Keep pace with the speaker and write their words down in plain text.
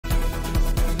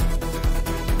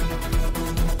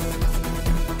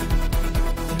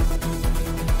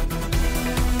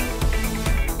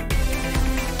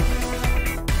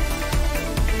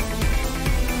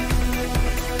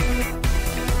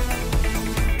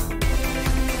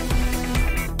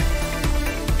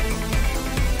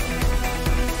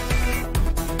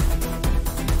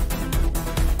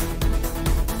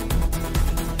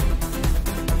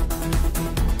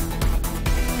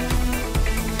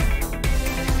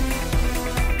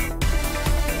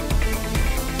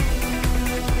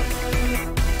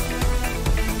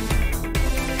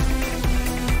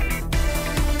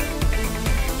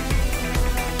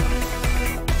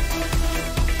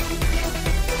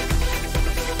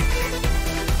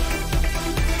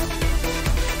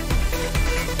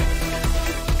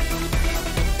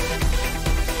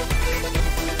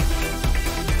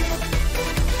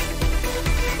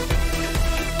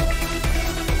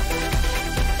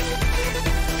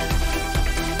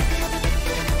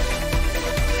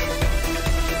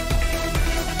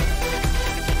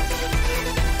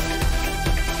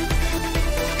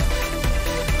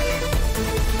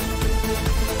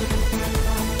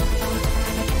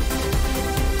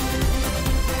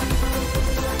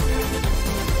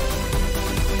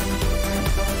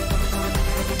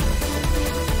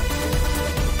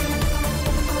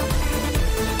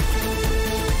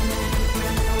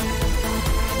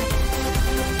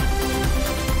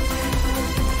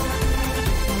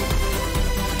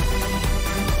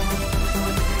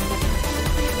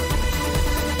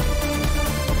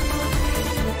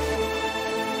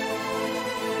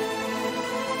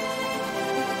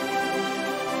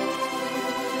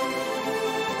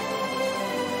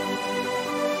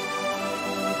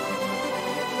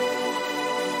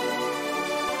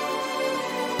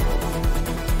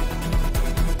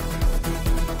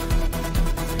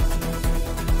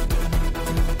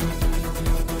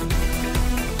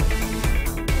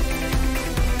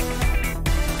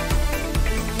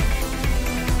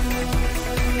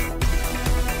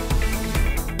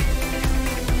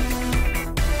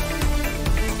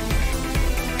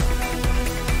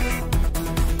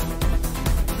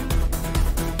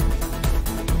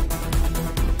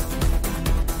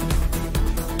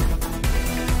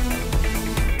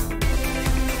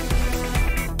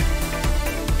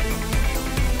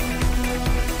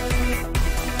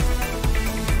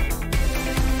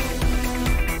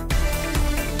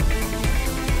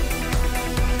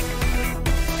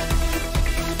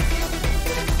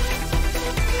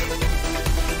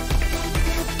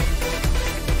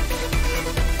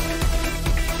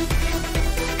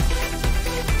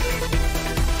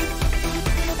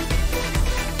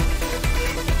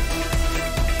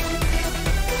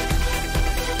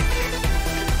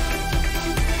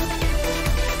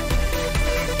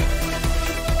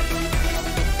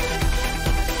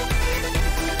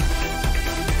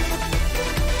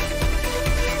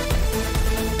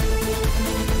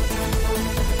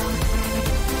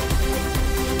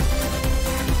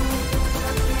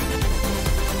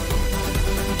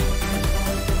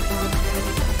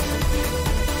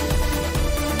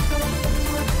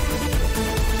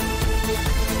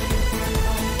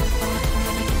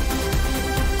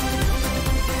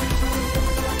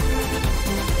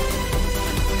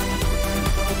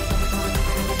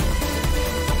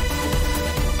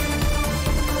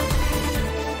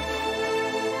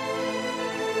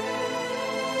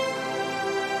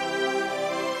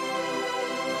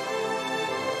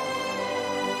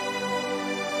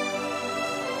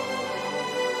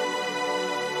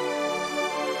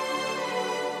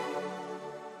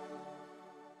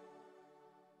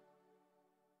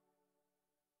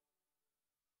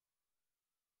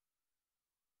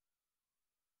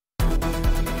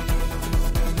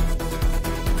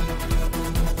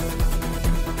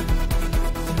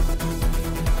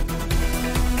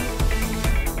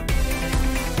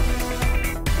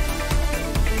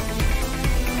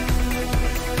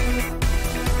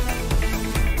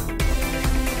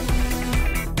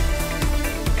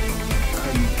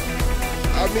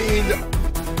mean...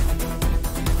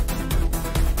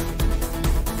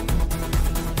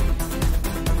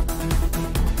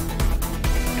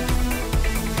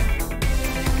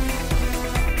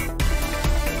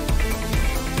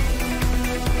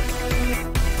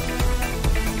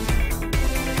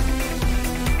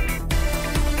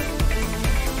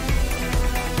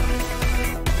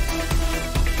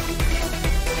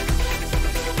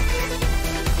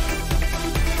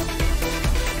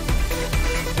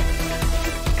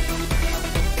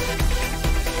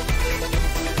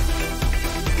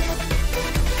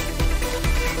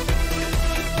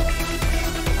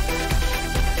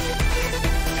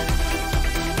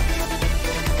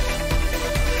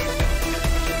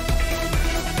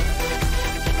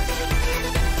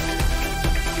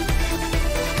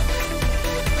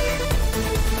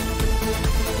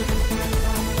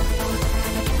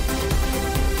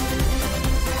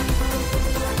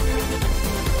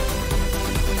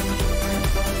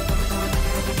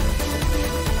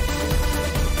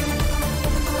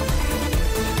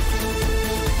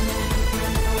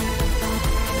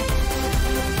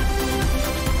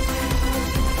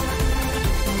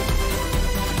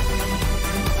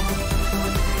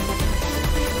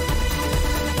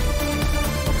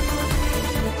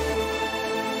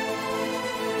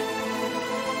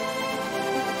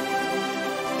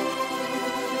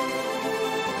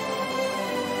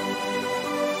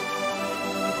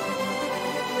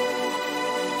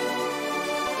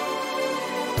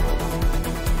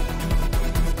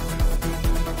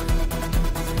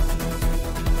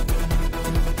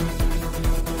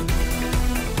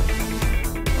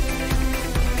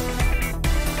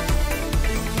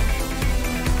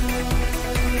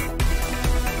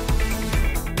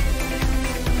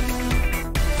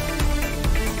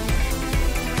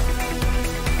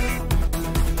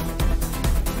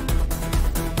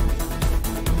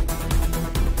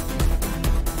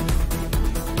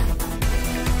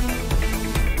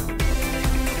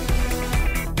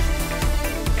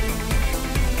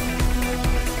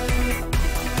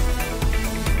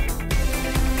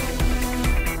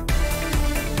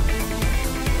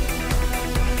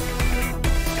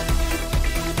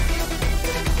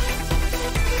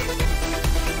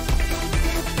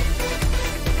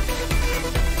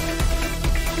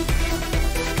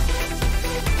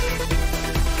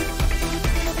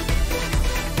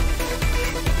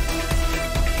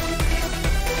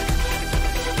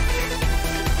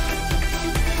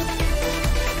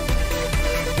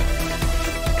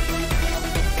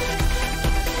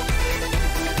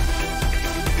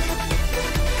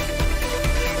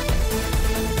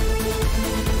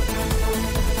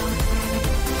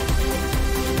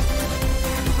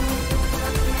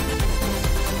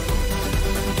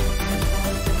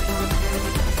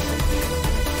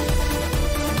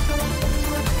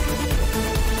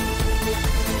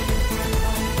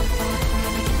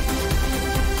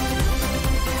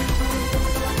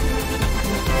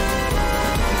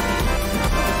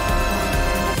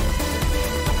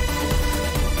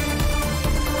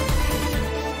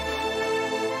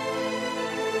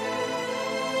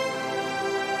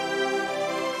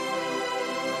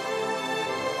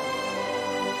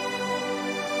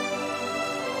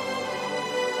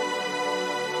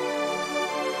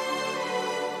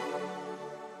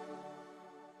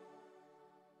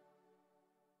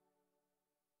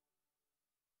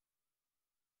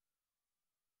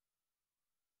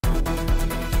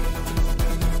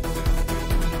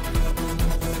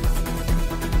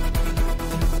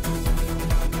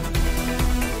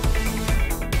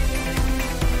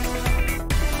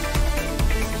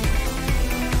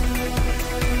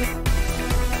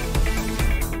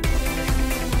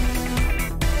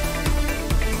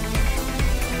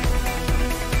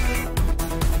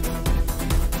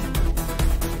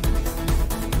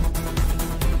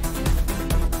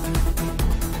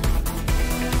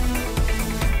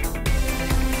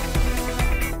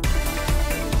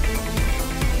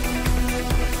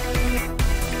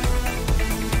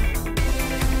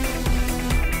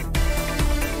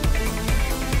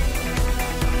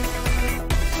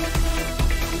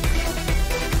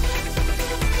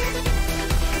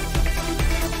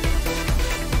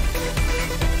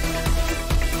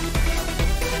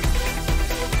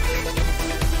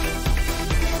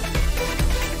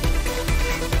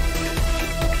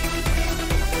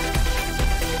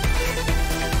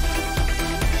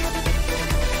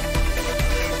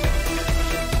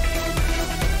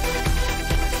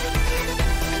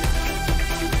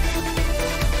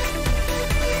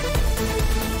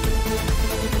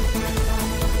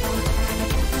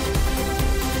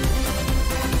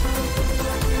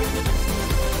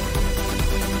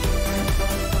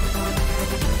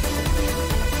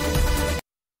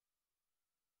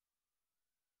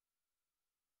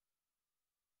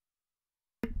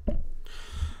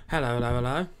 Hello, hello,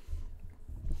 hello.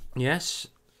 Yes,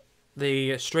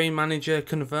 the stream manager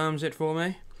confirms it for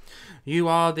me. You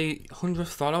are the 100th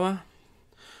follower.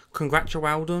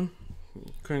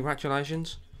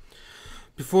 Congratulations.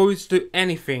 Before we do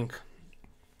anything,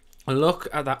 look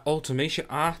at that Ultimation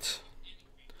art.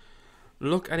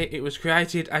 Look at it. It was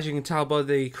created, as you can tell by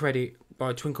the credit,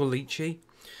 by Twinkle Leachy.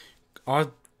 I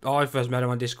first met her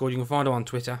on Discord. You can find her on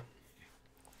Twitter.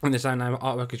 And the same name,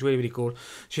 artwork is really, really cool.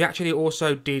 She actually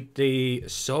also did the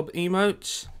sub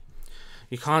emotes.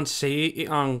 You can't see it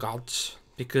on Gods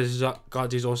because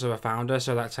Gods is also a founder,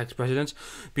 so that takes precedence.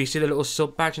 But you see the little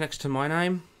sub badge next to my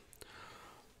name.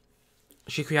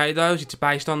 She created those. It's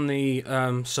based on the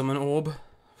summon orb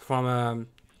from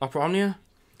Opera Omnia.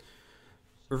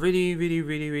 Really, really,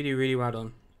 really, really, really well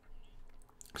done.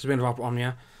 It's been of Opera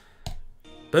Omnia.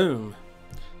 Boom.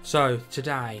 So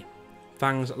today,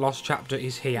 FANGS Lost Chapter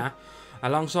is here.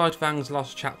 Alongside FANGS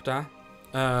Lost Chapter,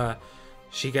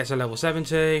 she gets a level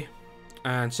 70,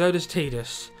 and so does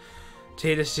Tidus.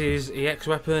 Tidus's EX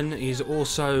weapon is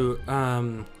also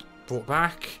brought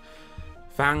back.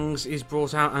 FANGS is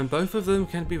brought out, and both of them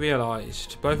can be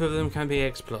realised. Both of them can be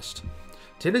EX plussed.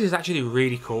 Tidus is actually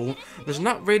really cool. There's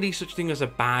not really such thing as a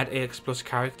bad EX plus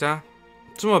character.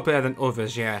 Some are better than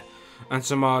others, yeah, and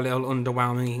some are a little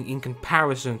underwhelming in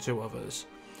comparison to others.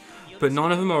 But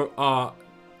none of them are,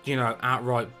 you know,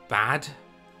 outright bad.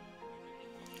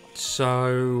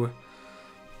 So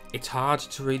it's hard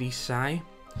to really say.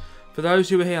 For those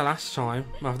who were here last time,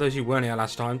 well, for those who weren't here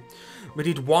last time, we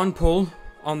did one pull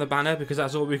on the banner because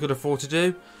that's all we could afford to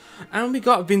do. And we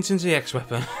got Vincent's EX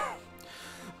weapon.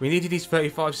 We needed his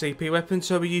 35 CP weapon,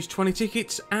 so we used 20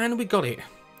 tickets and we got it.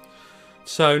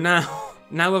 So now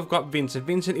I've got Vincent.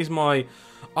 Vincent is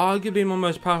arguably my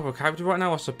most powerful character right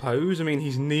now, I suppose. I mean,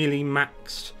 he's nearly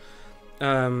maxed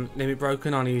limit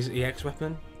broken on his EX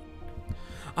weapon.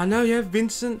 I know, yeah,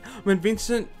 Vincent. I mean,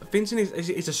 Vincent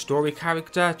is a story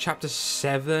character, chapter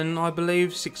 7, I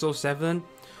believe, 6 or 7.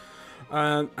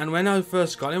 And when I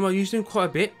first got him, I used him quite a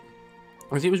bit,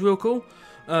 because it was real cool.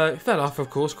 It fell off, of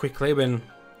course, quickly when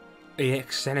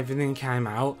EX and everything came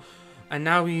out. And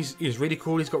now he's really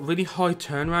cool. He's got really high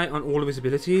turn rate on all of his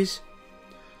abilities.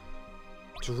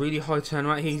 It's a really high turn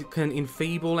rate. He can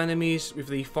enfeeble enemies with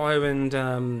the fire and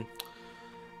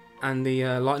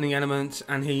the lightning elements,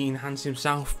 and he enhances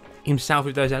himself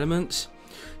with those elements.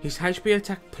 His HP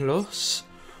attack plus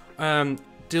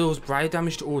deals brave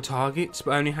damage to all targets,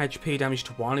 but only HP damage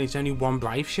to one. It's only one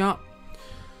brave shot,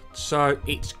 so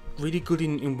it's really good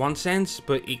in one sense,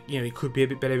 but it could be a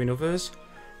bit better in others.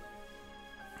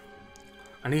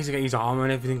 I need to get his armor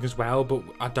and everything as well, but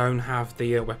I don't have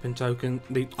the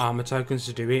the armor tokens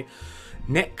to do it.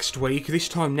 This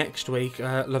time next week,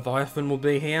 Leviathan will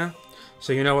be here.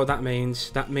 So you know what that means.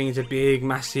 That means a big,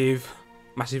 massive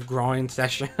grind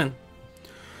session.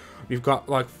 We've got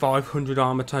like 500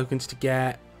 armor tokens to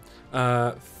get,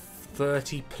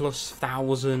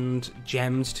 30,000+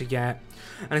 gems to get.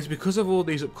 And it's because of all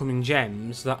these upcoming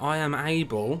gems that I am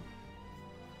able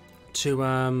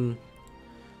to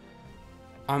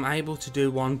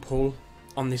do one pull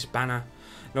on this banner.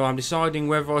 Now I'm deciding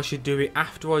whether I should do it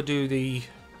after I do the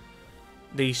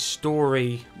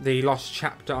story, the Lost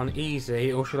Chapter on easy,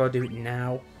 or should I do it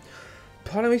now?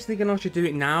 Part of me is thinking I should do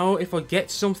it now. If I get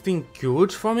something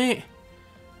good from it,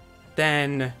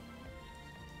 then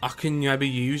I can maybe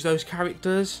use those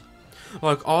characters.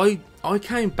 Like I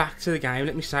came back to the game,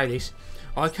 let me say this,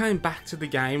 I came back to the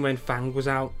game when Fang was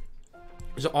out.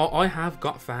 So I have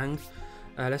got Fang.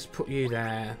 Let's put you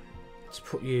there. Let's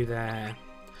put you there.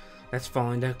 Let's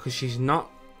find her, because she's not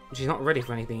ready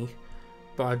for anything,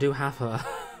 but I do have her.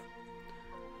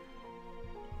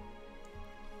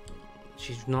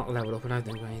 She's not leveled up, I don't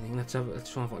think, or anything. Let's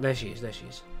try and find. There she is. There she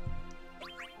is.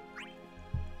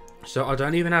 So I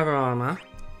don't even have her armor.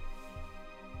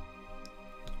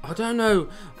 I don't know.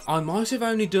 I might have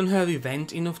only done her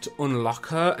event enough to unlock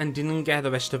her and didn't get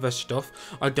the rest of her stuff.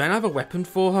 I don't have a weapon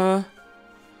for her.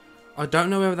 I don't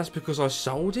know whether that's because I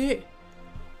sold it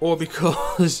or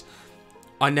because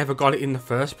I never got it in the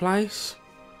first place.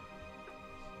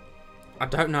 I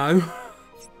don't know.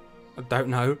 I don't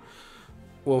know.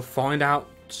 We'll find out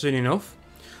soon enough.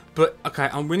 But okay,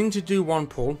 I'm willing to do one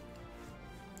pull.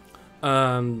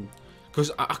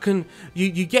 Because I can.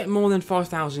 You get more than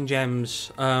 5,000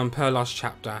 gems per Lost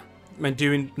Chapter when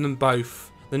doing them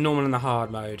both, the normal and the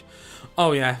hard mode.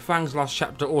 Oh yeah, FANGS Lost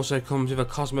Chapter also comes with a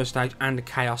Cosmo stage and a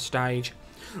Chaos stage.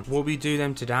 Will we do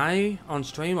them today on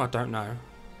stream? I don't know.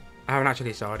 I haven't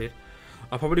actually decided.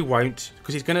 I probably won't,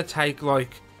 because it's going to take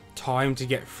like time to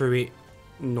get through it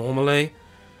normally.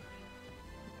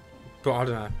 But I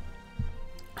don't know.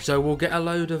 So we'll get a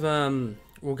load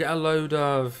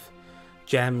of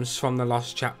gems from the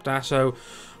Lost Chapter. So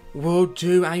we'll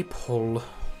do a pull.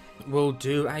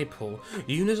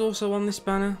 Yuna's also on this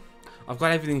banner. I've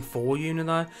got everything for Yuna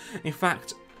though. In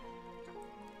fact,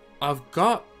 I've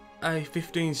got a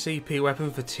 15 CP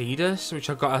weapon for Tidus, which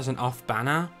I got as an off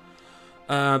banner.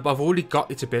 But I've already got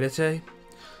its ability.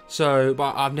 So,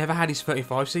 but I've never had his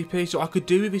 35 CP, so I could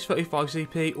do with his 35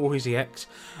 CP or his EX,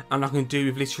 and I can do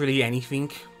with literally anything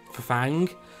for Fang.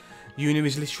 Yuna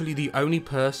is literally the only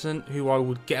person who I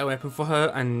would get a weapon for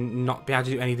her and not be able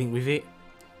to do anything with it.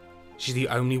 She's the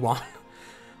only one.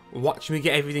 Watch me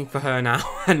get everything for her now,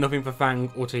 and nothing for Fang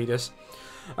or Tidus.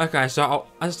 Okay, so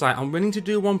as I say, I'm willing to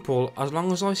do one pull. As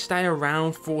long as I stay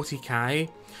around 40k,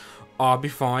 I'll be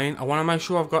fine. I want to make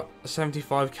sure I've got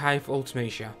 75k for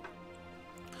Ultimecia.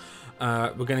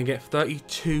 We're going to get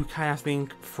 32k, I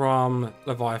think, from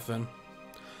Leviathan.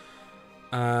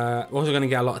 We're also going to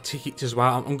get a lot of tickets as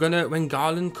well. I'm going to, when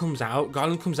Garland comes out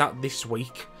this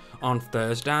week on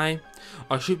Thursday,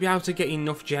 I should be able to get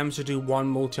enough gems to do one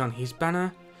multi on his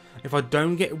banner. If I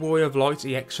don't get Warrior of Lights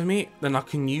EX from it, then I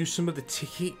can use some of the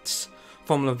tickets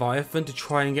from Leviathan to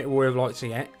try and get Warrior of Lights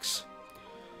EX.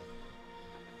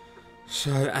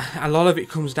 So a lot of it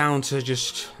comes down to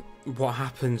just what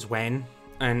happens when,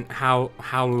 and how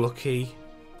lucky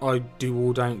I do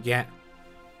or don't get.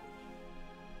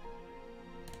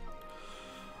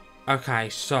 Okay,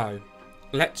 so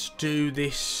let's do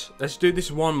this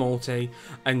one multi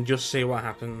and just see what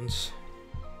happens.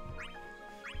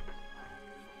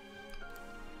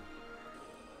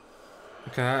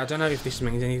 Okay, I don't know if this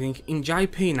means anything. In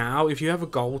JP now, if you have a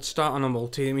gold start on a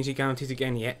multi, it means you're guaranteed to get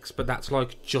an EX, but that's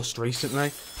like just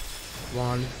recently.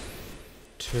 1,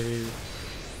 2,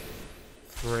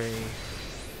 3,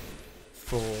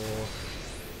 4,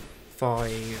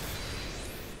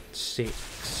 5,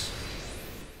 6,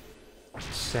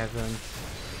 7,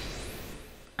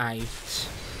 8,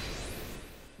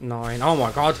 9. Oh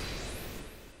my god!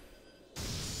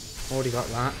 Already got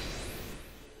that.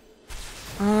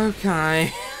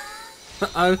 Okay.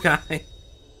 Okay.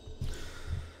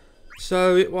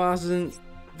 So it wasn't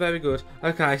very good.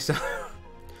 Okay, so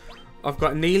I've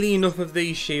got nearly enough of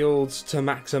these shields to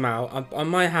max them out. I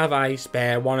might have a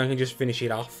spare one. I can just finish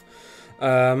it off.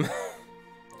 Hello.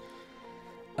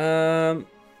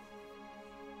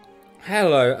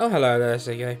 Oh, hello there,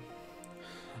 CK.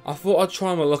 I thought I'd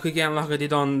try my luck again like I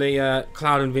did on the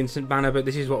Cloud and Vincent banner, but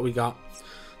this is what we got.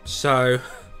 So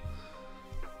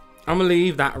I'm going to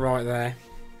leave that right there.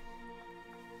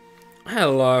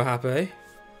 Hello, Happy.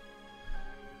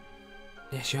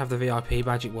 Yes, you have the VIP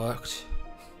badge. It worked.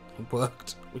 It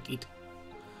worked. Wicked.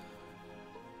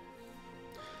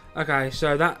 Okay,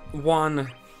 so that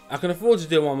one, I can afford to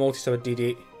do one multi, so I did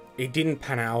it. It didn't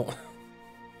pan out.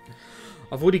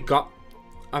 I've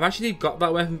actually got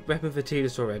that weapon for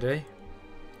Tidus already.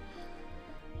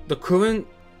 The current,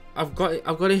 I've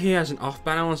got it here as an off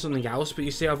banner on something else, but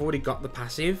you see, I've already got the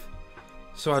passive,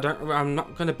 so I'm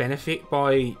not going to benefit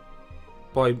by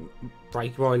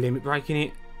limit breaking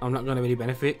it. I'm not going to really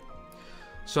benefit,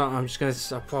 so I'm just going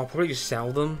to, I'll probably just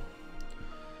sell them.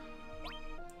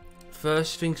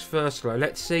 First things first, though.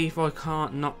 Let's see if I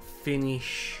can't not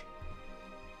finish.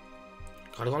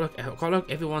 God, I've got like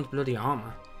everyone's bloody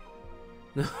armor.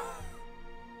 I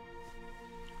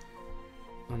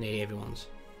need everyone's.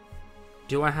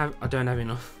 Do I have? I don't have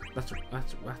enough. That's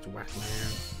whack, man.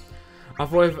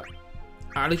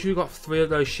 I literally got 3 of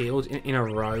those shields in a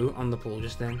row on the pool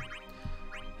just then.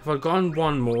 If I'd gone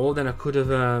one more, then I could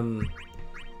have at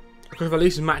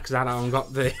least maxed that out and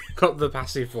got the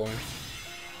passive for him.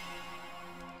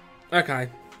 Okay.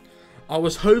 I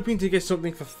was hoping to get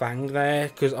something for Fang there,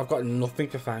 because I've got nothing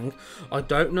for Fang. I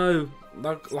don't know,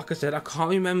 like I said, I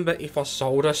can't remember if I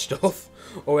sold her stuff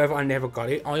or whether I never got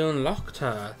it. I unlocked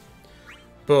her,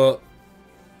 but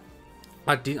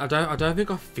I don't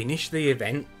think I finished the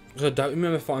event, because I don't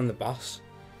remember fighting the boss.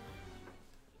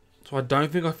 So I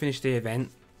don't think I finished the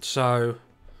event, so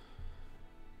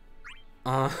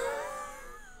I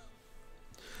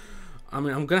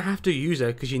mean, I'm gonna have to use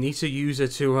her, because you need to use her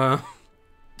to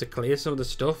clear some of the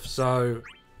stuff, so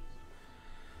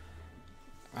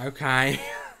okay.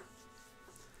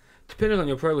 Depending on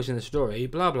your progress in the story,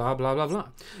 blah blah blah blah blah.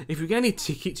 If you get any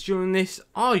tickets during this,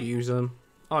 I'll use them.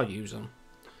 Oh,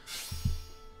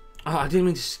 I didn't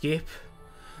mean to skip.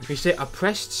 You see, I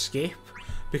pressed skip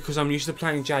because I'm used to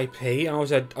playing JP, and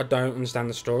obviously I don't understand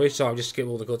the story, so I'll just skip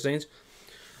all the cutscenes.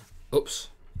 Oops.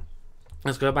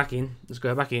 Let's go back in.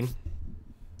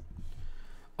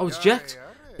 Oh, it's Jet.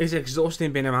 It's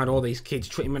exhausting being around all these kids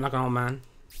treating me like an old man.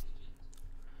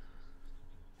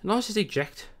 Nice to see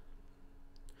Jet.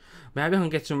 Maybe I can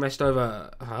get some rest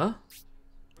over her?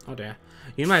 Oh dear.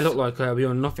 You may look like her, but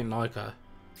you're nothing like her.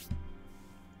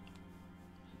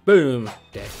 Boom.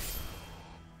 Death.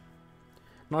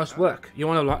 Nice work. You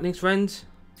want a lightning, friends?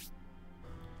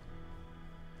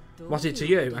 What's it to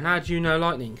you? And how do you know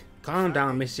lightning? Calm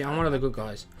down, Missy. I'm one of the good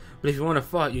guys. But if you want to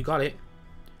fight, you got it.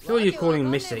 Who are you calling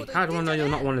Missy? How do I know you're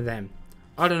not one of them?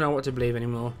 I don't know what to believe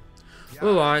anymore.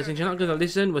 Alright, since you're not going to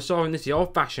listen, we're solving this the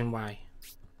old-fashioned way.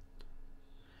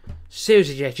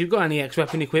 Seriously, Jet, you got any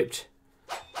X-weapon equipped?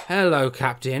 Hello,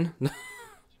 Captain.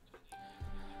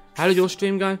 How did your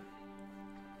stream go?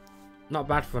 Not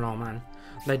bad for an old man.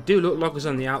 They do look like us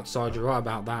on the outside, you're right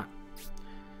about that.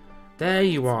 There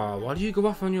you are. Why do you go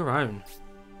off on your own?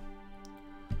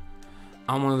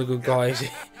 I'm one of the good guys.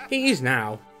 He is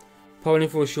now. Probably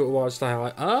for a short while to stay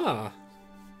like, ah.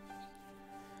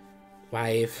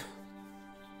 Wave.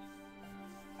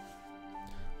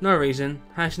 No reason.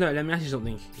 Hey, Snow, let me ask you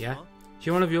something. Yeah? Is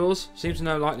she one of yours? Seems to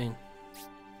know lightning.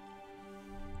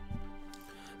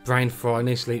 Brain fried,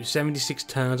 need sleep. 76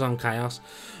 turns on Chaos.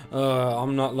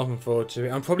 I'm not looking forward to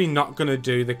it. I'm probably not going to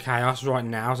do the Chaos right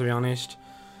now, to be honest.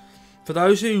 For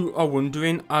those who are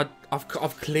wondering, I've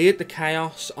cleared the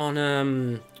Chaos on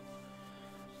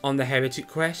the Heretic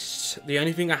quests. The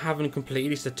only thing I haven't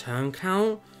completed is the turn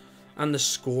count and the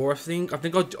score. I think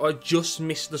I just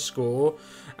missed the score,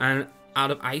 and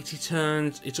out of 80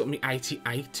 turns, it took me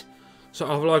 88. So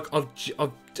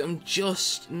I'm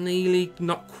just nearly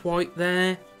not quite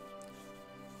there.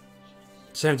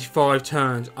 75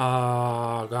 turns.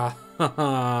 Oh god.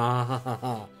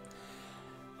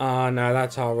 Oh no,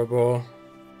 that's horrible.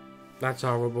 That's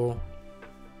horrible.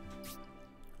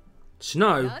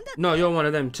 Snow? No, you're one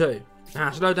of them too.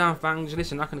 Ah, slow down, Fangs.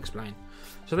 Listen, I can explain.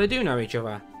 So they do know each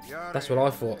other. That's what I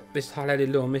thought. This hot-headed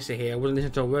little missy here wouldn't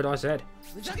listen to a word I said.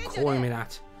 She's calling me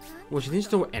that. Well, she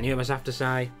didn't know what any of us have to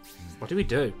say. What do we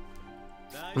do?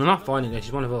 We're not finding her.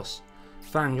 She's one of us.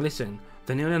 Fang, listen.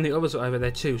 Vanille and the others are over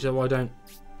there too, so I don't...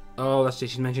 Oh, that's it.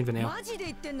 She's mentioned Vanille.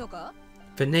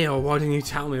 Vanille, why didn't you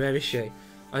tell me? Where is she?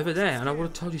 Over there, and I would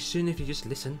have told you soon if you just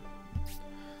listen.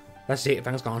 That's it.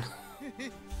 Fang's gone.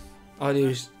 I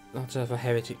used... That's for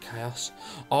Heretic Chaos.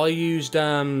 I used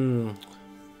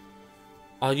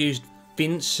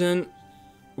Vincent,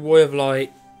 Roy of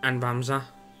Light, and Ramza.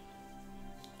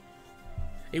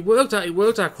 It worked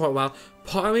out quite well.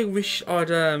 Part of me wish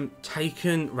I'd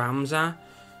taken Ramza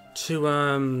to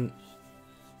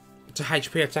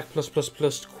HP attack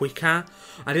plus quicker.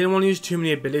 I didn't want to use too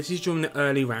many abilities during the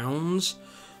early rounds,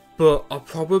 but I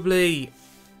probably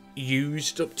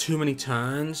used up too many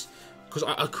turns, because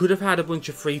I could have had a bunch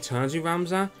of free turns with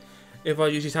Ramza if I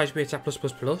used his HP attack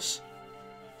plus.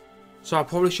 So I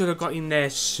probably should have got in there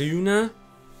sooner,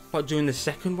 like during the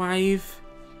second wave.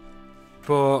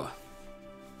 But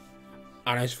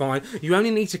I know, it's fine. You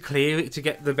only need to clear it to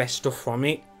get the best stuff from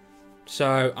it.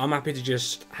 So I'm happy to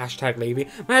just #leave it.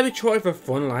 Maybe try it for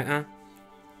fun later.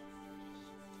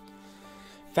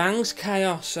 Fangs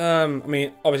Chaos. I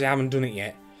mean, obviously I haven't done it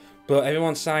yet, but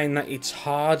everyone's saying that it's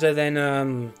harder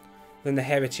than the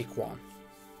Heretic one.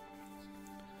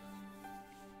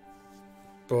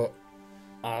 But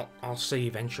I'll see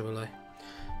eventually.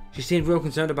 She seemed real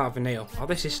concerned about Vanille. Are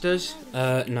they sisters?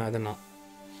 No, they're not.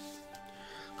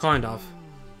 Kind of.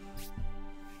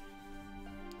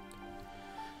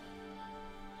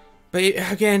 But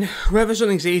again, whether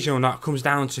something's easy or not comes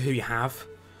down to who you have.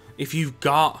 If you've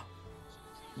got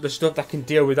the stuff that can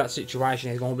deal with that situation,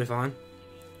 it's going to be fine.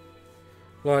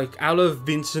 Like, out of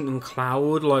Vincent and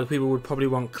Cloud, like, people would probably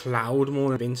want Cloud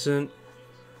more than Vincent.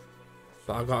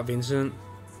 But I got Vincent.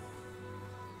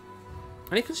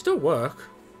 And it can still work.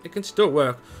 It can still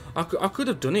work. I could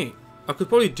have done it. I could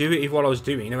probably do it if what I was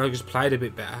doing, if I just played a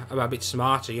bit better, a bit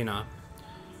smarter, you know.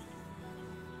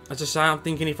 As I say, I'm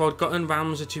thinking if I'd gotten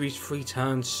Ramza to his 3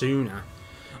 turns sooner.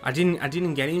 I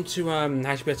didn't get him to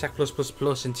HP attack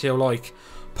plus until like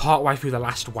part way through the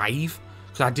last wave,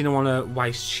 because I didn't want to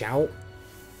waste shout.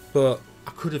 But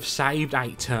I could have saved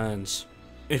 8 turns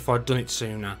if I'd done it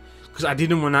sooner, because I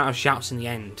didn't run out of shouts in the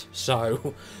end.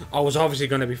 So I was obviously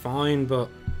going to be fine, but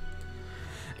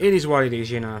it is what it is,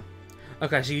 you know.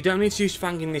 Okay, so you don't need to use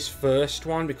Fang in this first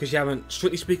one, because you haven't,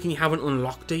 strictly speaking, you haven't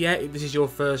unlocked it yet. If this is your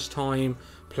first time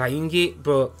playing it,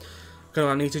 but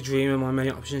I need to dream of my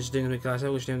many options to do them, because I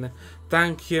was doing that.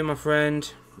 Thank you, my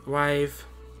friend. Wave.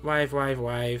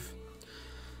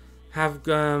 Have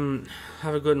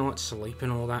a good night's sleep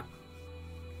and all that.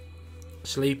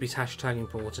 Sleep is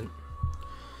 #important.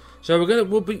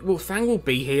 So Fang will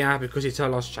be here because it's our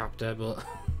last chapter, but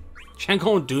she ain't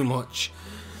gonna do much.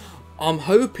 I'm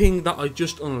hoping that I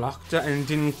just unlocked her and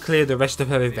didn't clear the rest of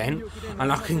her event,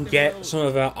 and I can get some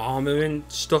of her armor and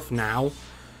stuff now.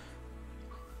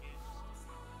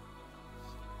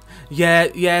 Yeah,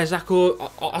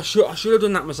 Zachor, I should have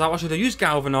done that myself. I should have used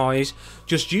Galvanise,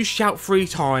 just use Shout 3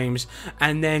 times,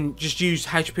 and then just use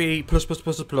HP plus,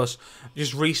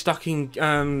 just restocking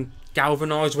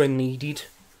Galvanise when needed.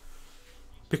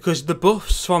 Because the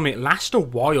buffs from it last a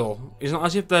while. It's not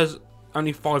as if there's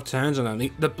only 5 turns on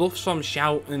them. The buffs from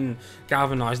Shout and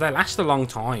Galvanise, they last a long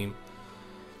time.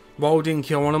 Roll didn't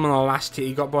kill one of them on the last hit.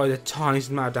 He got by the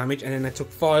tiniest amount of damage, and then they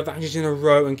took 5 actions in a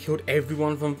row and killed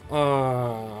everyone from.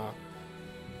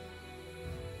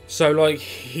 So like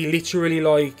he literally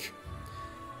like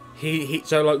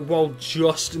so like Roll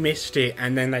just missed it,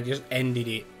 and then they just ended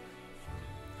it.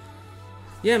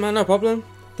 Yeah, man, no problem.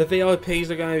 The VIPs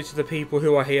are going to the people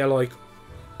who are here like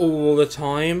all the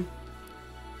time.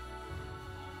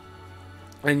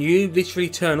 And you literally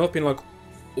turn up in like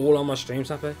all on my streams,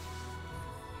 happy.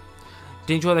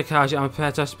 Did enjoy the cards? I'm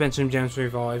prepared to spend some gems for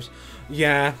revives.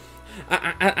 Yeah,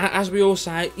 as we all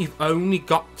say, you've only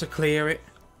got to clear it,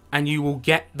 and you will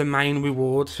get the main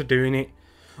rewards for doing it.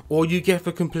 All you get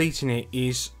for completing it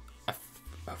is a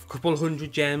couple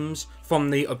hundred gems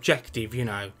from the objective, you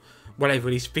know, whatever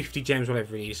it is, 50 gems,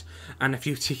 whatever it is, and a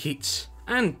few tickets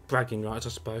and bragging rights, I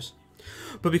suppose.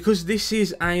 But because this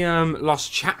is a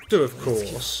lost chapter, of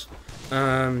course,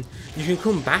 you can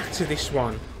come back to this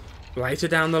one later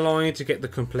down the line to get the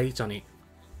complete on it.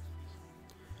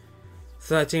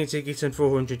 13 tickets and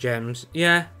 400 gems.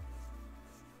 Yeah.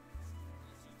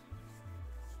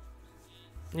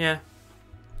 Yeah.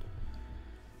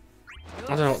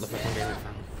 I don't know what the fuck I'm doing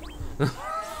with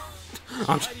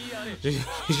Fang.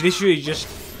 She's literally just...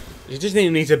 She doesn't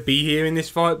even need to be here in this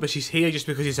fight, but she's here just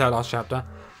because it's her last chapter.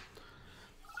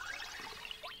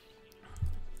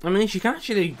 I mean, she can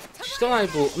actually... She's still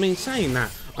able... I mean, saying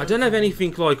that, I don't have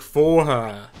anything, like, for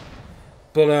her.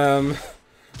 But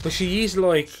she is,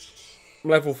 like,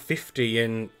 level 50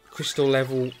 and crystal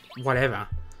level whatever.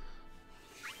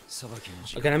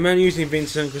 Again, I'm only using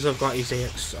Vincent because I've got his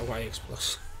EX. I've got EX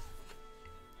Plus.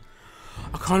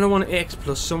 I kind of want to EX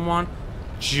Plus someone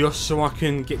just so I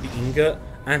can get the ingot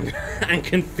and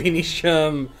can finish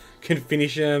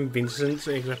Vincent's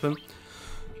EX weapon.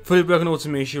 Fully broken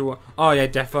automation. Oh yeah,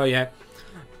 defo, yeah.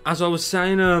 As I was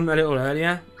saying a little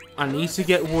earlier, I need to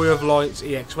get Warrior of Light's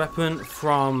EX weapon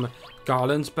from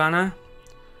Garland's banner.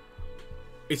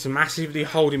 It's massively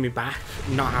holding me back,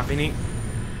 not having it.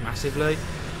 Massively.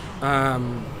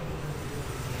 I'm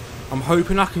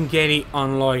hoping I can get it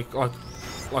on like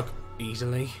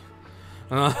easily.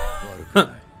 I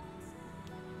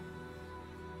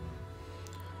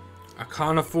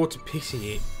can't afford to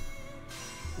pity it.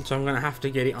 So I'm going to have to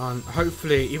get it on.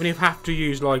 Hopefully, even if I have to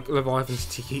use like Leviathan's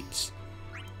tickets.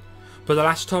 But the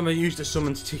last time I used the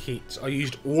Summon's tickets, I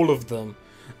used all of them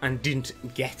and didn't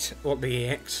get what the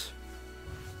EX.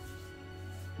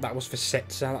 That was for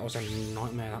Setzer. That was a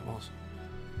nightmare, that was.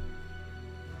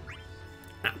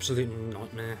 Absolute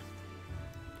nightmare.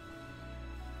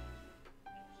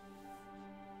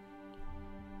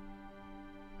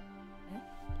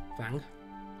 Fang.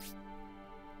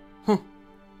 Huh.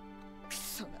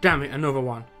 Damn it, another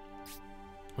one.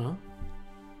 Huh?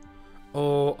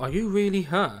 Or are you really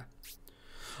her?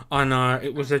 I know,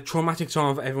 it was a traumatic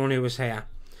time for everyone who was here.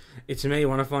 It's me, you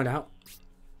want to find out?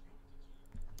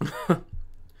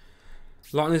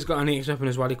 Lightning's got an EX weapon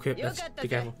as well equipped. Let's be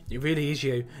careful. It really is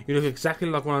you. You look exactly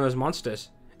like one of those monsters.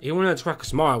 It wouldn't have crack a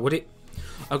smile, would it?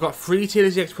 I've got 3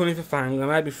 Tears EX pulling for Fang. There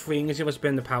may be 3 if I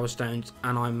spend the power stones,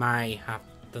 and I may have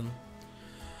them.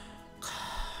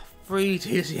 3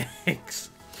 Tears EX.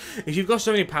 If you've got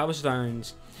so many power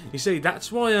stones, you see,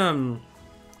 that's why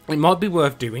it might be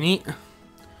worth doing it.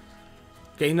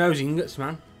 Getting those ingots,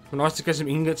 man. It's nice to get some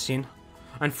ingots in.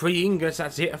 And 3 ingots,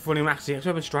 that's it. A fully maxed EX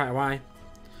weapon straight away.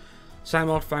 Same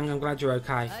old Fang, I'm glad you're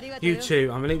okay. You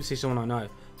too, I'm relieved to see someone I know.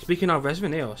 Speaking of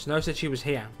Resident Evil, Snow said she was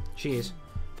here. She is.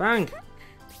 Fang!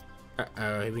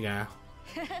 Uh-oh, here we go.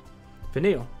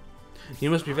 Vanille, you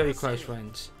must be very close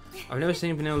friends. I've never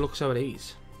seen Vanille look so at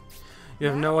ease. You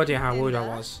have no idea how worried I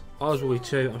was. I was worried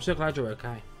too. I'm so glad you're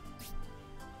okay.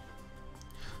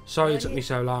 Sorry it took me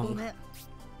so long.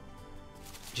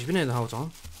 She's been here the whole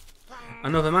time.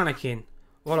 Another mannequin.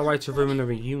 What a way to ruin the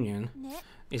reunion.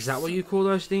 Is that what you call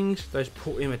those things? Those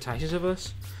poor imitations of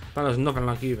us? That was nothing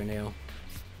like you, Vanille.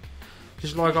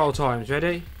 Just like old times.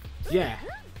 Ready? Yeah.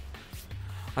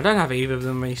 I don't have either of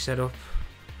them reset up.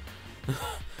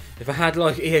 If I had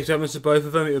like EX weapons to both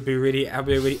of them, it would be really, a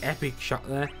really epic shot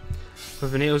there. But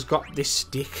Vanille's got this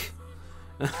stick.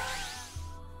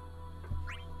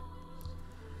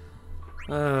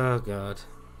 Oh god.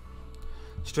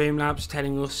 Streamlabs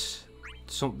telling us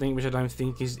something which I don't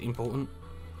think is important.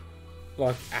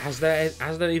 Like, has there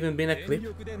even been a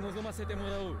clip?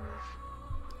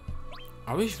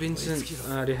 I wish Vincent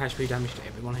did HP damage to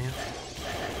everyone here.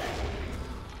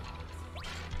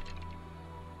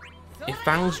 If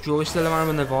Fangs Joy is still around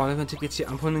when the Violent tickets it,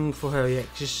 I'm pulling for her yet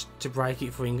just to break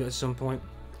it for Inga at some point.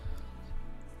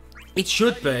 It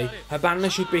should be. Her banner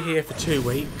should be here for 2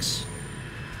 weeks.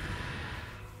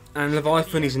 And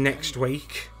Leviathan is next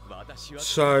week.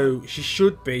 So she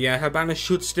should be, yeah, her banner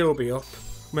should still be up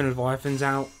when Leviathan's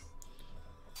out.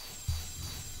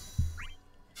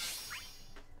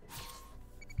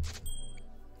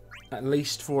 At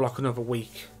least for like another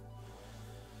week.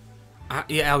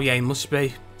 Yeah, oh yeah, it must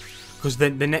be. Because the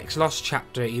next Lost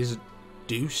chapter is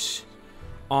Deuce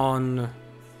on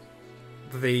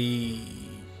the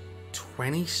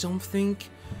 20-something.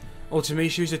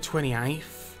 Ultimatum is the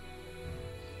 28th.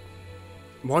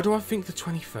 Why do I think the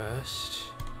 21st?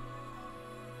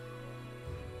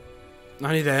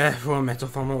 Only there for a metal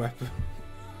from a weapon.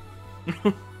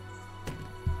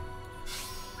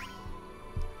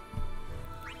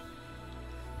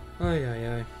 Oh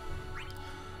yeah.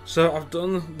 So I've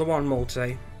done the one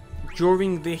multi.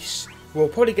 During this, we'll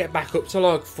probably get back up to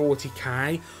like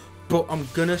 40k, but I'm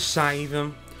gonna save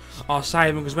them. I'll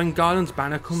save them because when Garland's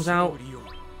banner comes out,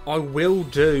 I will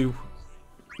do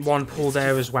one pull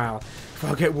there as well. If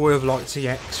I get War of Light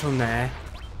TX from there,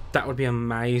 that would be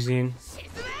amazing.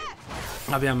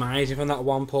 That'd be amazing from that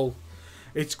one pull.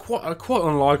 It's quite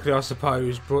unlikely, I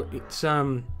suppose, but it's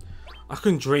I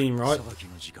can dream, right?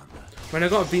 When I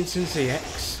got Vincent's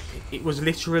EX, it was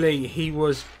literally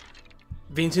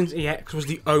Vincent's EX was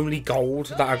the only gold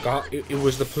that I got. It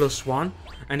was the +1,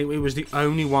 and it was the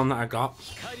only one that I got.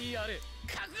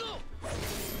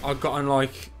 I got on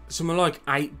like something like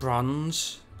 8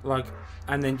 bronze, like,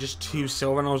 and then just 2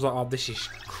 silver, and I was like, oh, this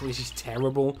is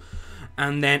terrible.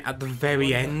 And then at the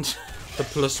very end, the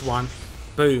 +1,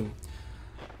 boom.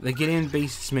 The Gideon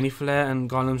Beast's mini flare and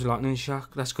Golem's lightning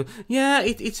shock. That's good. Yeah,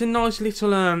 it's a nice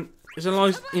little it's a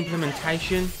nice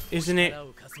implementation, isn't it?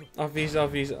 Of some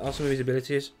of his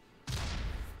abilities.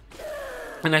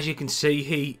 And as you can see,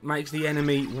 he makes the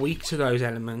enemy weak to those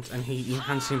elements, and he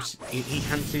enhances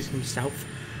himself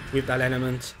with that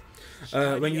element.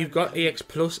 When you've got EX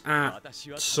Plus at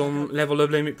some level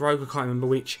of limit break, I can't remember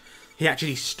which, he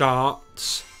actually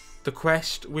starts the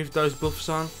quest with those buffs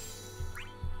on,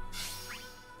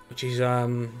 which is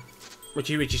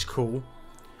cool.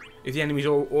 If the enemy's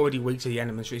already weak to the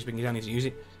elements, you don't need to use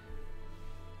it.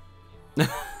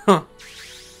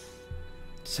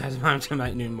 Says I'm to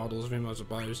make new models of him, I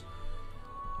suppose.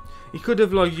 He could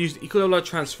have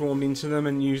transformed into them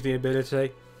and used the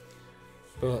ability,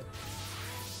 but.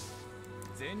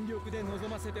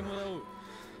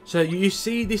 So you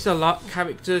see this a lot,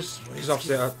 characters, because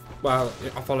obviously I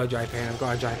follow JP and I've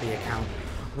got a JP account.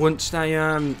 Once they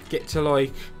get to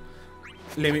like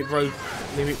limit break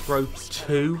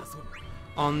 2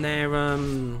 on their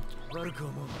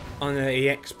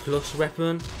EX Plus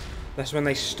weapon, that's when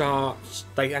they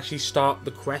actually start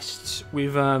the quests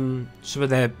with some of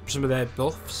their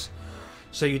buffs,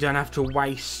 so you don't have to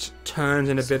waste turns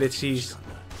and abilities,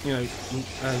 you know,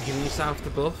 giving yourself the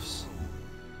buffs.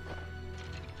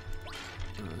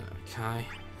 Okay.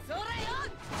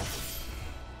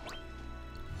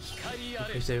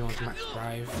 Increase everyone's max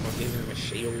brave by giving them a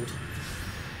shield.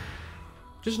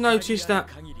 Just notice that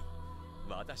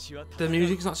the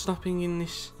music's not stopping in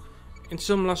this. In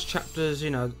some Lost chapters, you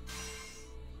know,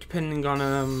 depending on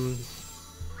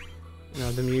you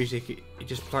know, the music, it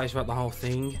just plays throughout the whole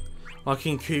thing. Like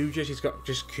in Kuja's, it's got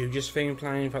just Kuja's theme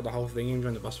playing throughout the whole thing, even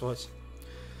during the boss fights.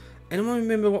 Anyone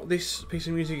remember what this piece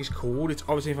of music is called? It's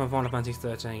obviously from Final Fantasy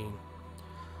 13.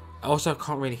 I also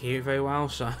can't really hear it very well,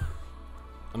 so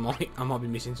I might be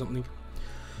missing something.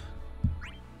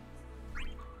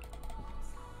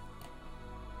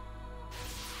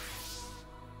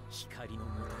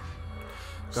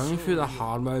 Going through the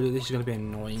hard mode of this is going to be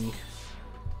annoying.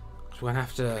 So we're gonna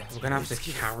have to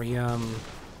carry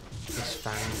this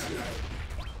Fang.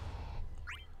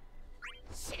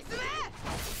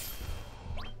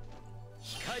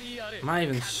 Might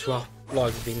even swap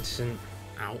like Vincent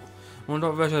out. I wonder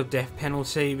what version of death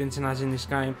penalty Vincent has in this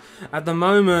game. At the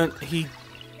moment, he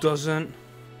doesn't.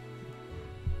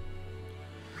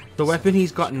 The weapon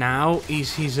he's got now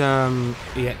is his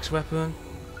EX weapon.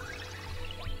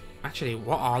 Actually,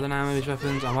 what are the name of his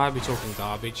weapons? I might be talking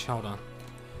garbage. Hold on.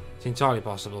 It's entirely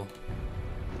possible.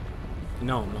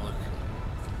 No, I'm not.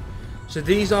 So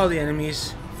these are the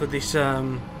enemies for this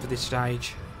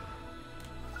stage.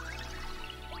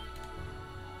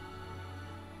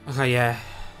 Okay, yeah.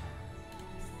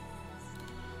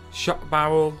 Shock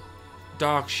Barrel,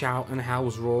 Dark Shout, and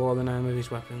Hell's Roar are the name of his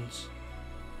weapons.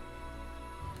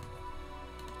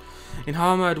 In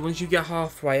hard mode, once you get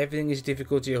halfway, everything is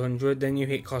difficulty 100. Then you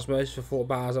hit Cosmos for 4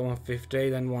 bars at 150,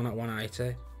 then 1 at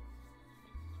 180.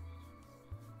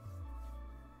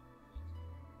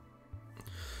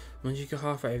 Once you get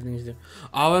halfway, everything is different.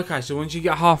 Oh, okay. So once you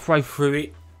get halfway through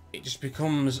it, it just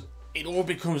becomes. It all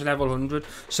becomes level 100.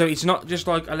 So it's not just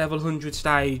like a level 100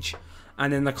 stage,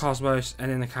 and then the Cosmos, and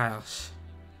then the Chaos.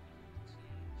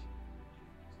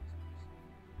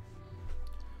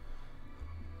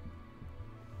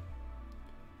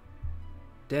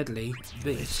 Deadly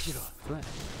Beast.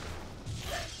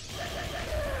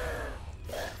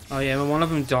 Oh yeah, when one of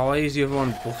them dies, the other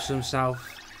one buffs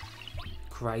himself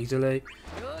crazily.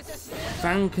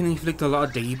 Fang can inflict a lot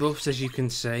of debuffs, as you can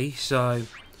see. So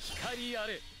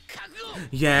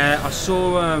yeah, I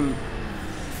saw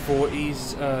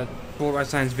 40's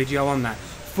Borderlands video on that.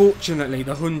 Fortunately,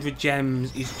 the 100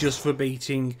 gems is just for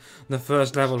beating the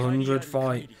first level 100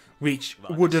 fight, which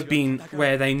would have been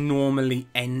where they normally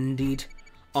ended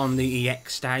on the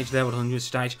EX stage, level 100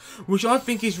 stage, which I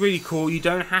think is really cool. You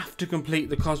don't have to complete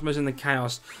the Cosmos and the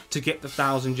Chaos to get the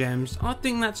 1000 gems. I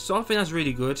think that's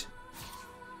really good.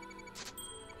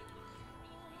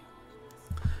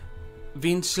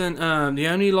 Vincent, the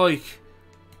only like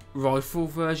rifle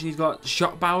version he's got,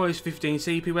 Shot Barrel is 15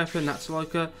 CP weapon. That's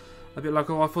like a bit like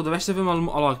a rifle. The rest of them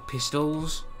are like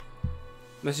pistols.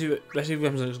 Let's see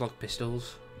weapons are just like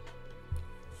pistols.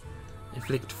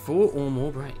 Inflict 4 or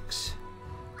more breaks.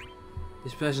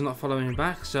 This person's not following me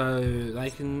back, so they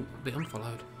can be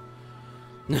unfollowed.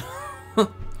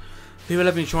 People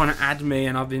have been trying to add me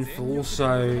and I've been full,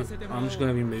 so I'm just going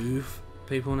to remove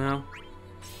people now.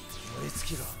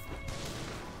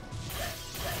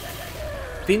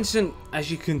 Vincent, as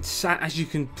you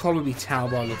can probably tell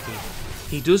by looking,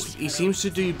 he seems to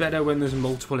do better when there's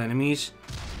multiple enemies.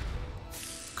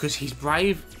 Because his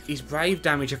brave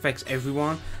damage affects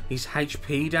everyone. His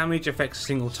HP damage affects a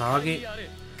single target.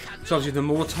 So obviously the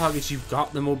more targets you've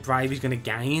got, the more brave he's going to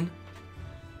gain.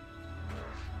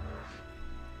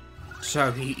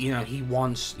 So he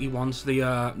wants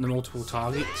the multiple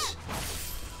targets.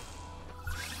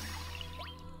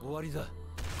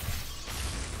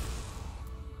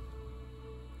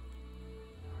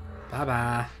 Bye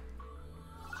bye.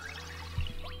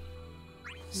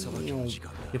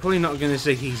 You're probably not going to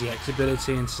see his EX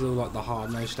ability until like the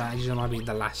hard mode stages. It might be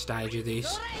the last stage of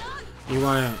this. You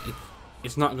won't.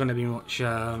 It's not going to be much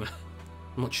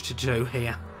to do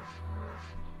here.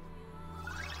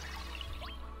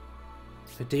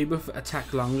 The debuff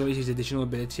attack longer is his additional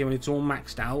ability. When it's all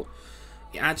maxed out,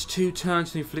 it adds 2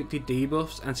 turns to inflicted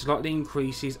debuffs and slightly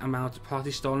increases amount of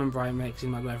party stolen brave makes in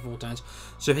my for 4 turns.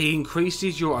 So he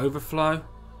increases your overflow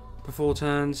for 4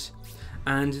 turns,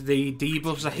 and the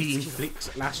debuffs that he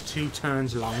inflicts last 2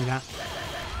 turns longer,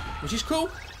 which is cool.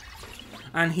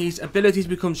 And his abilities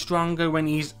become stronger when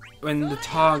the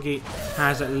target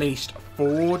has at least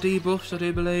 4 debuffs, I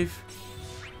do believe.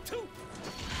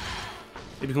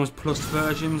 It becomes plus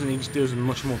versions, and he just deals a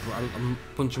bunch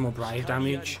more brave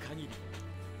damage.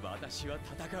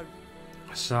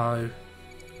 So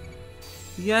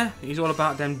yeah, he's all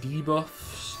about them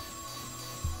debuffs,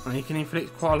 and he can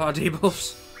inflict quite a lot of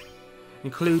debuffs,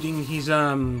 including his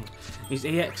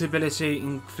EX ability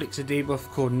inflicts a debuff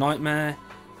called Nightmare,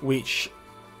 which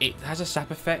it has a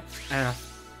sap effect, and I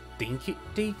think it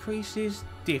decreases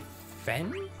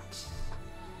defense.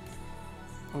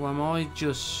 Or am I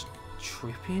just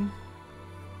tripping?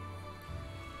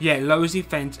 Yeah, it lowers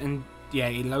defense and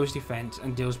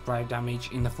deals brave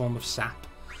damage in the form of sap.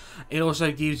 It also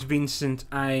gives Vincent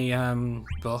a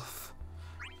buff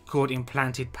called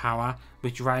Implanted Power,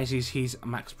 which raises his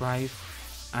max brave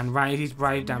and raises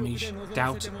brave damage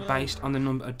dealt based on the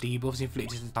number of debuffs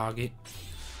inflicted to the target.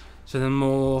 So the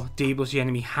more debuffs the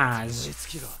enemy has,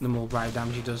 the more brave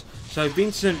damage he does. So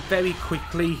Vincent very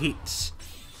quickly hits,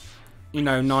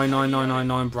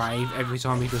 99999 brave every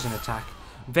time he does an attack.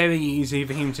 Very easy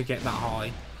for him to get that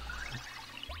high.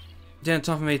 Didn't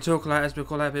time for me to talk letters, but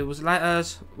call out people's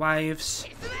letters, waves.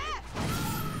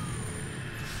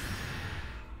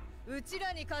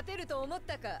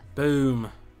 Boom.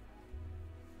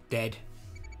 Dead.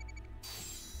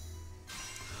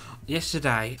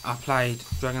 Yesterday I played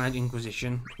Dragon Age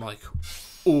Inquisition like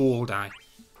all day.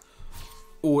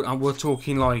 And we're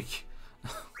talking like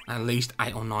at least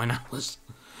 8 or 9 hours.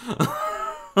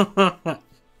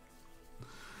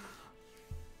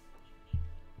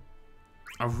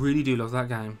 I really do love that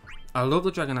game. I love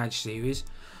the Dragon Age series.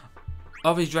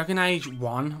 Obviously Dragon Age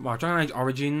 1, well Dragon Age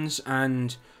Origins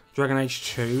and Dragon Age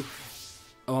 2.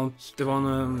 They're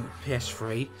on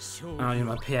PS3. You know,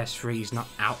 my PS3 is not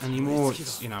out anymore.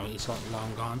 It's, you know, it's like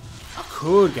long gone. I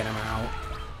could get them out,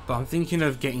 but I'm thinking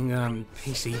of getting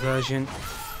PC version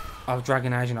of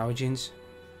Dragon Age and Origins.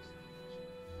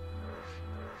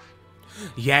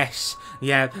 Yes,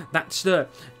 yeah, that's the.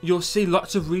 You'll see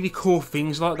lots of really cool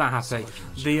things like that happen.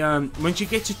 The once you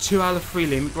get to 2 out of 3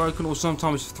 limit broken, or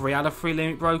sometimes 3 out of 3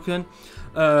 limit broken,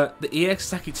 the EX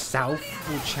stack itself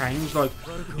will change. Like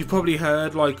you've probably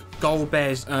heard, like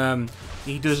Goldbear's,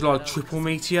 he does like triple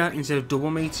meteor instead of double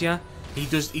meteor. He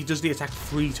does the attack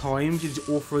 3 times. He does it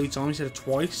all 3 times instead of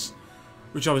twice,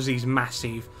 which obviously is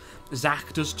massive.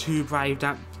 Zack does 2 2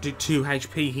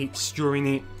 HP hits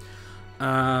during it.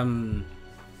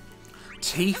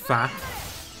 Tifa,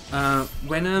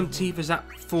 when Tifa's at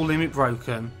full limit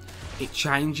broken, it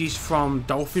changes from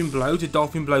Dolphin Blow to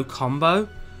Dolphin Blow combo.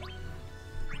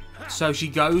 So she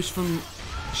goes from,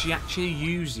 she actually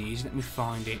uses, let me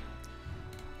find it,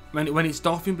 when it's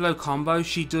Dolphin Blow combo,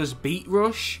 she does Beat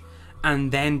Rush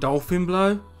and then Dolphin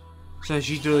Blow. So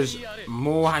she does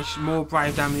more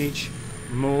brave damage,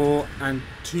 more, and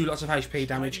 2 lots of HP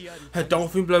damage. Her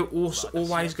Dolphin Blow also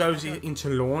always goes into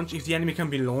launch. If the enemy can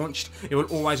be launched, it will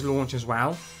always launch as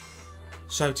well.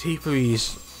 So Tifa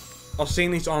is, I've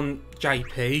seen this on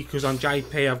JP, because on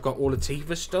JP I've got all the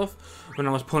Tifa stuff when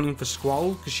I was pulling for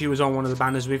Squall, because she was on one of the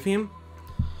banners with him.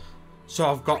 So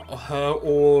I've got her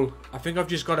all, I think I've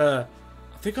just got a,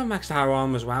 I think I maxed her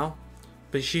arm as well,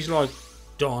 but she's like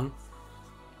done.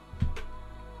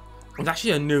 There's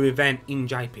actually a new event in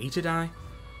JP today,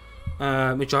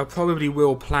 which I probably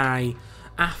will play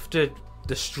after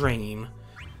the stream,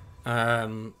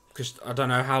 because I don't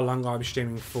know how long I'll be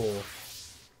streaming for.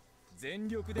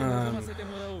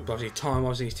 But time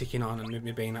obviously is ticking on, and with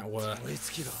me being at work,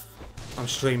 I'm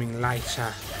streaming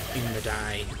later in the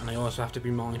day, and I also have to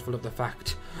be mindful of the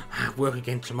fact I have work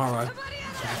again tomorrow,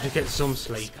 so I have to get some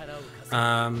sleep.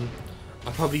 I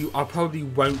probably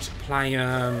won't play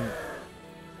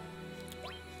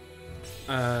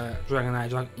Dragon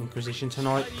Age like Inquisition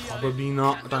tonight. Probably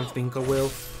not. I don't think I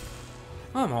will.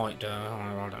 I might do.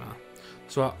 I don't know.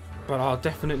 So, but I'll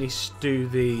definitely do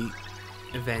the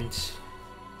event,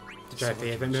 the JP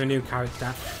event with a new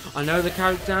character. I know the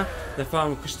character. They're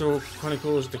from Crystal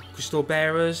Chronicles, the Crystal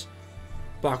Bearers,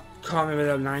 but I can't remember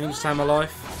their names. Save my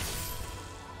life.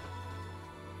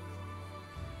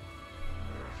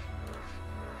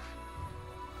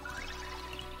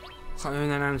 Can't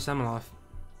remember their names. Save my life.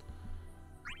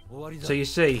 So you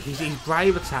see, his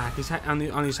brave attack is on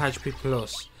his HP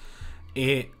plus.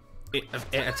 It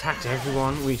attacks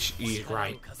everyone, which is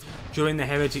great. During the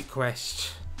Heretic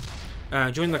quest,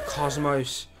 during the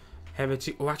Cosmos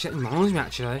Heretic. Oh, actually, that reminds me.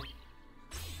 Actually,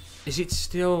 is it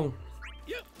still?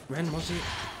 When was it?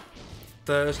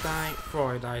 Thursday,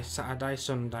 Friday, Saturday,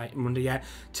 Sunday, Monday. Yeah,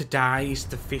 today is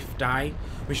the 5th day,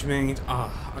 which means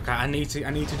okay. I need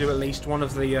to do at least one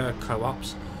of the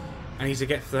co-ops. I need to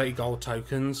get 30 gold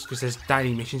tokens, because there's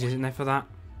daily missions, isn't there, for that?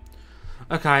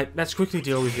 Okay, let's quickly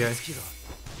deal with you.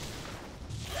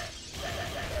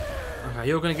 Okay,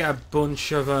 you're going to get a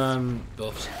bunch of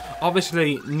buffs.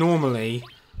 Obviously, normally,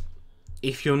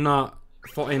 if you're not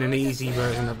fighting an easy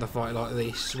version of the fight like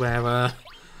this, where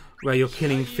you're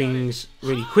killing things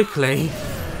really quickly,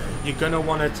 you're going to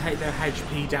want to take their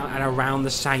HP down at around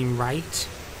the same rate.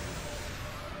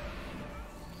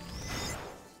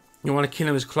 You want to kill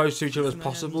them as close to each other as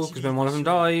possible, because when one of them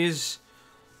dies,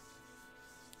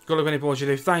 got to look any balls you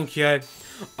do. Thank you.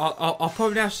 I'll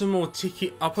probably have some more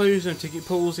ticket. I'll probably use some ticket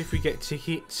pools if we get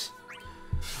tickets.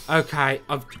 Okay,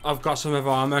 I've got some of her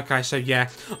armor. Okay, so yeah,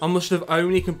 I must have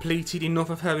only completed enough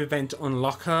of her event to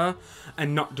unlock her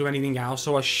and not do anything else.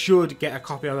 So I should get a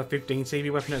copy of a 15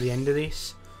 CV weapon at the end of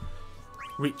this,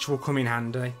 which will come in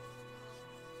handy.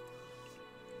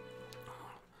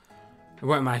 It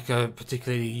won't make her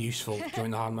particularly useful during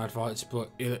the hard mode fights,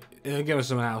 but it'll give us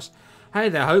someone else. Hey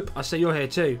there, Hope. I see you're here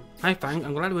too. Hey, Fang.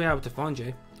 I'm glad we were able to find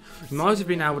you. We might have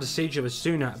been able to see each other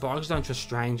sooner, but I just don't trust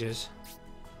strangers.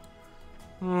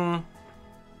 Reject.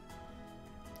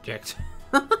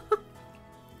 You're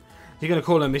going to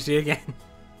call her Missy again.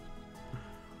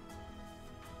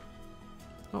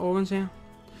 Oh, Owen's here.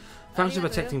 Thanks for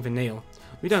protecting Vanille.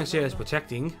 We don't see her as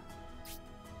protecting.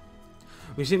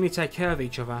 We simply take care of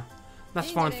each other. That's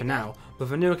fine for now, but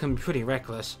Vanilla can be pretty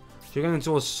reckless. She'll get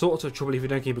into all sorts of trouble if you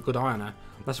don't keep a good eye on her.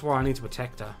 That's why I need to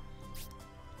protect her.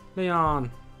 Leon.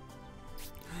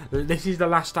 This is the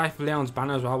last day for Leon's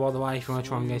banner as well, by the way, if you want to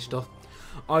try and get stuff.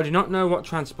 I do not know what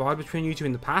transpired between you two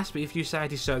in the past, but if you say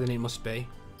it is so, then it must be.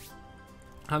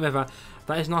 However,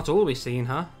 that is not all we see in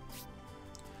her.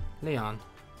 Leon.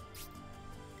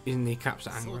 in the caps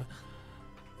at anger.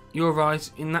 You're right,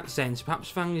 in that sense, perhaps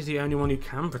Fang is the only one who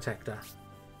can protect her.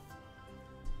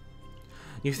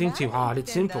 You think too hard,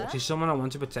 it's simple. She's someone I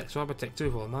want to protect, so I protect her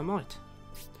with all my might.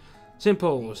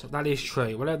 Simples, that is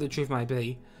true. Whatever the truth may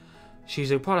be,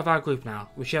 she's a part of our group now.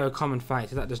 We share a common fate,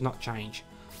 so that does not change.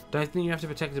 Don't think you have to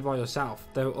protect her by yourself.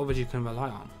 There are others you can rely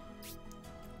on.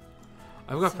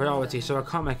 I've got priorities, so I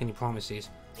can't make any promises.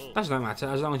 That's no matter,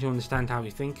 as long as you understand how we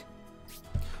think.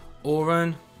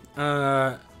 Oren,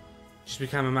 just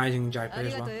became amazing in JP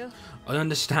as well. I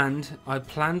understand. I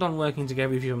planned on working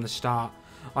together with you from the start.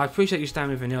 I appreciate you staying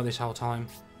with Vanille this whole time.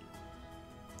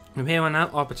 From here on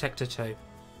out, I'll protect her too.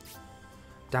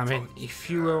 Damn it, if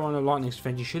you were on a lightning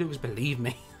strike, you should have believed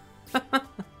me.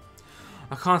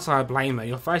 I can't say I blame her.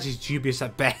 Your face is dubious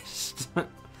at best.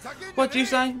 What do you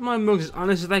say? My mug's as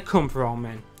honest as they come for old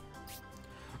men.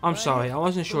 I'm sorry, I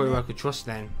wasn't sure who I could trust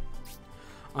then.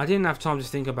 I didn't have time to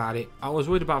think about it. I was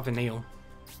worried about Vanille.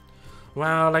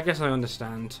 Well, I guess I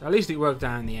understand. At least it worked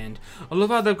out in the end. I love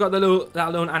how they've got that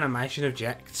little animation of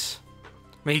Jex.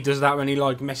 I mean, he does that when he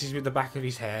like messes with the back of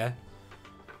his hair.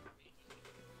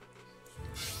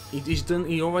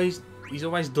 He's always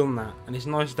done that, and it's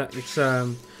nice that it's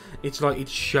like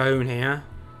it's shown here.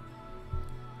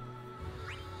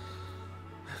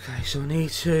 Okay, so I need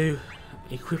to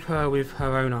equip her with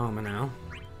her own armor now.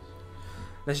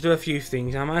 Let's do a few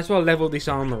things. I might as well level this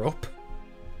armor up.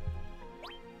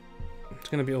 It's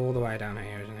going to be all the way down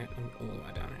here, isn't it? All the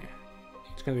way down here.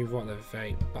 It's going to be right at the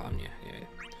very bottom, yeah.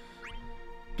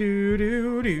 Do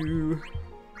do do.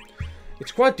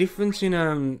 It's quite different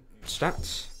in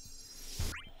stats.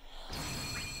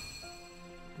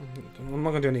 I'm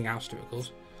not going to do anything else to it, of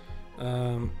course.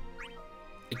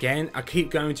 Again, I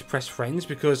keep going to press friends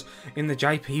because in the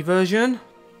JP version,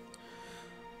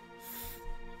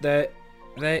 they're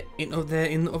in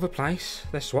the other place.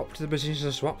 They're swapped. The positions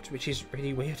are swapped, which is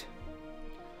really weird.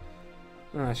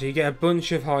 Alright, so you get a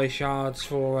bunch of high shards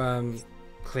for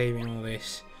clearing all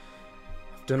this.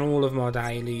 I've done all of my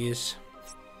dailies.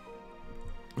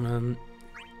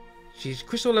 She's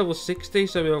crystal level 60,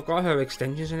 so I've got her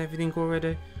extensions and everything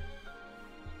already.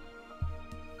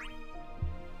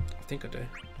 I think I do.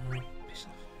 Oh, piss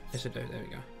off. Yes, I do. There we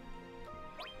go.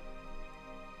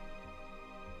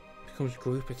 Becomes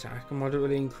group attack and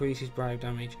moderately increases brave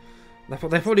damage. They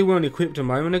probably weren't equipped a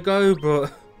moment ago,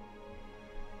 but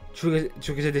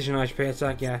triggers additional HP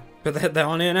attack. Yeah, but they're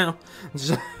on here now.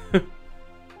 So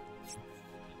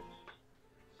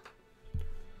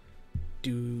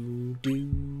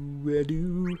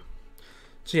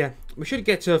So yeah, we should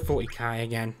get to 40k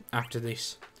again after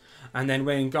this. And then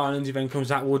when Garland's event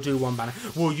comes out, we'll do one banner.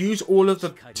 We'll use all of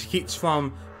the tickets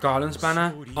from Garland's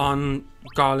banner on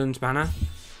Garland's banner.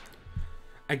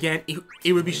 Again,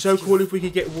 it would be so cool if we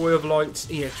could get Roy of Light's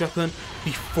EX weapon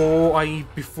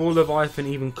before Leviathan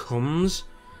even comes.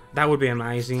 That would be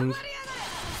amazing.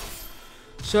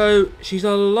 So she's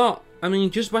a lot. I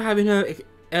mean, just by having her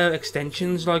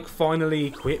extensions like finally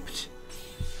equipped,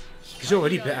 she's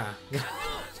already better. Do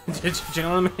you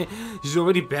know what I mean? She's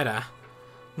already better.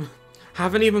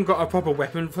 Haven't even got a proper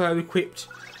weapon for her equipped,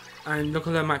 and look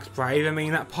at her max brave. I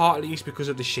mean, that partly is because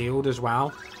of the shield as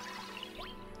well.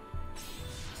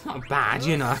 It's not bad,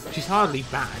 you know. She's hardly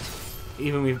bad,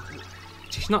 even with.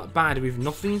 She's not bad with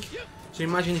nothing. So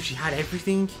imagine if she had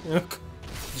everything. Do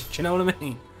you know what I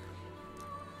mean?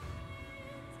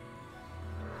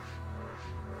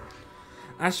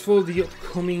 As for the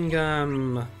upcoming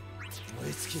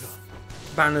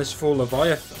banners for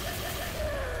Leviathan,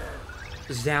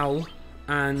 Zal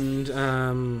and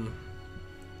I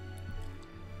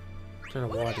don't know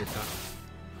why I did that.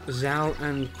 Zal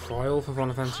and Kryl for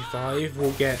Final Fantasy V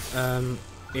will get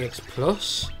EX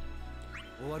Plus.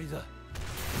 What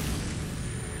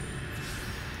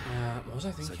was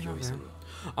I thinking of then?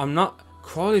 I'm not.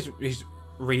 Kryl is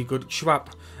really good. Schwab,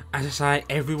 as I say,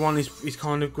 everyone is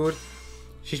kind of good.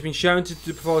 She's been shown to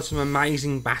provide some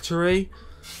amazing battery.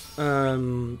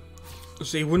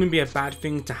 So it wouldn't be a bad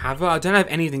thing to have her. I don't have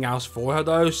anything else for her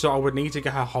though, so I would need to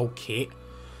get her whole kit.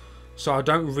 So I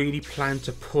don't really plan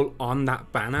to pull on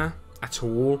that banner at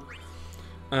all.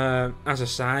 As I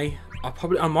say,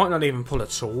 I might not even pull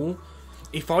at all.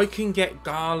 If I can get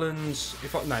Garland's,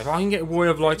 if I can get Roy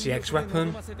of Light EX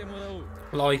weapon,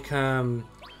 like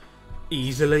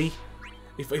easily.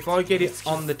 If I get it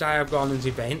on the day of Garland's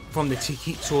event from the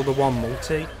tickets or the one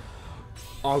multi,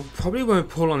 I probably won't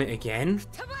pull on it again.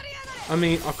 I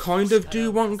mean, I kind of do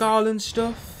want Garland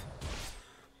stuff,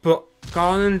 but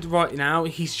Garland right now,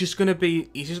 he's just like,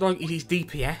 he's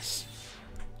DPS.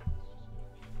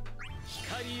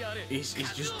 He's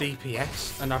just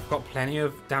DPS, and I've got plenty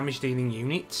of damage dealing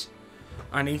units.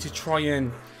 I need to try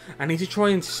and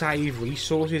save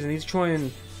resources. I need to try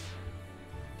and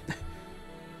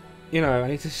you know, I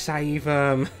need to save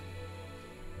yeah,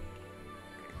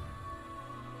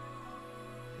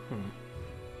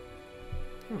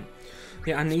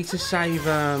 I need to save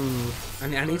I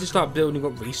need to start building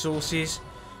up resources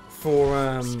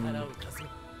for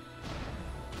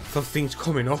things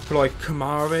coming up, like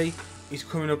Kamari is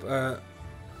coming up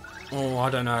oh, I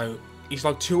don't know. He's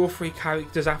like 2 or 3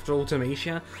 characters after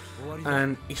Ultimecia,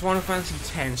 and he's Final Fantasy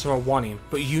X, so I want him.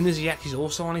 But Uniziek is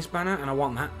also on his banner, and I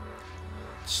want that.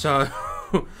 So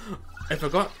if I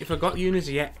got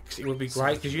Uniziek, it would be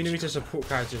great, because Uniziek's a support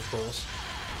character, of course.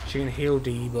 She can heal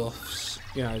debuffs,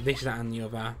 you know, this, that, and the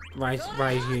other. Raise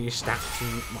your stats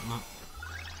and whatnot.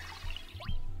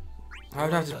 I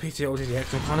would have to pity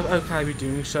Uniziek. I'm kind of okay with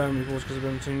doing so many balls because I've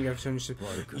been turning over so much.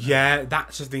 Yeah,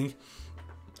 that's the thing.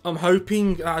 I'm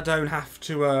hoping that I don't have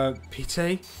to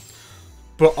pity,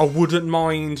 but I wouldn't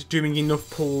mind doing enough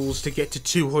pulls to get to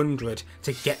 200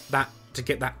 to get that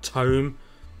tome,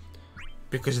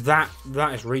 because that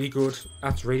is really good.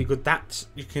 That's really good. That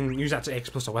you can use that to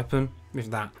X plus a weapon with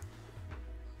that.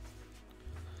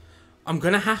 I'm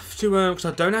gonna have to because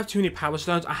I don't have too many power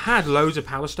stones. I had loads of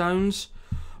power stones,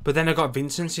 but then I got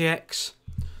Vincent's EX.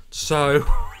 So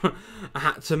I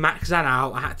had to max that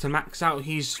out. I had to max out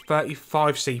his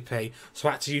 35 CP. So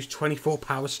I had to use 24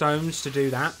 power stones to do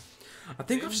that. I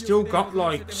think I've still got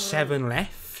like 7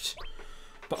 left.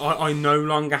 But I no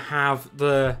longer have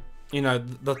the, you know,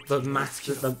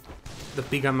 the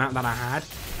big amount that I had.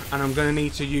 And I'm going to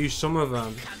need to use some of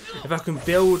them. If I can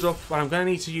build up, well, I'm going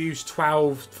to need to use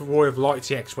 12 for Roy of Light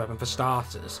TX weapon for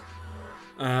starters.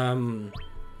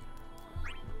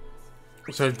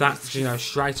 So that's, you know,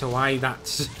 straight away,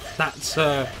 that's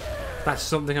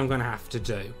something I'm going to have to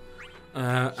do.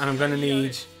 And I'm going to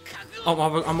need,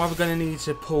 I'm either going to need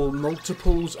to pull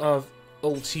multiples of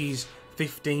ultis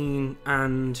 15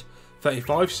 and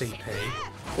 35 CP,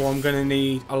 or I'm going to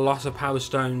need a lot of power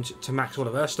stones to max all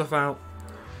of her stuff out.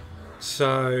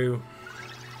 So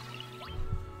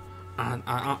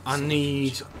I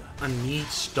need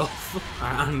stuff.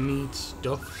 I need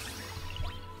stuff.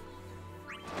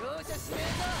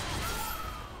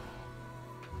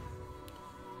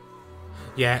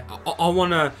 Yeah,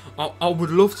 I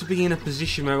would love to be in a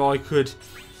position where I could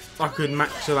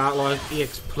max her out like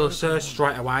EX plus her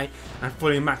straight away and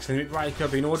fully max the limit breaker.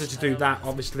 But in order to do that,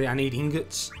 obviously I need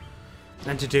ingots,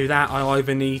 and to do that I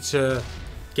either need to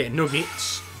get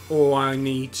nuggets or I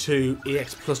need to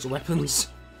EX plus the weapons.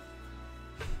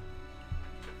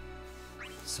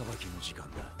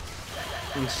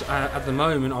 And at the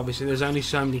moment, obviously, there's only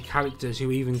so many characters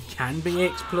who even can be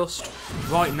EX plus.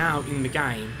 Right now in the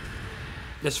game,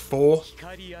 there's 4.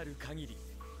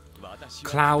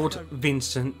 Cloud,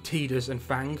 Vincent, Tidus and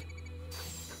Fang.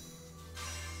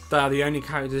 They are the only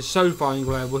characters so far in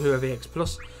Global who have EX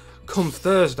plus. Come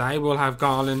Thursday, we'll have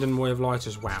Garland and Roy of Light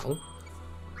as well.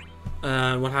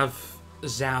 We'll have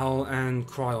Zal and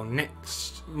Cryo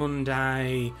next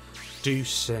Monday.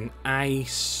 Deuce and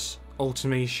Ace,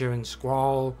 Ultimecia and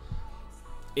Squall.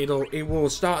 It will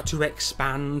start to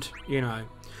expand, you know.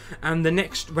 And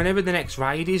whenever the next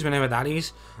raid is, whenever that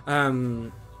is,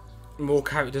 more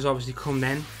characters obviously come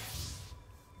then.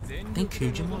 I think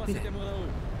Kuja might be there.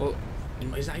 Well,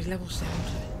 is that his level 70?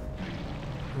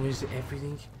 Or is it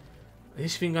everything? Is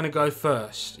this thing gonna go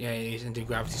first? Yeah, it is, and do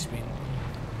gravity spin.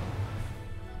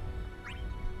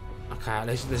 Okay, at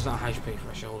least there's not a HP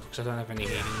threshold, because I don't have any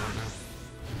healing right now.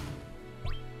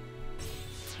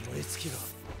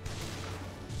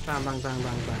 Bang, bang, bang,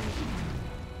 bang, bang.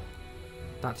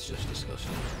 That's just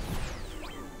disgusting.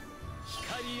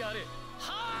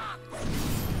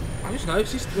 I just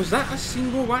noticed, was that a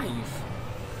single wave?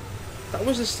 That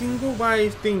was a single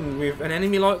wave thing with an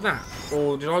enemy like that?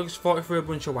 Or did I just fight through a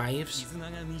bunch of waves?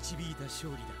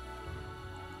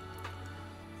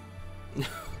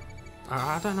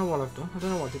 I don't know what I've done. I don't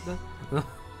know what I did there.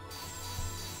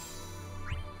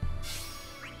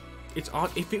 It's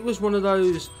odd. If it was one of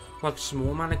those like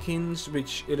small mannequins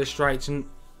which illustrates, and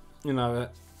you know,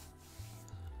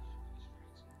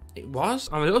 it was.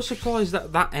 I'm a little surprised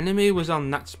that that enemy was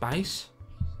on that space,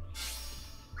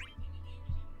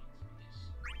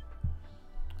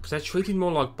 because they're treated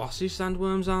more like bosses.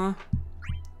 Sandworms are.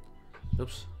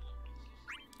 Oops.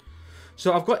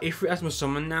 So I've got Ifrit as my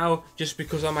summon now, just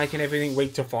because I'm making everything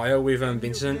weak to fire with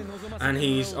Vincent, and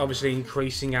he's obviously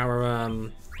increasing our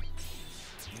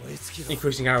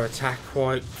attack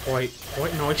quite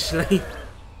nicely.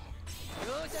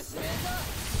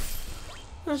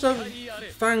 So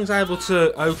Fang's able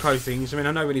to Oko things. I mean,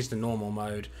 I know it is the normal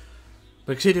mode,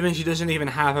 But considering she doesn't even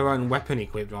have her own weapon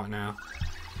equipped right now,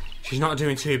 she's not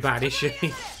doing too bad, is she?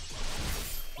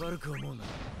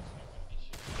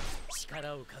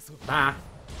 Ah.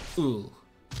 Ooh.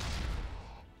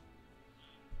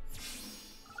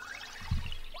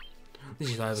 This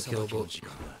is overkill, but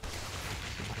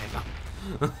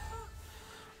whatever.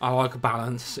 I like a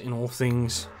balance in all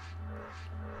things.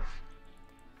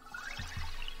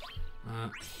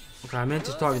 Okay, I meant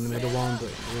to start in the middle one, but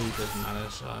it really doesn't matter,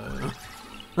 so...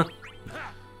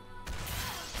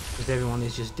 Because everyone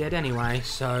is just dead anyway,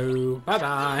 so...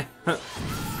 Bye-bye!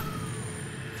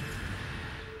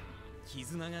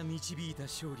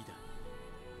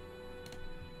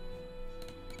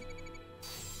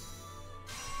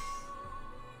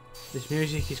 This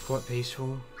music is quite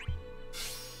peaceful.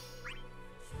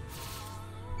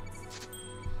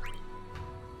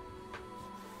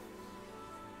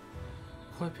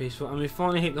 Quite peaceful, and we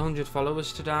finally hit the 100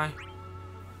 followers today,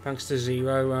 thanks to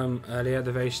Zero earlier at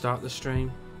the very start of the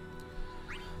stream.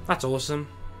 That's awesome.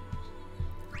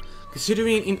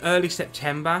 Considering in early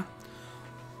September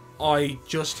I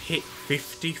just hit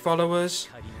 50 followers,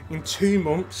 in 2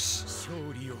 months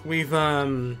we've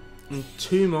doubled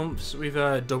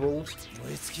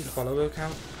the follower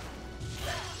count.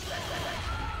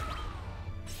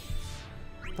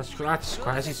 That's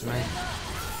crazy to me.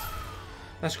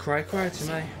 That's cray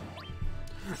to me.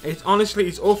 It's honestly,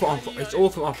 it's awful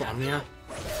for Omnia.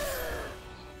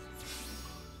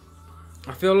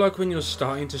 I feel like when you're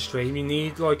starting to stream, you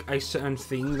need like a certain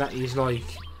thing that is like,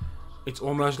 it's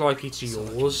almost like it's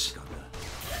yours.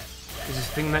 It's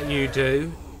a thing that you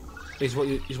do, is what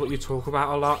you talk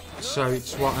about a lot. So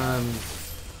it's what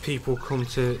people come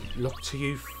to look to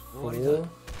you for.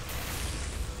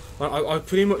 Like, I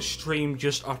pretty much stream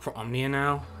just Opera Omnia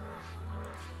now.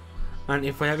 And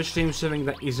if I ever stream something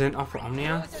that isn't Opera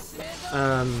Omnia,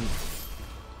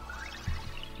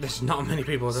 there's not many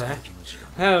people there.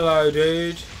 Hello,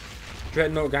 dude.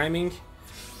 Dreadnought Gaming.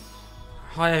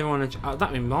 Hi, everyone.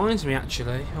 That reminds me,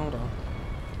 actually. Hold on.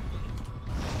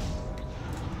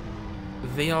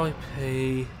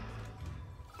 VIP.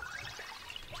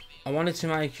 I wanted to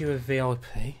make you a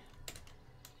VIP.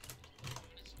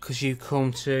 Because you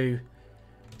come to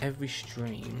every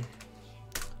stream.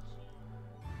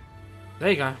 There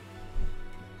you go.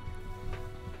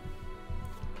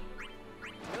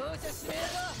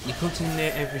 You come to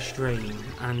near every stream,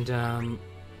 and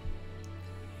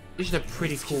this is a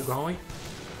pretty cool guy.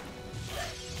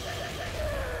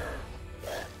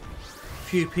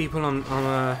 Few people on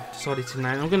decided to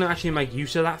name. I'm gonna actually make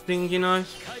use of that thing, you know.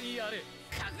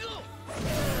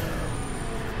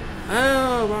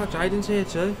 Oh wow, Jaden's here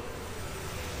too.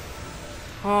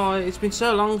 Hi, it's been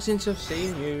so long since I've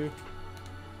seen you.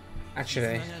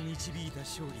 Actually,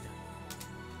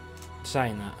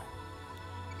 saying that.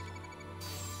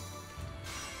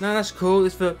 No, that's cool.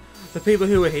 It's for the people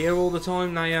who are here all the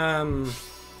time.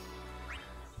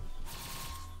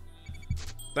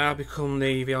 They'll become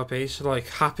the VIPs. So like,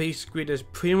 Happy Squid has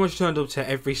pretty much turned up to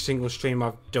every single stream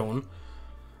I've done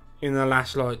in the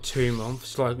last like 2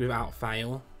 months, like without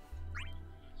fail.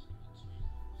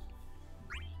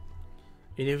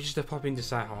 You know, just to pop in to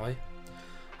say hi.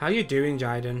 How you doing,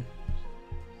 Jaden?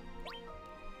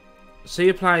 See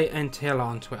you play NTL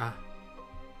on Twitter.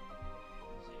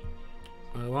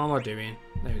 What am I doing?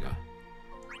 There we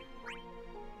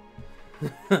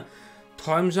go.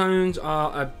 Time zones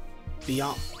are a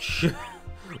biatch.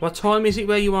 What time is it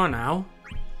where you are now?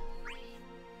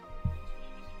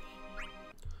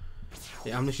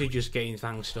 Yeah, I'm literally just getting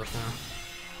FANGS stuff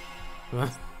now.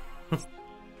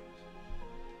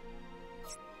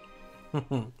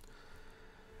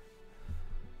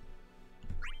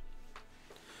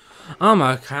 I'm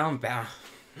okay, I'm better.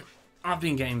 I've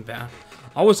been getting better.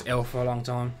 I was ill for a long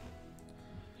time.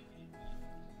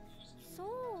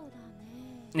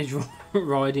 It's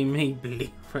riding me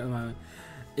bleak for the moment.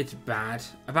 It's bad.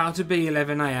 About to be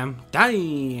 11 AM.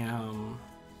 Damn.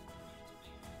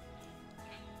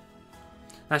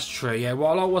 That's true, yeah.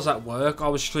 While I was at work, I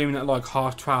was streaming at like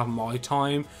 12:30 my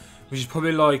time, which is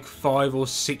probably like 5 or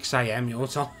 6 AM your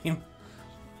time.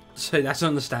 So that's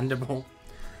understandable.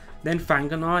 Then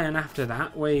Fang and I, and after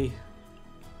that we...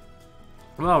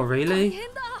 Well, really?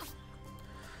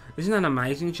 Isn't that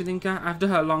amazing, Chilinka? After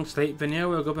her long sleep,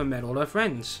 Vanilla woke up and met all her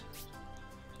friends.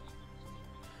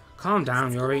 Calm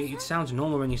down, Yuri. It sounds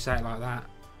normal when you say it like that.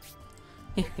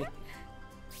 Yeah,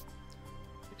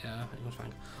 it was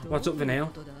Fang. What's up,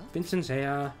 Vanilla? Vincent's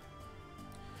here.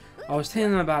 I was telling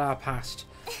them about our past.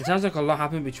 It sounds like a lot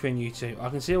happened between you two. I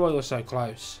can see why you're so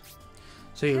close.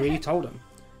 So you really told them?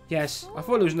 Yes, I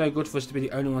thought it was no good for us to be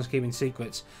the only ones keeping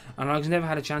secrets, and I never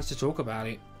had a chance to talk about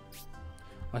it.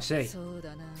 I see.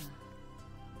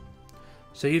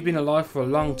 So you've been alive for a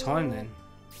long time then.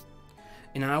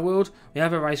 In our world, we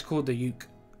have a race called the Yuk.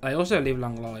 They also live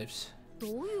long lives.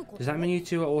 Does that mean you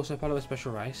two are also part of a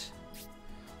special race?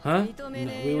 Huh? No,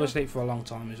 we were asleep for a long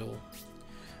time is all.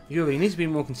 Yuri, you need to be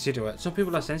more considerate. Some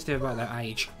people are sensitive about their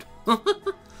age.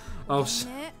 Oh,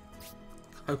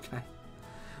 okay.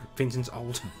 Vincent's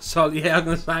old. So yeah, I'm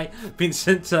gonna say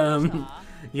Vincent.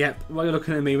 Yep. Why are you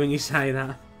looking at me when you say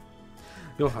that?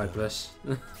 You're hopeless.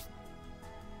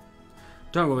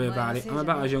 Don't worry about it. I'm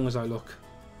about as young as I look.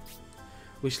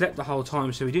 We slept the whole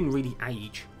time, so we didn't really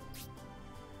age.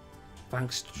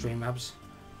 Thanks, Dreamlabs.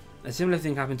 A similar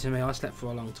thing happened to me. I slept for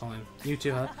a long time. You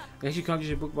too, huh? I guess you can't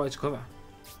judge a book by its cover.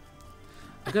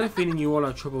 I got a feeling you all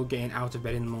have trouble getting out of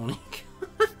bed in the morning.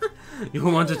 You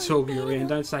all want to talk, Yuri, and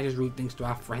don't say just rude things to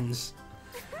our friends.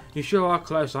 You sure are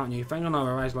close, aren't you? Fang and I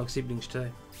were raised like siblings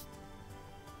too.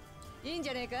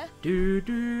 Do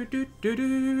do do do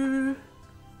do.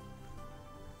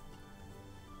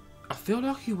 I feel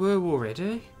like you were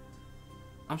already.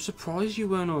 I'm surprised you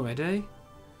weren't already.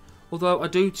 Although I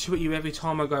do tweet you every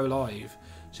time I go live,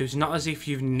 so it's not as if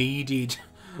you've needed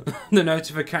the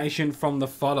notification from the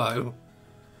follow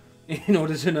in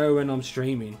order to know when I'm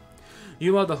streaming.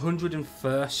 You are the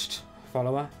 101st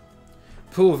follower.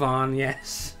 Poor Van,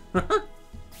 yes. It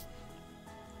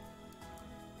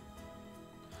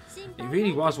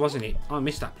really was, wasn't it? I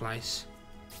missed that place.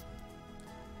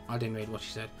 I didn't read what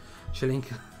she said.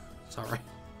 Shalinka. Sorry.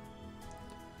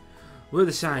 We're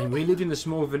the same. We lived in a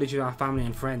small village with our family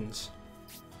and friends.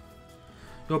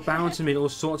 You're bound to meet all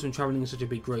sorts when travelling in such a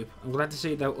big group. I'm glad to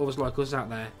see there are others like us out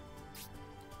there.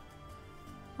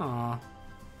 Ah,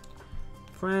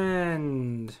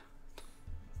 friend.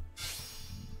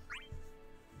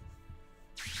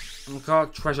 I've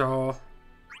got treasure.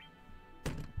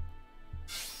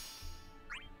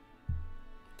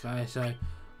 Okay, so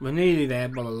we're nearly there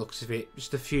by the looks of it.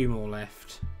 Just a few more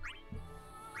left.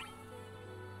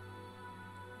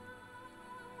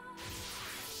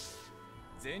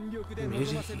 The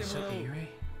music is so eerie.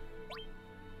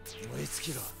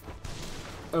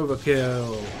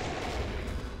 Overkill.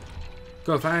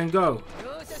 Go, Fang, go.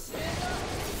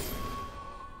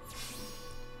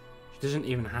 She doesn't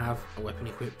even have a weapon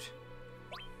equipped.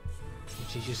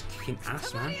 She's just kicking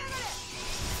ass, man.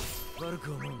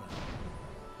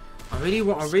 I really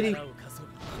want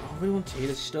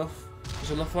Tidus stuff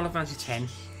because I love Final Fantasy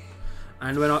X,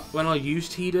 and when I use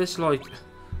Tidus, like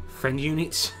friend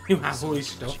units who have all his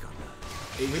stuff,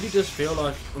 it really does feel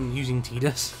like I'm using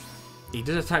Tidus. He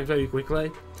does attack very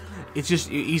quickly. It's just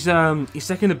his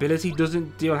second ability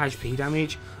doesn't deal HP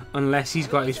damage unless he's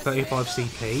got his 35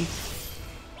 CP,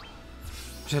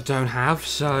 which I don't have.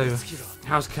 So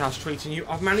how's Chaos treating you?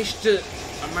 I've managed to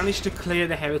clear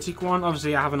the Heretic one.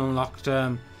 Obviously I haven't unlocked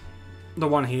the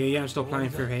one here yet. I'm still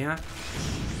playing through here,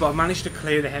 but I've managed to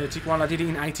clear the Heretic one. I did it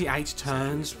in 88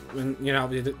 turns when, you know,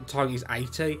 the target is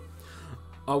 80.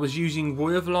 I was using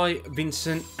Boy of Light,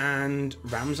 Vincent and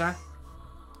Ramza.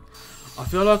 I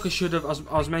feel like I should have,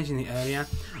 I was mentioning it earlier,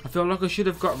 I feel like I should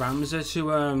have got Ramza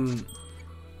to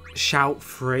shout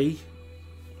free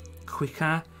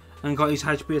quicker and got his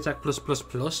HP attack plus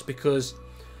because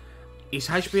his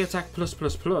HP attack plus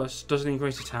doesn't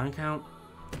increase the turn count.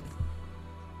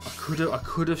 I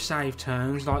could have saved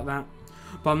turns like that,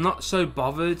 but I'm not so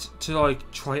bothered to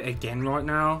like try it again right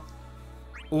now.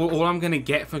 All I'm going to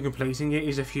get for completing it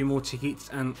is a few more tickets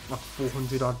and like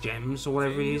 400 odd gems or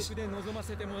whatever it is.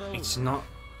 It's not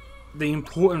the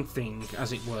important thing,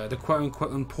 as it were. The quote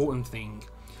unquote important thing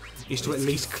is to at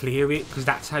least clear it, because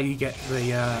that's how you get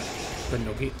the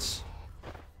nuggets.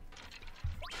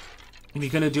 If you're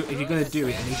gonna do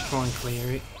it, at least try and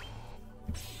clear it.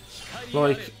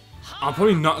 Like, I'm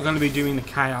probably not going to be doing the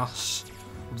chaos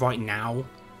right now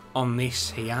on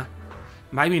this here.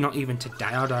 Maybe not even today,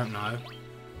 I don't know.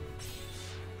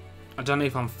 I don't know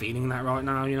if I'm feeling that right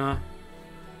now, you know.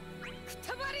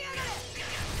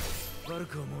 I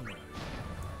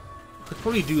could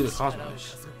probably do the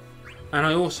Cosmos. And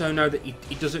I also know that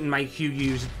it doesn't make you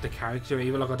use the character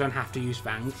either. Like, I don't have to use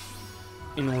Fang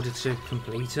in order to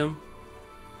complete them.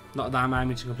 Not that I'm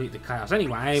aiming to complete the Chaos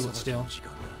anyway, but still.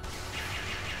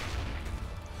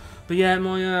 But yeah,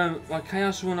 my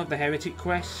Chaos run of the Heretic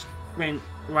quest went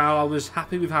well. I was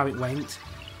happy with how it went.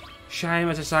 Shame,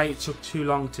 as I say, it took too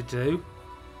long to do,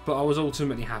 but I was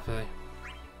ultimately happy.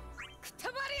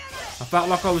 I felt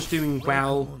like I was doing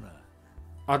well.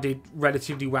 I did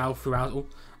relatively well throughout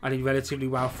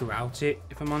it,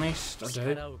 if I'm honest. I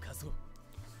do.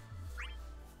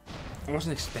 I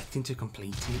wasn't expecting to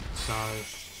complete it, so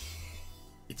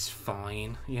it's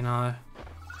fine, you know.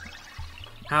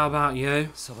 How about you?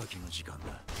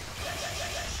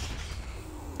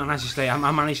 And as you say,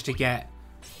 I managed to get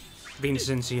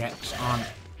Vincent CX on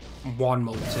 1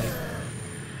 multi.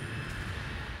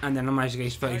 And then I managed to get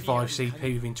his 35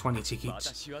 CP within 20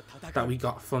 tickets that we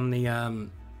got from the,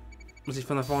 was it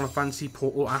from the Final Fantasy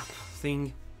Portal app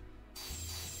thing?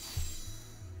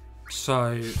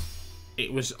 So,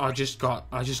 it was, I just got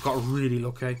really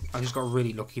lucky. I just got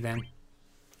really lucky then.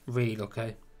 Really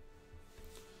lucky.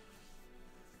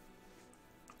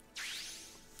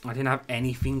 I didn't have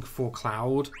anything for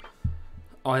Cloud.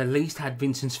 I at least had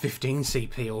Vincent's 15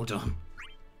 CP all done.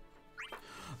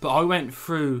 But I went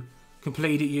through,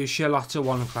 completed you Charlotta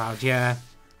 1 Cloud, yeah.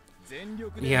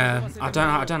 Yeah, I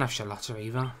don't have Charlotta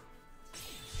either.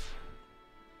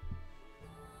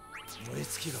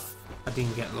 I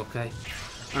didn't get lucky.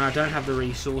 And I don't have the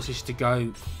resources to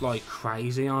go like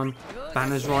crazy on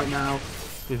banners right now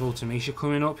with Ultimecia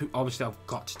coming up. Obviously I've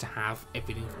got to have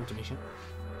everything for Ultimecia.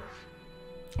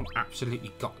 I've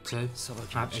absolutely got to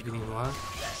have everything right.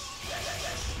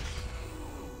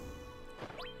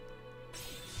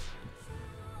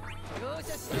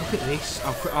 Look at this.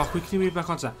 I'll quickly move back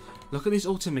onto that. Look at this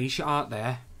Ultimecia art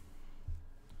there.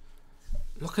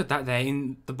 Look at that there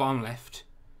in the bottom left.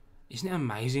 Isn't it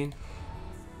amazing?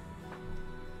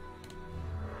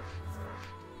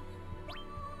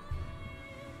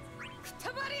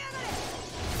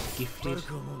 Gifted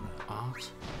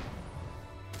art.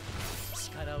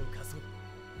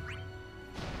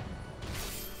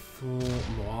 For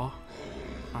more.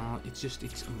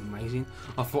 It's amazing.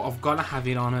 I thought I've got to have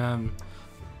it on.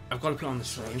 I've got to put it on the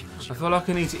stream. I feel like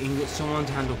I need to ingot someone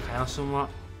to handle chaos somewhat.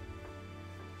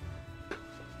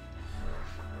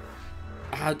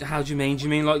 How do you mean? Do you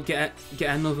mean like get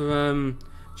another? Do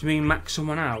you mean max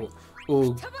someone out,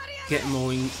 or get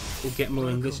more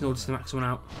ingots in order to max someone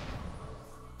out?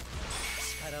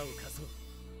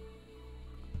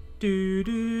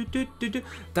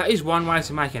 That is one way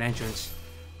to make an entrance.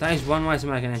 That is one way to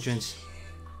make an entrance.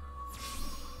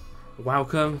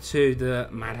 Welcome to the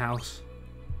madhouse.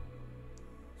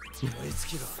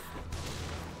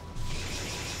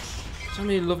 So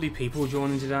many lovely people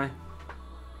joining today.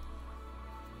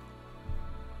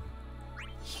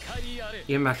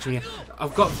 Yeah, max me.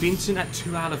 I've got Vincent at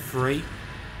 2 out of 3.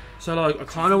 So like, I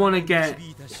kind of want to get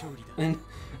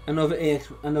another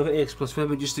EX plus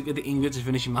forever just to get the ingot to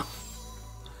finish him off.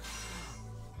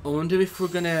 I wonder if we're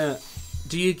gonna.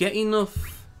 Do you get enough?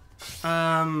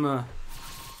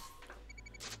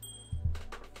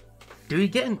 Do we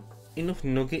get enough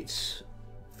nuggets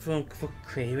for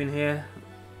clearing here?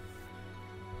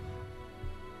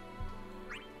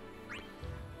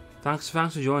 Thanks for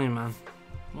joining, man.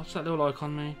 What's that little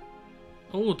icon mean?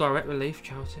 Oh, direct relief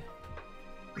charity.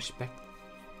 Respect.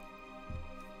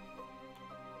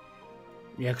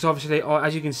 Yeah, because obviously,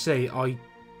 as you can see, I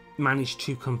managed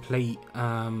to complete.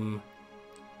 I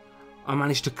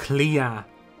managed to clear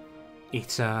it.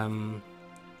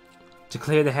 To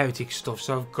clear the heretic stuff.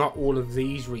 So I've got all of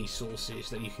these resources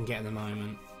that you can get at the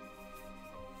moment.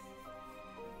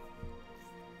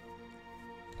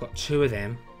 Got 2 of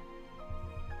them.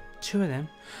 2 of them.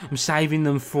 I'm saving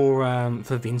them for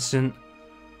Vincent.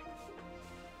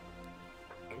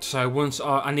 So once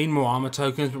I need more armor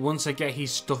tokens, but once I get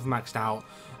his stuff maxed out,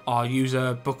 I'll use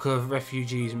a Book of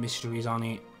Refugees and Mysteries on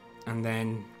it, and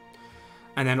then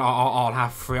I'll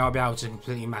have 3. I'll be able to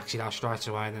completely max it out straight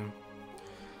away. Then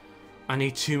I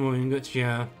need 2 more ingots.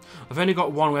 Yeah, I've only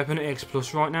got 1 weapon at X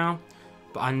plus right now,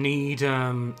 but I need.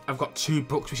 I've got 2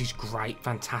 books, which is great,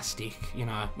 fantastic. You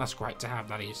know, that's great to have.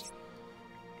 That is.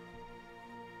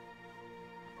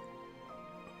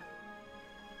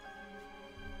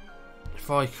 If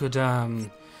I could,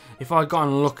 if I'd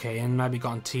gotten lucky and maybe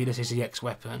gotten Tidus as the X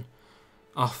weapon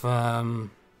off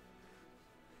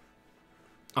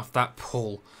that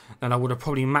pull, then I would have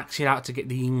probably maxed it out to get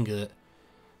the ingot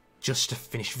just to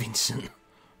finish Vincent,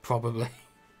 probably.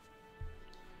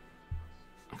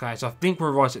 Okay, so I think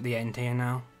we're right at the end here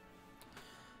now.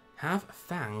 Have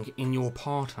Fang in your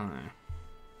party.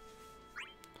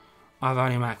 I've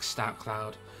only maxed out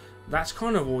Cloud. That's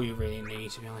kind of all you really need,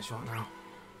 to be honest, right now.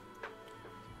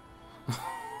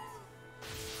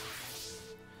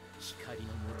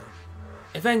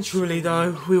 Eventually,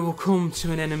 though, we will come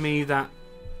to an enemy that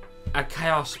a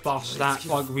chaos boss that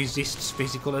like resists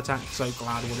physical attacks, so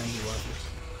Cloud will then be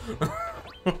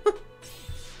worthless.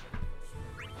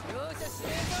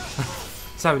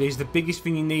 So it is the biggest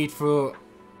thing you need for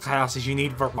chaos is you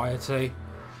need variety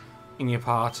in your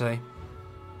party.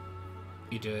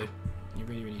 You do. You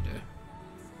really, really do.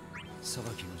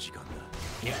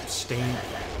 Yep, Steam.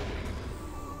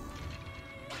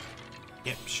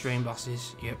 Yep, stream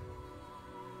bosses. Yep.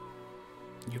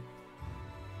 Yep.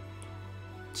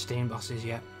 Steam bosses,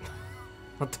 yeah.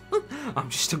 I'm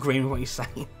just agreeing with what you're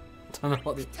saying. I don't know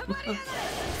what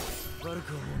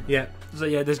yeah, so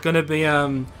yeah, there's gonna be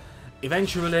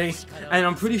eventually, and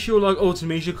I'm pretty sure like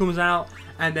Ultimecia comes out,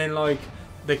 and then like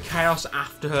the chaos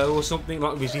after her or something,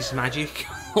 like resist magic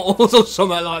or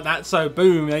something like that. So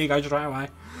boom, there you go, straight away.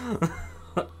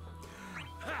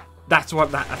 that's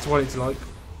what it's like.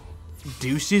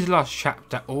 Deuce's Lost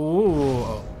Chapter.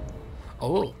 Oh,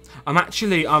 I'm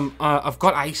actually I've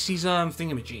got Ace's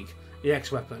thingamajig,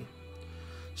 EX weapon.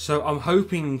 So I'm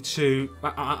hoping to,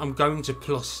 I'm going to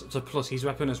plus his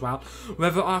weapon as well.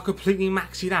 Whether I completely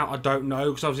max it out, I don't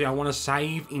know, because obviously I want to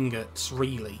save ingots,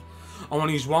 really. I want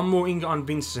to use one more ingot on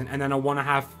Vincent, and then I want to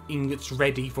have ingots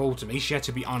ready for Ultimecia,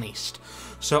 to be honest.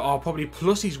 So I'll probably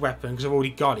plus his weapon, because I've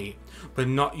already got it, but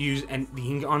not use the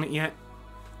ingot on it yet.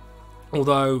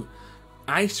 Although,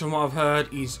 Ace, from what I've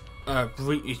heard, is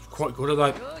quite good,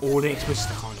 although all the explicit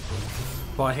are kind of good.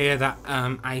 But I hear that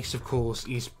Ace, of course,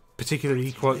 is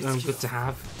particularly quite good to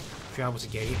have if you're able to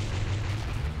get it.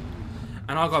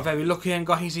 And I got very lucky and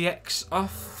got his EX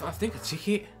off, I think, a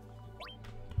ticket.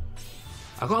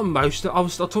 I got most. I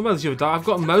was talking about this the other day. I've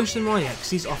got most of my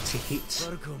X's off tickets.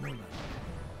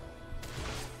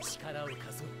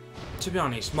 To be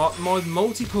honest, my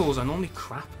multi-pulls are normally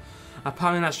crap.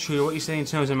 Apparently that's true. What you say in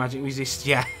terms of magic resist,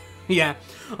 yeah, yeah.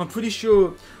 I'm pretty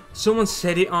sure someone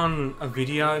said it on a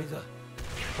video,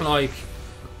 like.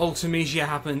 Ultimecia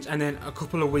happens, and then a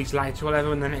couple of weeks later, whatever,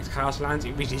 when the next chaos lands,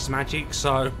 it resists magic,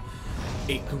 so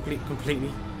it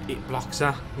completely blocks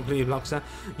her.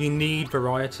 You need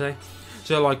variety,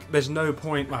 so like, there's no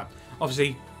point. Well,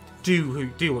 obviously, do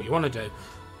what you want to do,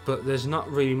 but there's not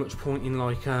really much point in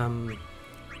like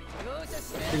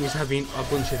things having a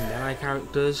bunch of melee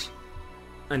characters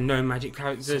and no magic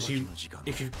characters.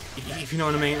 If you know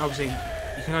what I mean. Obviously,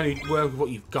 you can only work with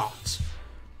what you've got.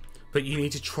 But you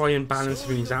need to try and balance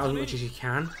things out as much as you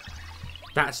can.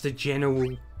 That's the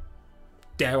general,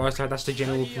 dare I say, that's the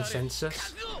general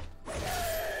consensus.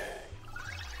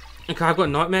 Okay, I've got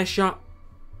Nightmare Shot.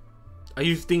 Are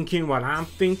you thinking what I'm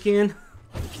thinking?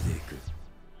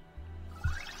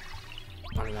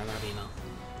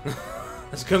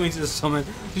 Let's come into the summon.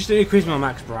 Just do a quiz my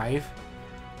Max Brave.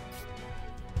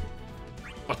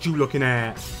 What you looking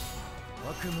at?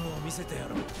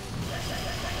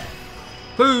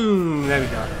 Boom! There we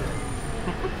go.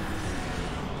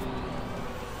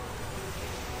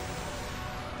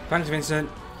 Thanks, Vincent.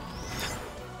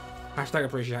 Hashtag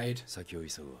appreciated.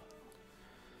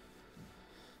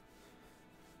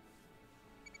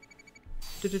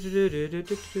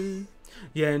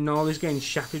 Yeah, no, he's getting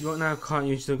shackled right now. Can't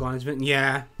use the guidance bit.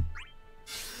 Yeah.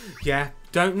 Yeah.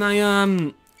 Don't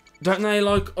they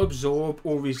like absorb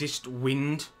or resist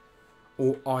wind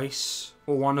or ice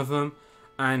or one of them?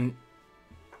 And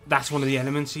that's one of the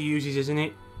elements he uses, isn't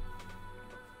it?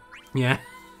 Yeah,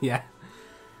 yeah.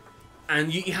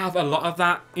 And you have a lot of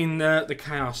that in the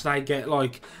chaos. They get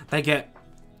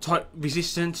type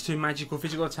resistance to magical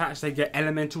physical attacks. They get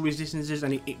elemental resistances,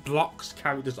 and it blocks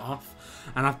characters off.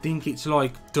 And I think it's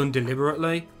like done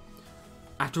deliberately.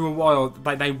 After a while,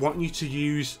 they want you to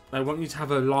use. They want you to have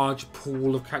a large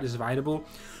pool of characters available.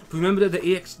 But remember that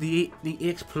the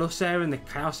EX Plus area and the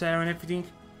Chaos area and everything.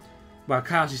 Well,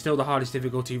 Chaos is still the hardest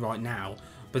difficulty right now,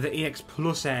 but the EX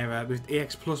Plus area, with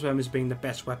EX Plus weapons being the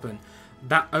best weapon,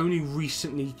 that only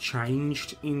recently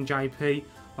changed in JP.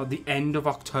 At the end of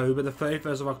October, the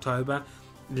 31st of October,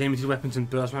 limited weapons and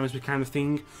burst weapons became a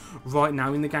thing. Right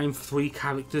now in the game, 3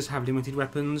 characters have limited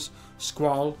weapons: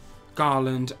 Squall,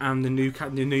 Garland, and the new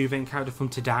event character from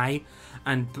today.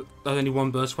 And there's only 1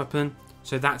 burst weapon,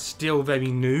 so that's still very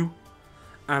new.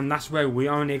 And that's where we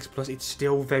are in EX Plus. It's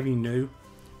still very new.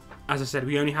 As I said,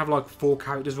 we only have like 4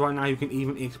 characters right now who can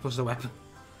even EX Plus the weapon.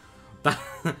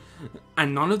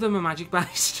 And none of them are magic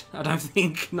based. I don't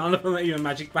think none of them are even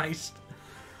magic based.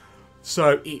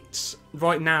 So it's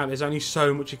right now. There's only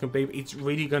so much it can be. But it's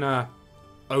really gonna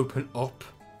open up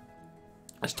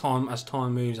as time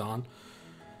moves on.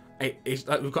 It's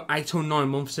like we've got 8 or 9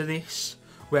 months of this,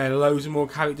 where loads of more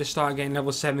characters start getting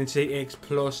level 70 EX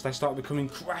Plus. They start becoming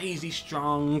crazy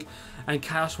strong, and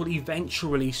Chaos will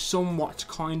eventually somewhat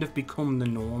kind of become the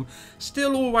norm.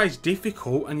 Still always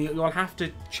difficult, and you'll have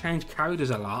to change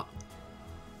characters a lot,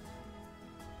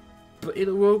 but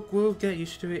we'll get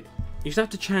used to it. You just have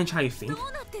to change how you think.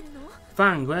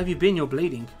 Fang, where have you been? You're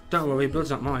bleeding. Don't worry,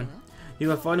 blood's not mine. You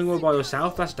were fighting all by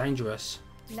yourself? That's dangerous.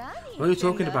 What are you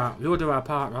talking about? We all do our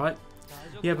part, right?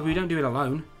 Yeah, but we don't do it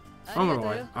alone. I'm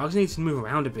alright. I just need to move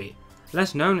around a bit. Let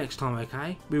us know next time,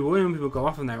 okay? We will when people go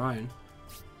off on their own.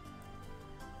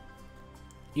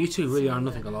 You two really are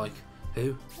nothing alike.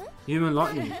 Who? Human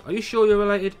lightning. Are you sure you're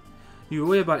related? You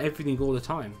worry about everything all the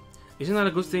time. Isn't that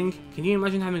a good thing? Can you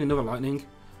imagine having another lightning?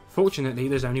 Fortunately,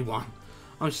 there's only one.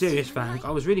 I'm serious, Fang.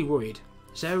 I was really worried.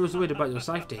 Sarah was worried about your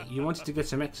safety. You wanted to get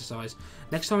some exercise.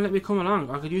 Next time, let me come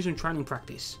along. I could use some training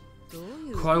practice.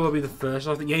 Cry will be the first.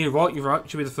 I think, yeah, you're right.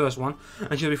 She'll be the first one.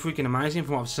 And she'll be freaking amazing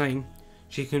from what I've seen.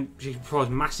 She provides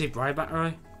massive brave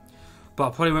battery. But I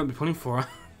probably won't be pulling for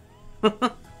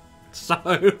her.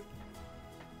 So...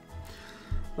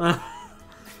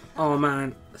 oh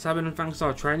man, Sabin and Fang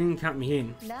start training and count me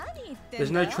in.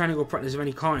 There's no training or practice of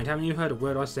any kind. Haven't you heard a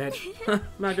word I said?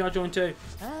 Maybe I'll join too.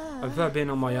 I prefer being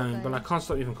on my own, but I can't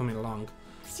stop you from coming along.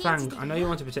 Fang, I know you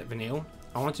want to protect Vanille.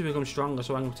 I want to become stronger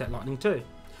so I can protect Lightning too.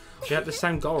 We have the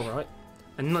same goal, right?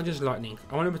 And not just Lightning.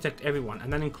 I want to protect everyone,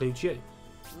 and that includes you.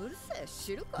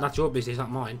 That's your business,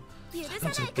 not mine.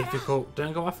 It's so difficult.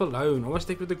 Don't go off alone. Always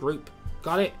stick with the group.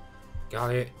 Got it?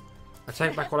 Got it. I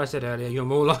take back what I said earlier. You're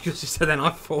more like your sister than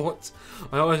I thought.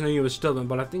 I always knew you were stubborn,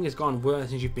 but I think it's gone worse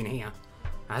since you've been here.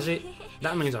 Has it?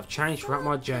 That means I've changed throughout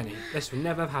my journey. This would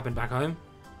never have happened back home.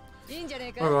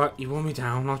 Alright, you wore me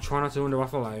down. I'll try not to wander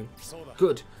off alone.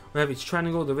 Good. Whether it's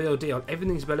training or the real deal,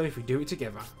 everything's better if we do it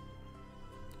together.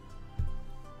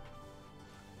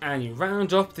 And you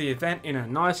round up the event in a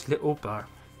nice little bow.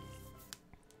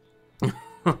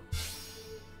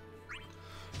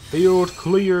 Field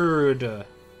cleared.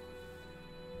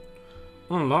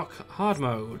 Unlock hard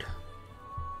mode.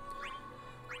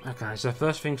 Okay, so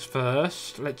first things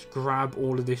first, let's grab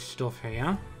all of this stuff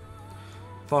here.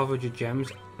 500 gems,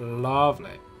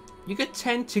 lovely. You get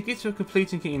 10 tickets for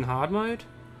completing it in hard mode.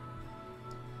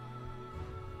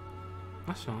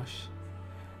 That's nice.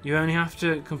 You only have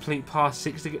to complete part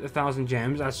 6 to get the 1,000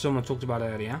 gems, as someone talked about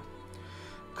earlier.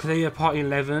 Clear part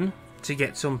 11 to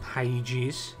get some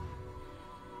pages.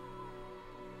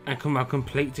 And come out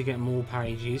complete to get more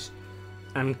pages.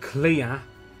 And clear,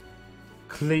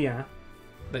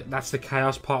 that's the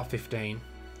chaos part 15.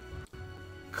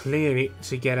 Clear it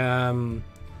to get 5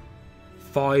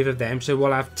 of them, so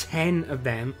we'll have 10 of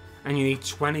them, and you need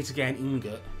 20 to get an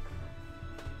ingot.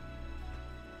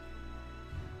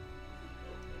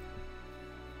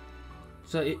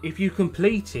 So if you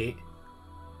complete it,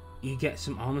 you get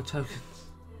some armor tokens.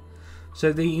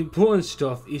 So the important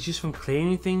stuff is just from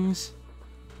clearing things.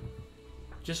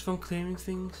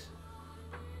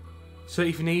 So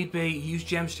if need be, use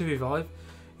gems to revive.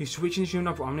 You switching the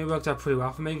up Omni worked out pretty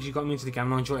well for me because you got me into the game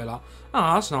and I enjoy it a lot.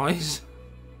 Oh, that's nice.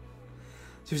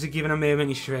 So it's giving a mirror in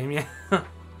your stream, yeah.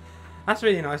 That's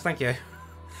really nice, thank you.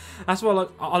 That's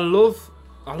what I love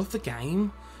the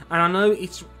game. And I know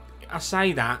I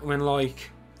say that when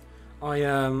like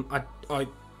I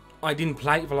didn't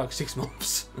play it for like 6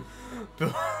 months.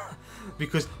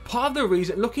 Because part of the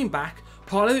reason, looking back,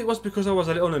 part of it was because I was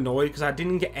a little annoyed because I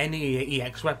didn't get any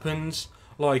EX weapons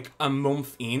like a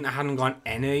month in. I hadn't got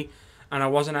any, and I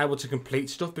wasn't able to complete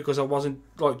stuff because I wasn't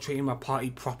like treating my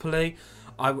party properly.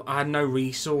 I had no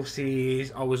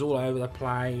resources. I was all over the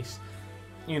place.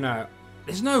 You know,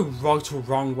 there's no right or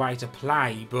wrong way to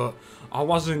play, but I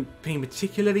wasn't being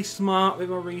particularly smart with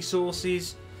my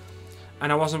resources,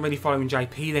 and I wasn't really following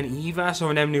JP then either, so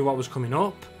I never knew what was coming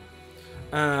up.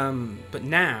 But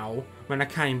now, when I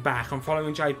came back, I'm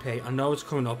following JP, I know what's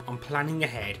coming up, I'm planning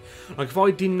ahead. Like, if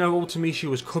I didn't know Ultimecia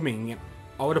was coming,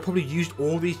 I would have probably used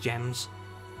all these gems.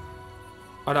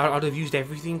 I'd have used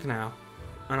everything now,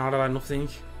 and I'd have had nothing.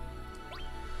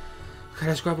 Okay,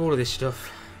 let's grab all of this stuff.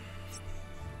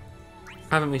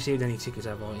 I haven't received any tickets,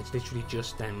 have I? It's literally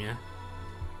just them, yeah?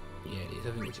 Yeah, it is,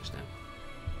 I think it's just them.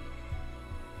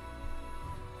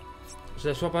 So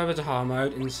let's swap over to hard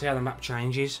mode and see how the map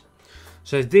changes.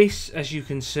 So this, as you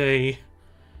can see,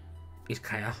 is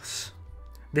chaos.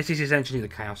 This is essentially the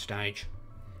chaos stage.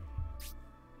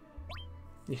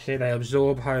 You see they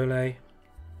absorb holy.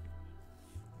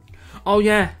 Oh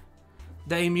yeah,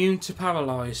 they're immune to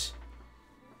paralyze.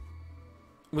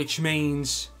 Which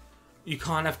means you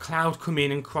can't have Cloud come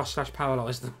in and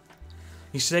cross/paralyze them.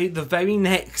 You see, the very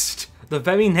next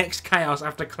chaos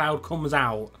after Cloud comes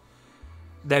out,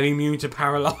 they're immune to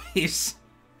paralyze.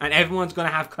 And everyone's going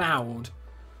to have Cloud.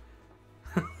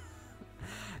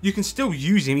 You can still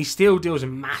use him. He still deals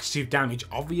massive damage,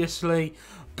 obviously.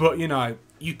 But, you know,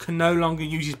 you can no longer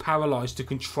use his Paralyze to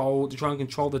try and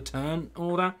control the turn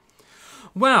order.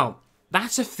 Well,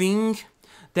 that's a thing.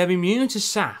 They're immune to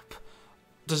sap.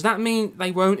 Does that mean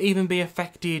they won't even be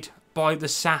affected by the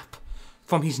sap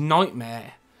from his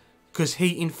nightmare? Because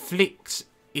he inflicts...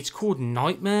 It's called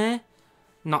nightmare,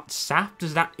 not sap.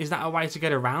 Is that a way to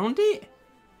get around it?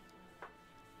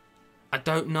 I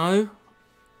don't know.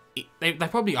 They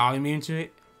probably are immune to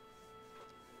it,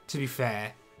 to be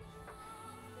fair.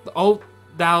 Oh,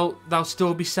 they'll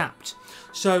still be sapped.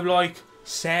 So like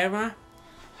Sarah,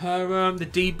 her the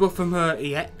debuff from her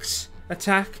EX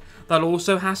attack, that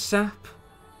also has sap.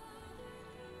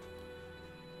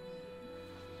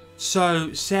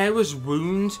 So Sarah's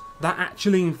wound, that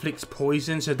actually inflicts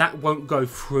poison, so that won't go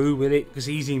through with it because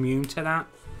he's immune to that.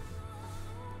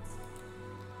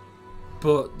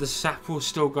 But the sap will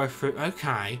still go through.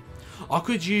 Okay, I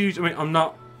could use. I mean, I'm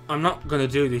not gonna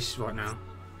do this right now.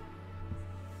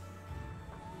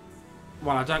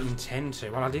 Well, I don't intend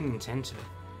to. Well, I didn't intend to.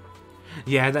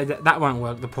 Yeah, that won't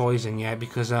work. The poison, yeah,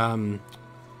 because it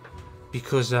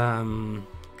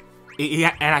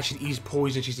actually is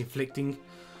poison she's inflicting.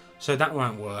 So that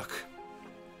won't work.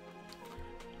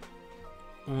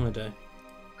 What am I gonna do?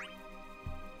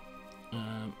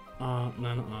 No,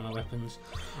 not armor weapons.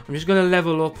 I'm just gonna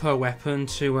level up her weapon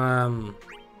to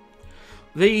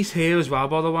these here as well.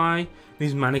 By the way,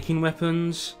 these mannequin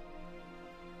weapons.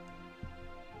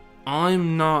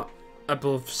 I'm not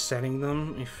above selling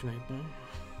them if need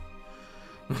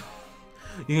be.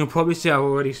 You can probably see I've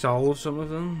already sold some of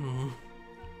them.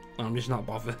 I'm just not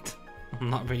bothered. I'm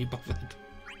not really bothered.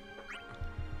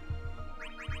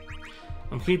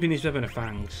 I'm keeping this weapon of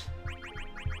fangs.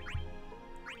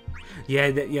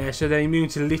 Yeah, so they're immune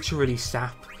to literally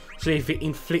sap. So if it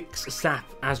inflicts sap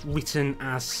as written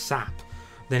as sap,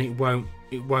 then it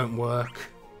won't work.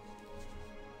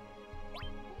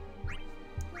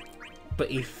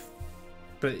 But if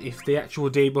the actual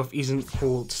debuff isn't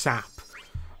called sap,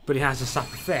 but it has a sap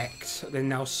effect, then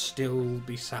they'll still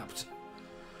be sapped.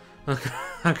 Okay,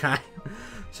 okay.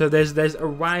 So there's a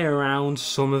way around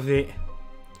some of it.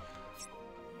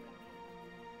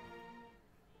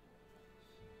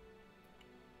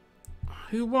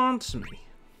 Who wants me?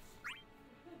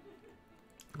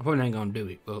 I probably ain't gonna do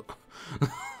it, but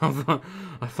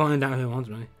I find out who wants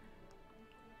me.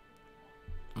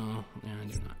 Oh, yeah, I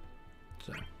do that.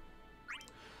 So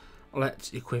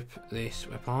let's equip this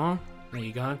weapon. There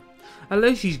you go. At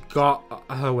least she's got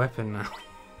her weapon now.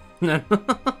 No.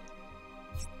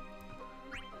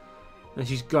 And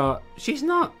she's got. She's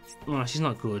not. Well, she's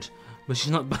not good, but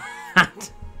she's not bad.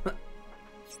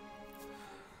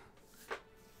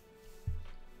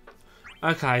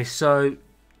 Okay, so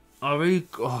I really.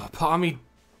 Oh, part of me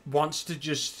wants to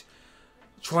just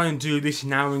try and do this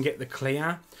now and get the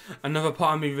clear. Another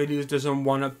part of me really doesn't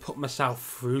want to put myself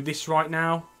through this right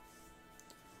now.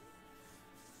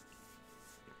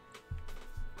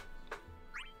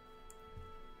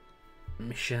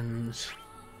 Missions.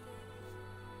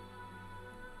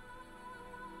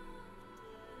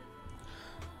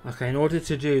 Okay, in order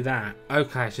to do that,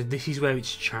 okay, so this is where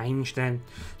it's changed then.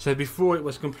 So before it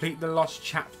was complete the lost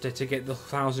chapter to get the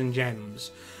 1,000 gems.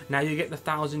 Now you get the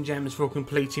 1,000 gems for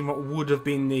completing what would have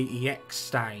been the EX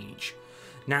stage.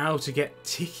 Now to get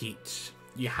tickets,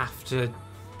 you have to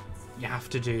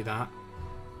do that.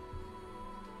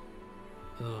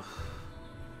 Ugh.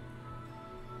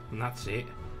 And that's it.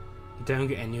 You don't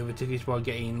get any other tickets by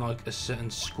getting like a certain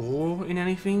score in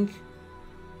anything.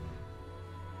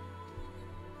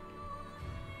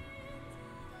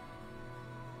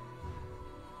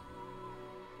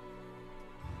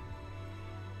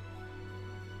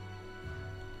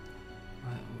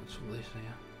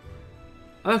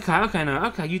 Okay, no,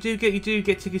 okay, you do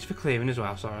get tickets for clearing as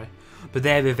well, sorry. But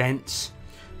they're events.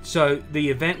 So the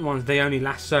event ones, they only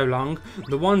last so long.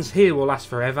 The ones here will last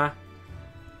forever.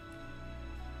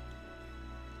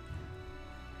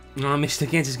 No, I missed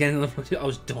again, I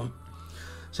was done.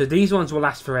 So these ones will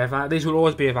last forever. These will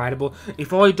always be available.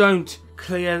 If I don't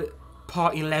clear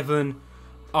part 11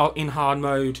 in hard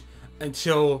mode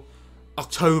until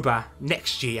October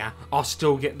next year, I'll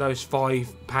still get those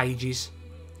 5 pages,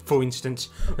 for instance.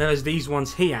 Whereas these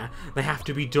ones here, they have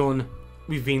to be done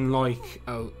within like,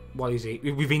 what is it?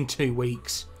 Within 2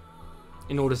 weeks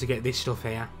in order to get this stuff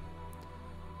here.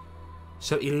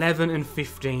 So 11 and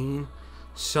 15.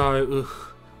 So,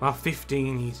 well,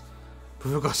 15 he's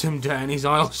got some dirt in his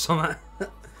eye or something.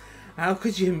 How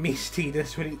could you miss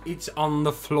Tidus when it's on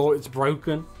the floor, it's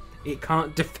broken? It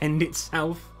can't defend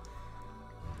itself.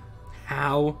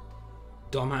 How?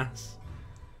 Dumbass.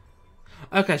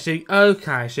 Okay,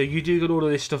 so you do get all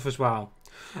of this stuff as well.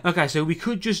 Okay, so we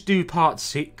could just do part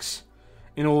 6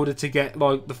 in order to get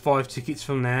like the 5 tickets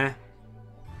from there.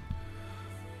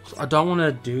 So I don't want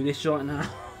to do this right now.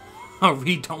 I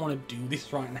really don't want to do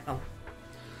this right now.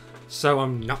 So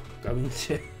I'm not going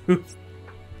to. And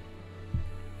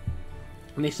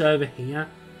this over here,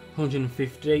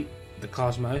 150, the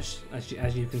Cosmos, as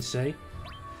you can see.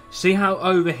 See how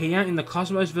over here in the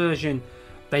Cosmos version,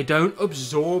 they don't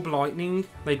absorb lightning,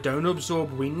 they don't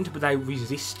absorb wind, but they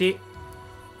resist it.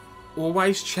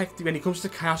 always check, when it comes to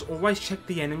chaos, always check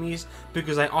the enemies,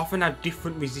 because they often have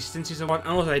different resistances, and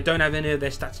also they don't have any of their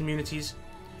stats immunities.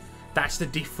 That's the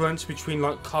difference between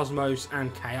like Cosmos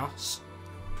and Chaos.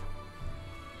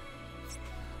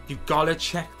 You've gotta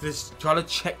check this. Gotta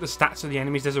check the stats of the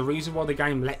enemies. There's a reason why the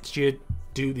game lets you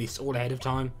do this all ahead of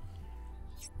time.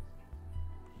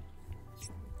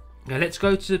 Now let's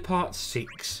go to part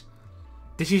 6.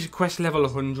 This is quest level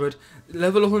 100.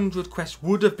 Level 100 quest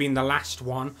would have been the last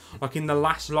one, like in the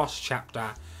last Lost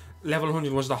chapter. Level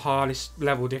 100 was the hardest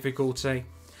level difficulty.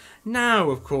 Now,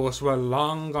 of course, we're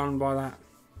long gone by that.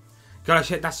 Gotta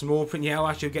check that small print. Yeah,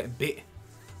 I should get a bit.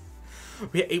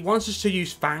 Yeah, it wants us to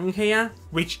use Fang here,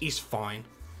 which is fine.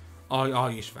 I'll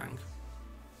use Fang.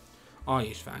 I'll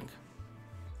use Fang.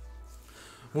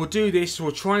 We'll do this.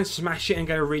 We'll try and smash it and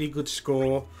get a really good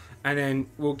score, and then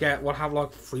we'll have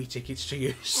like 3 tickets to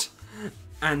use,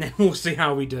 and then we'll see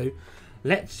how we do.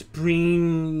 Let's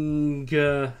bring.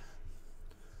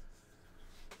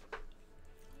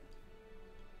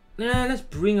 Let's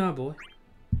bring our boy.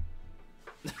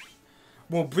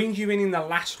 We'll bring you in the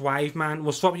last wave, man.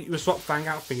 We'll swap Fang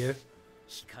out for you.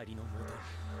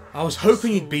 I was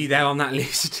hoping you'd be there on that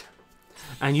list.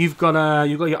 And you've got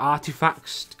your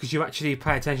artifacts, because you actually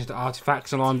pay attention to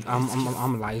artifacts, and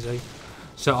I'm lazy,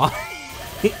 so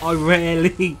I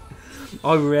rarely.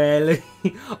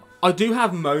 I do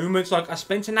have moments, like I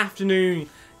spent an afternoon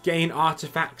getting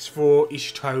artifacts for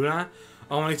Ishtona.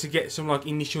 I wanted to get some like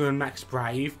initial and max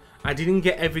brave. I didn't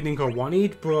get everything I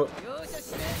wanted, but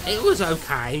it was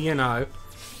okay, you know.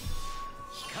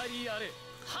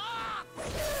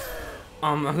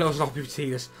 I'm a little sloppy with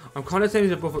Tidus. I'm kind of tempted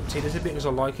to buff up Tidus a bit because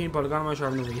I like him, but I gotta make sure I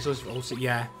have the resources. Also,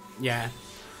 yeah.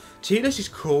 Tidus is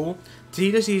cool.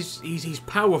 Tidus he's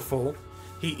powerful.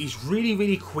 He's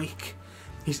really quick.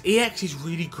 His EX is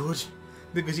really good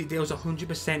because it deals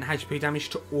 100% HP damage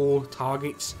to all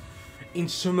targets. In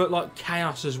somewhat like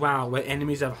Chaos as well, where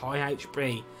enemies have high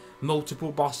HP,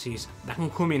 multiple bosses, that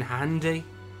can come in handy.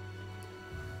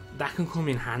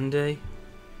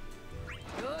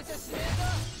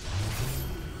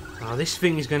 Oh, this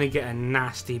thing is going to get a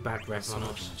nasty bad rep on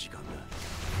us.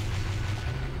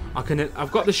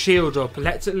 I've got the shield up.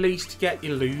 Let's at least get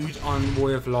Elude on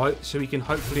Way of Light so we can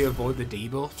hopefully avoid the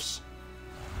debuffs.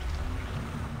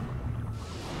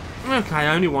 Okay,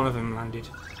 only one of them landed.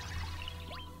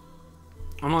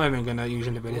 I'm not even going to use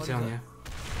an ability on you.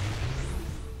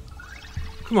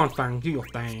 Come on, Fang, do your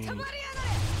thing.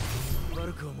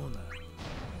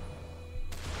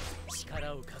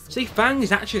 See, Fang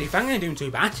ain't doing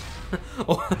too bad.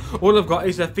 All I've got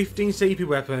is a 15 CP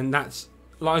weapon that's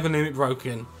live and limit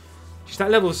broken. She's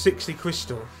at level 60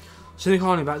 crystal. So they're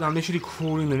calling back. I'm literally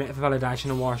crawling the net for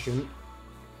validation and why I shouldn't.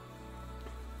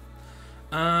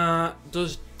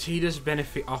 Does Tidus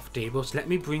benefit off debuffs? Let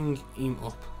me bring him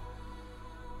up.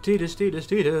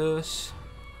 Tidus.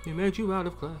 We made you out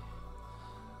of clay.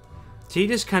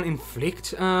 Tidus can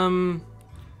inflict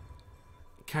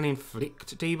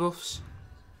debuffs.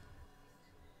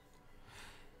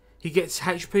 He gets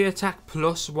HP attack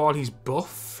plus while he's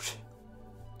buffed.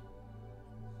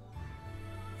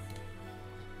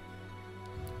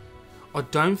 I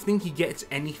don't think he gets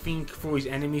anything for his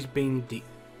enemies being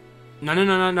No.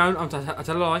 I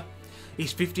tell a lie.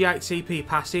 He's 58 CP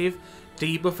passive.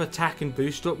 Debuff attack and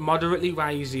boost up. Moderately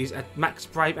raises at max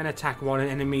brave and attack while an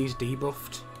enemy is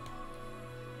debuffed.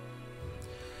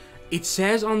 It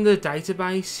says on the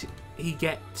database he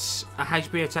gets a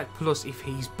HP attack plus if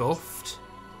he's buffed.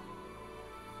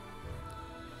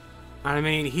 And I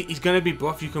mean, he's going to be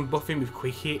buffed. You can buff him with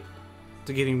quick hit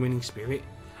to give him winning spirit.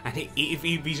 And if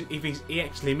his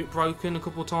EX limit broken a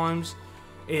couple of times,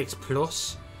 EX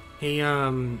plus,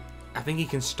 I think he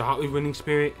can start with winning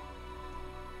spirit.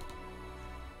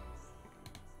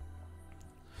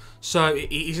 So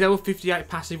his level 58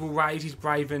 passive will raise his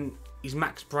brave and his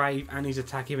max brave and his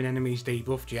attack if an enemy is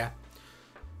debuffed.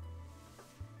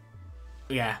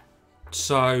 Yeah.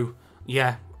 So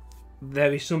yeah,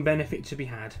 there is some benefit to be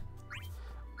had.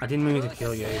 I didn't mean to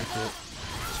kill you, but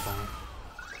it's fine.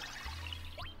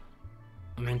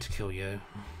 I meant to kill you.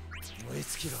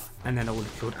 And then I would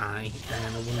have killed I, and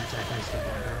then I wouldn't have taken a step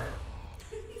like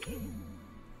that.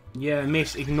 Yeah,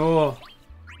 miss, ignore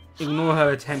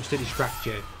her attempts to distract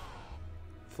you.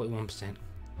 41%.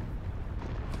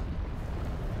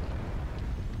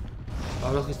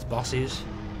 Oh look, it's the bosses.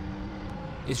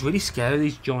 It's really scary,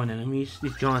 these giant enemies.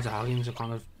 These giant aliens are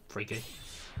kind of freaky.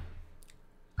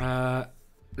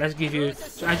 Let's give you...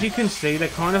 So as you can see, they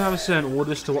kind of have a certain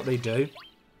order as to what they do.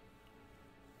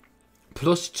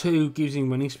 +2 gives him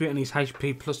winning spirit and his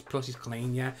HP plus is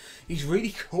clean, yeah. He's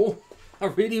really cool. I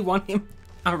really want him.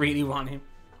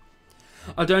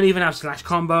 I don't even have slash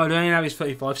combo. I don't even have his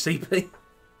 35 CP.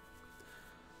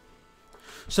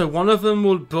 So one of them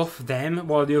will buff them,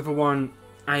 while the other one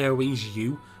AoEs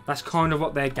you. That's kind of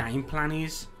what their game plan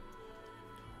is.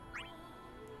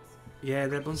 Yeah,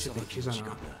 they're a bunch of bitches, I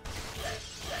know.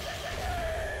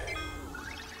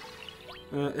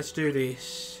 Let's do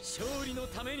this.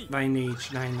 They need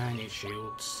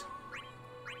shields.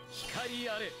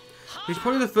 It's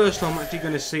probably the first time I'm actually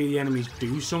going to see the enemies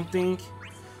do something.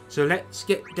 So let's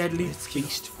get Deadly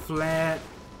Beast Flares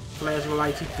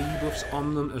related debuffs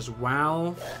on them as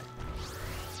well.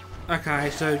 Okay,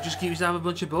 so just give yourself a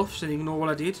bunch of buffs and ignore what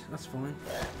I did. That's fine.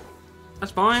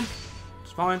 That's fine.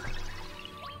 It's fine.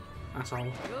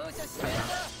 Asshole.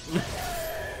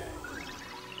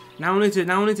 Now I need to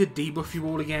debuff you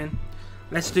all again.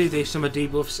 Let's do this so my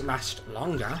debuffs last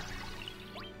longer.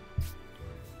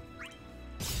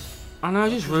 And I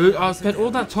just rude. I spent all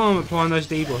that time applying those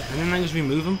debuffs and then I just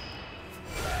remove them.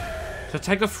 So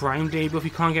take a frame debuff,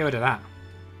 you can't get rid of that.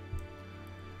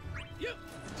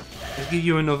 Let's give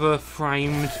you another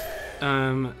framed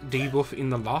debuff in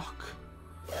the lock.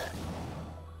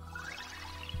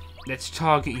 Let's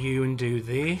target you and do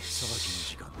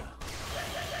this.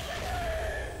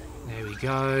 There we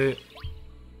go.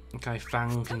 Okay,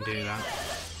 Fang can do that.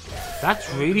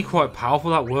 That's really quite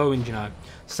powerful, that whirlwind, you know.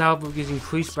 Salvo gives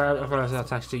increased barrier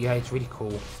attacks to, yeah, it's really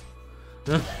cool.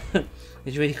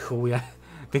 It's really cool, yeah.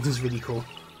 This is really cool.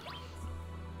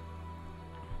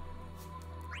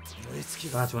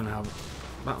 That's one out.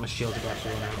 That my shield is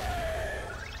actually one out.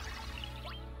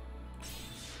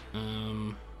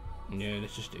 Yeah,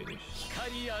 let's just do this.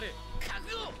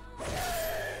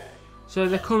 So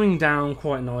they're coming down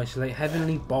quite nicely.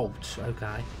 Heavenly Bolt,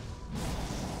 okay.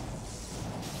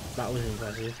 That was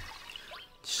impressive.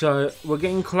 So we're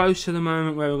getting close to the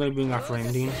moment where we're going to bring our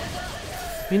friend in.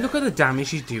 I mean, look at the damage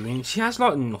she's doing. She has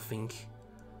like nothing.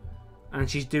 And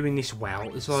she's doing this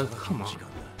well. It's like, come on.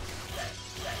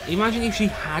 Imagine if she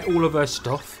had all of her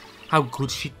stuff. How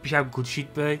good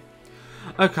she'd be.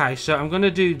 Okay, so I'm going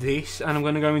to do this. And I'm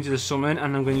going to go into the summon.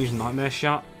 And I'm going to use Nightmare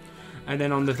Shot. And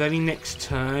then on the very next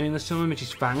turn in the summon, which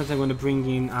is Fangs, I'm going to bring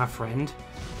in our friend.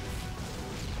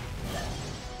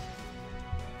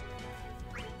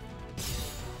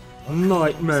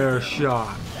 Nightmare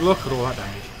Shot. Look at all that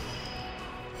damage.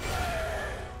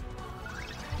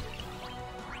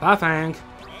 Bye, Fang.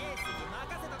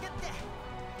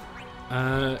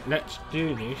 Let's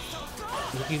do this.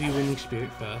 We'll give you Winning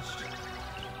Spirit first.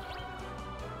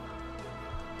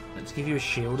 Let's give you a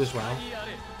shield as well.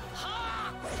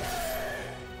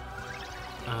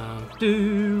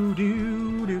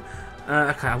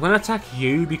 Okay, I'm going to attack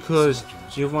you because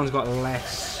the other one's got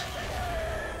less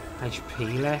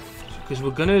HP left. Because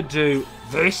we're going to do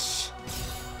this.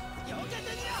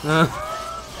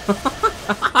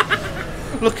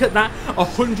 Look at that,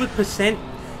 100%.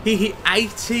 He hit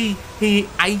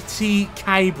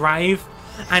 80k Brave,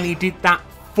 and he did that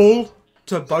full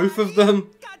to both of them.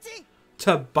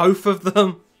 To both of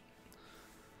them.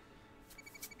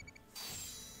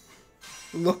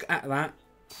 Look at that.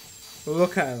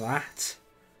 Look at that.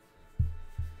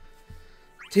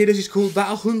 Tidus is cool.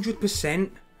 That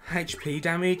 100% HP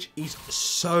damage is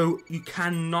so... You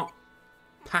cannot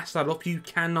pass that up. You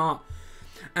cannot.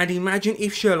 And imagine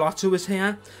if Charlotta was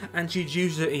here and she'd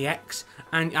used her EX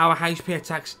and our HP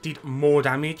attacks did more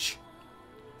damage.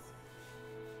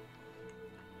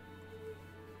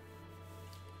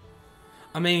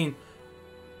 I mean,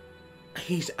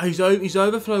 his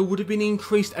overflow would have been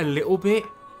increased a little bit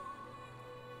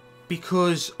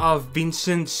because of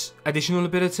Vincent's additional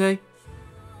ability.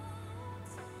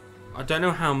 I don't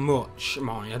know how much,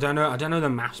 I don't know the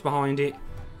maths behind it.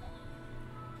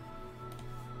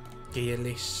 Gear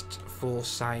list for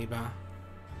Saber.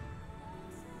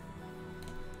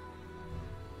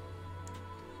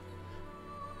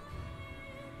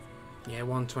 Yeah,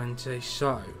 120.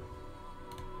 So,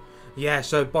 yeah,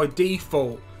 so by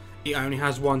default, it only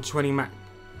has 120 max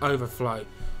overflow,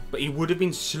 but it would have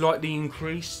been slightly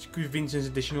increased with Vincent's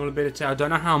additional ability. I don't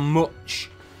know how much,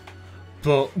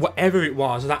 but whatever it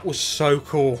was, that was so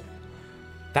cool.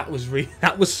 That was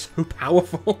so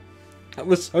powerful. That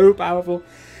was so powerful.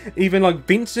 Even like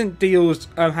Vincent deals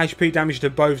HP damage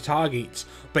to both targets,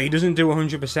 but he doesn't do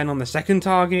 100% on the second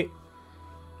target.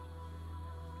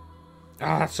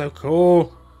 Ah, that's so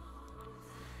cool.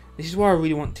 This is why I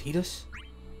really want Tidus.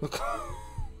 Look.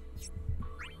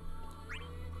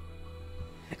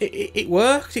 It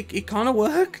worked. It kind of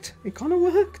worked. It kind of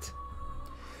worked.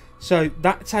 So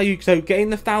that's how you... So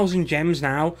getting the 1,000 gems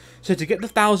now. So to get the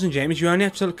 1,000 gems, you only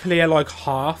have to clear like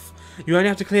half. You only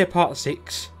have to clear part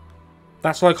 6.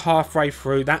 That's like halfway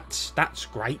through. That's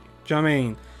great. Do you know Do you know what I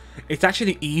mean? It's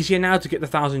actually easier now to get the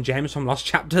 1,000 gems from Lost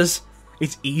Chapters.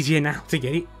 It's easier now to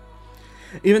get it.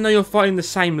 Even though you're fighting the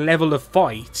same level of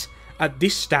fight, at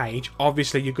this stage,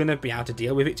 obviously you're going to be able to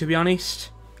deal with it, to be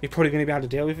honest. You're probably going to be able to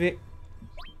deal with it.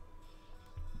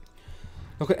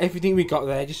 Look at everything we got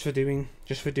there just for doing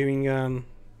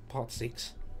part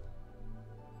 6.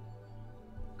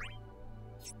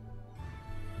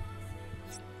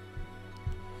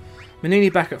 We're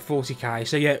nearly back at 40k,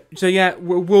 so yeah,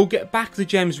 we'll get back the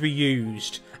gems we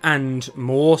used and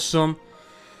more some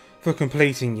for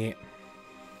completing it.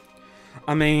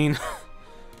 I mean,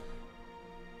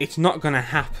 it's not going to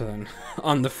happen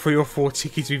on the 3 or 4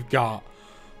 tickets we've got,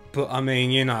 but I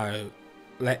mean, you know,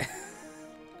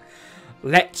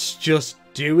 let's just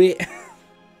do it.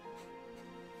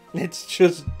 Let's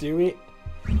just do it.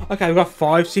 Okay, we've got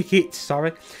 5 tickets,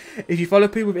 sorry. If you follow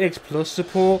people with X Plus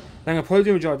support, then I'll probably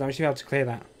do a job damage to be able to clear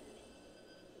that.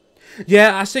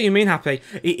 Yeah, I see what you mean, Happy.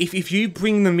 If you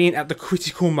bring them in at the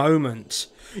critical moment,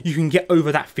 you can get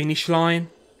over that finish line.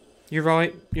 You're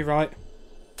right, you're right.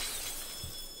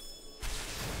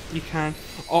 You can.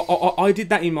 I did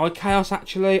that in my chaos,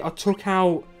 actually. I took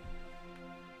out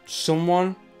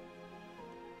someone.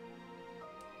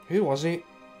 Who was it?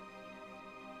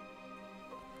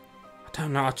 I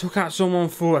don't know. I took out someone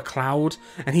for a cloud,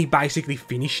 and he basically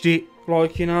finished it.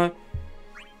 Like, you know,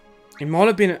 it might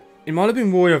have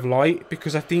been Warrior of Light,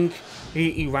 because I think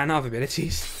he ran out of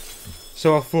abilities.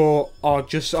 So I thought I'll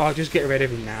just get rid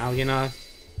of him now, you know.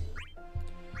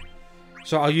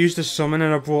 So I used the summon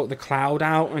and I brought the cloud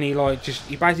out, and he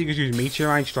basically just used meteor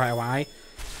range straight away,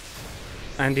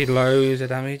 and did loads of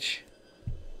damage.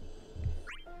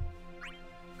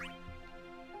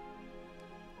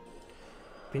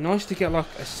 Be nice to get like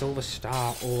a silver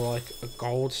star or like a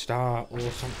gold star or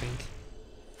something.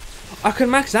 I can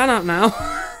max that out now.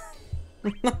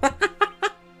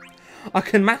 I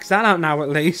can max that out now at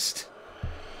least.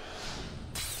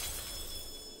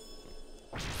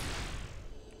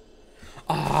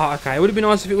 Ah, okay. It would have been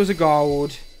nice if it was a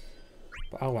gold.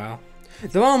 But oh well.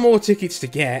 There are more tickets to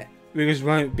get, because we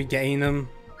won't be getting them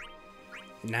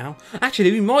now.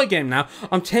 Actually, we might get them now.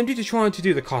 I'm tempted to try to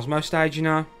do the Cosmo stage, you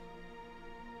know.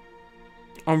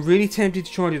 I'm really tempted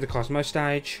to try and do the Cosmo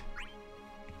stage.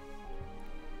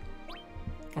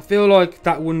 I feel like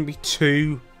that wouldn't be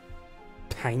too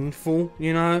painful,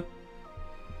 you know.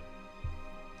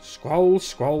 Scroll,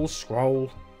 scroll, scroll.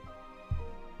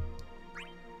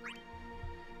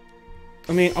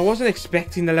 I mean, I wasn't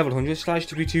expecting the level 100 stage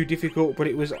to be too difficult, but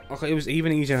it was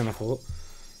even easier than I thought.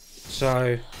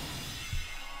 So,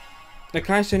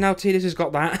 okay, so now Tidus has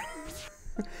got that.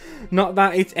 Not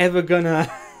that it's ever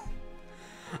gonna.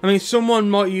 I mean, someone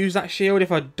might use that shield if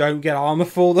I don't get armor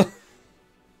for them.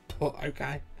 But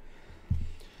okay.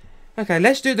 Okay,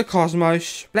 let's do the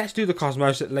Cosmos. Let's do the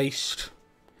Cosmos at least.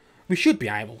 We should be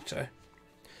able to.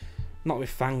 Not with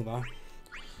Fang though.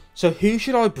 So who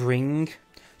should I bring?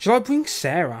 Should I bring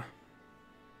Sarah?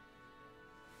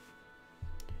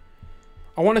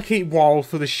 I want to keep Wild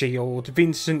for the shield.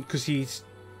 Vincent, because he's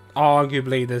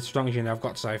arguably the strongest unit I've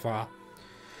got so far.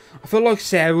 I feel like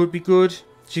Sarah would be good.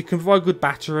 She can provide good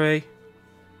battery.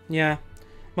 Yeah.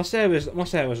 My Sarah's alright. My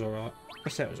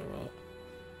Sarah's alright.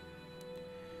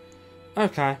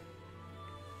 Okay.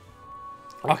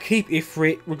 I'll keep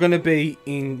Ifrit. We're gonna be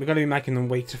making them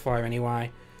weak to fire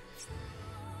anyway.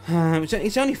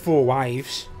 It's only 4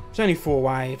 waves. It's only 4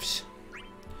 waves.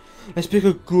 Let's pick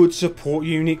a good support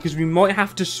unit, because we might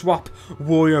have to swap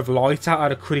Warrior of Light out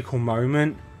at a critical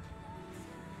moment.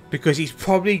 Because he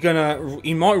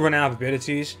might run out of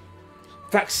abilities.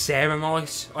 In fact, Sarah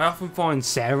might. I often find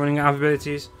Sarah running out of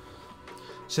abilities.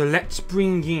 So let's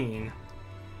bring in.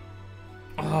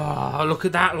 Oh, look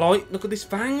at that light! Look at this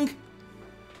Fang.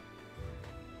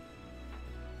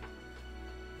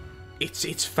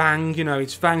 It's Fang, you know.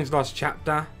 It's Fang's Lost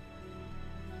Chapter.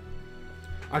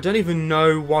 I don't even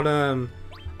know what I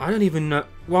don't even know.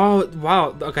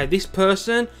 Wow. Okay, this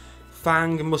person,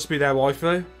 Fang must be their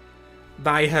waifu.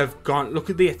 They have gone. Look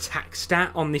at the attack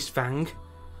stat on this Fang.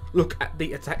 Look at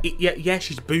the attack. Yeah,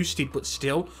 she's boosted, but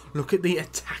still, look at the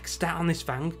attack stat on this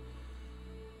Fang.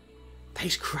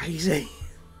 That's crazy.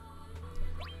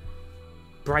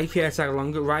 Break hit attack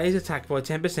longer. Raise attack by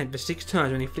 10% for 6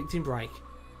 turns when inflicting break.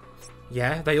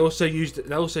 Yeah, they also used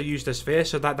the sphere,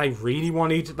 so that they really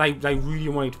wanted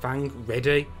Fang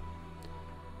ready.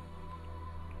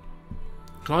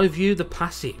 Can I view the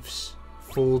passives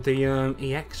for the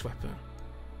EX weapon?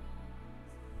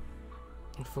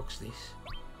 What the fuck's this?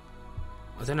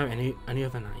 I don't know any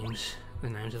other names. The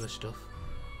names of the stuff.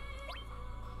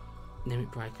 Limit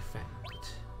break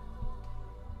effect.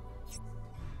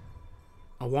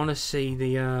 I want to see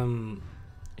the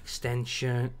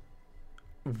extension.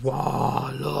 Wow,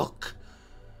 look.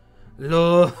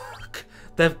 Look.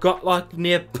 They've got like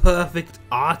near perfect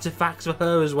artifacts for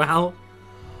her as well.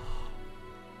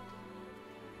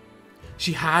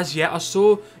 She has, yeah. I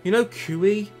saw, you know,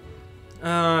 Kui.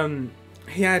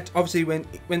 He had, obviously, when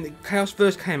the Chaos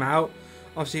first came out,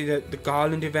 obviously the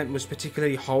Garland event was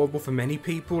particularly horrible for many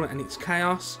people, and it's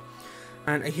Chaos.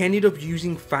 And he ended up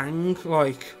using Fang,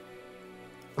 like,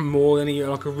 more than he,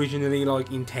 like, originally,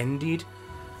 like, intended.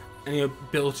 And he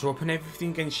built her up and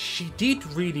everything, and she did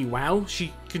really well.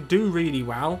 She could do really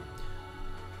well.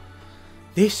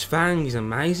 This Fang is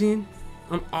amazing.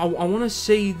 I want to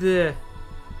see the...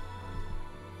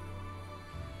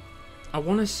 I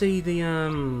want to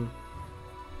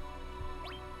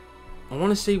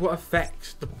see what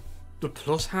effects the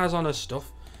plus has on her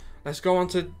stuff. Let's go on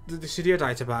to the Dissidia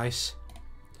database.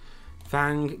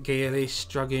 Fang, Gearless,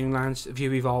 Dragoon Lance,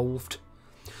 View Evolved.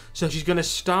 So she's going to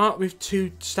start with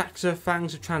 2 stacks of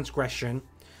Fangs of Transgression.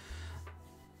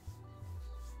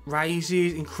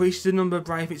 Increases the number of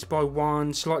brave hits by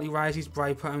 1. Slightly raises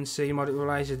brave potency. Moderately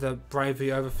raises the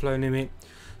bravery overflow limit.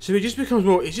 So it just becomes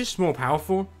more. It's just more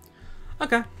powerful.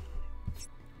 Okay.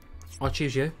 I'll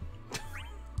choose you.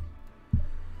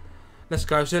 Let's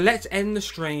go. So let's end the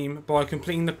stream by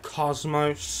completing the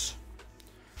Cosmos.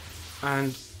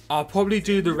 And I'll probably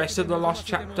do the rest of the Lost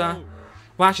Chapter.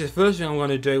 Well, actually, the first thing I'm going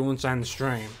to do once I end the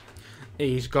stream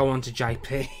is go on to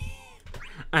JP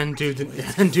and do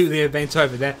the event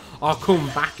over there. I'll come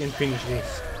back and finish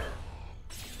this.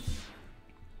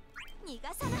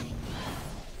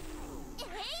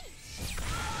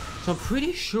 So I'm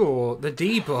pretty sure the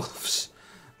debuffs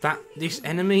that this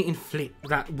enemy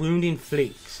that wound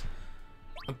inflicts,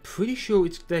 I'm pretty sure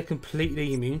they're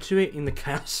completely immune to it in the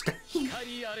Chaos stage.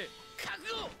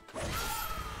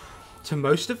 To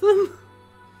most of them?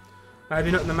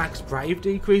 Maybe not the max brave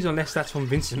decrease, unless that's from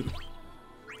Vincent.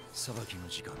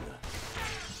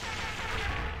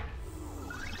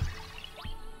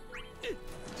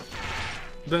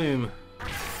 Boom.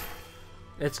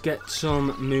 Let's get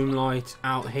some Moonlight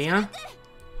out here.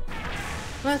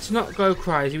 Let's not go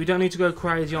crazy. We don't need to go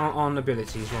crazy on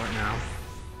abilities right now.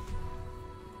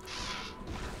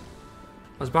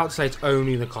 I was about to say it's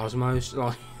only the Cosmos.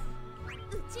 Like,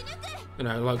 you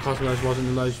know, like Cosmos wasn't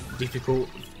the most difficult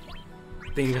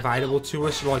thing available to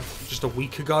us like just a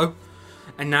week ago,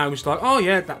 and now it's like, oh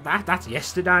yeah, that's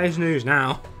yesterday's news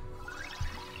now.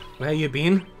 Where you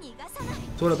been?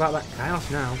 It's all about that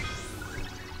Chaos now.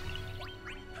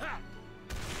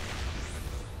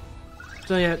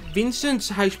 So yeah, Vincent's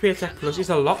HP attack plus is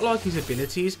a lot like his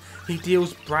abilities. He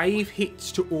deals brave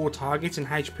hits to all targets and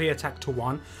HP attack to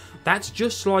 1. That's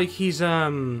just like his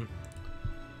well,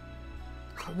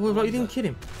 you didn't kill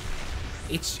him.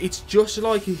 It's just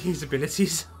like his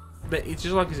abilities. It's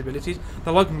just like his abilities.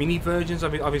 They're like mini versions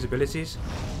of his abilities.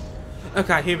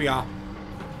 Okay, here we are.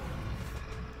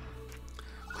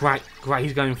 Great,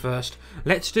 he's going first.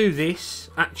 Let's do this.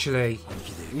 Actually,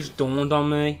 it just dawned on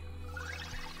me.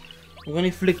 We're going to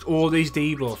inflict all these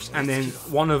debuffs, and then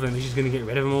one of them is just going to get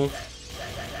rid of them all.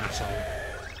 Asshole.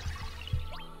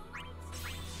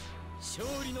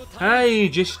 Hey,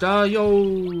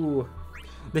 yo!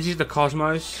 This is the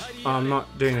Cosmos. I'm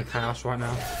not doing the Chaos right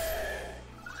now.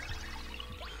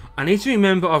 I need to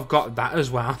remember I've got that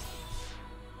as well.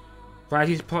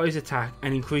 Raises party's attack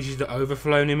and increases the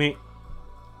overflow limit.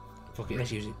 Fuck it,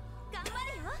 let's use it.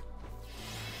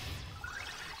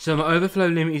 So my overflow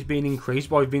limit is being increased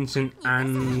by Vincent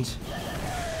and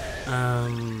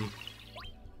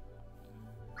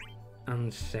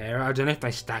Sarah. I don't know if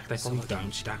they stack. They probably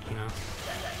don't stack, you know.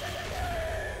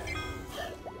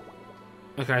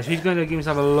 Okay, so he's going to give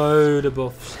himself a load of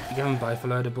buffs. Give them both a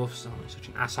load of buffs. Oh, he's such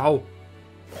an asshole.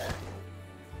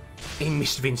 He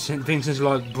missed Vincent. Vincent's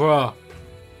like, bruh.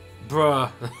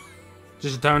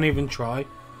 Just don't even try.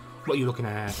 What are you looking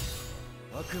at?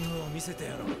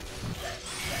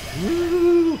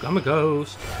 Ooh, I'm a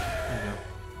ghost. There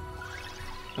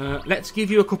you go. Let's give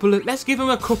you a couple of. Let's give him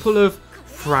a couple of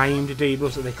framed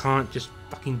debuffs that they can't just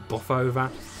fucking buff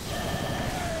over.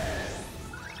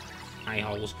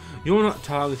 A-holes. You're not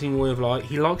targeting Way of Light.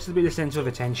 He likes to be the centre of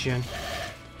attention.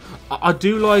 I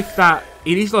do like that.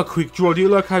 It is like quick draw. I do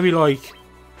like how he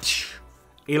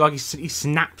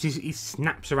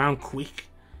snaps around quick.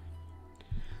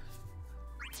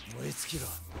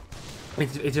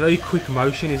 It's a very quick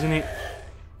motion, isn't it?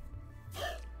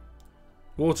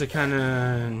 Water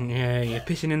cannon. Yeah, you're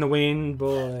pissing in the wind,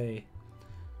 boy.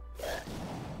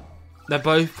 They're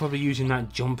both probably using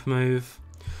that jump move.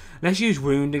 Let's use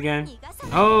wound again.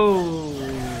 Oh!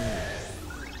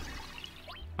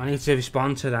 I need to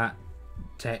respond to that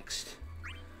text.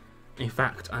 In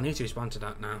fact, I need to respond to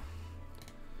that now.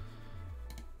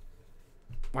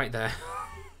 Wait there.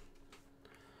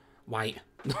 Wait.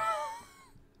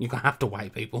 You're gonna have to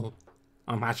wait, people.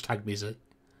 I'm hashtag busy.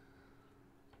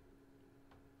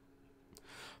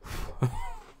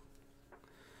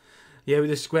 Yeah,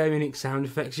 with the Square Enix sound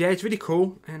effects. Yeah, it's really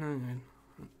cool. And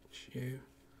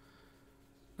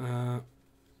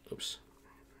oops.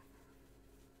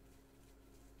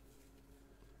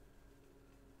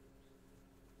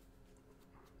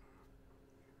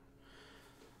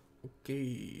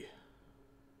 Okay.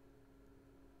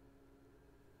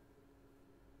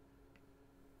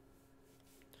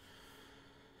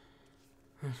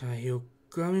 Okay, you're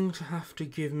going to have to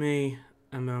give me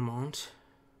a moment.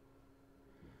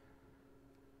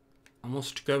 I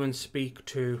must go and speak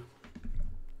to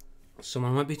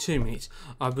someone. It won't be 2 minutes.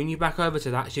 I'll bring you back over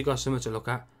to that so you've got something to look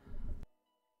at.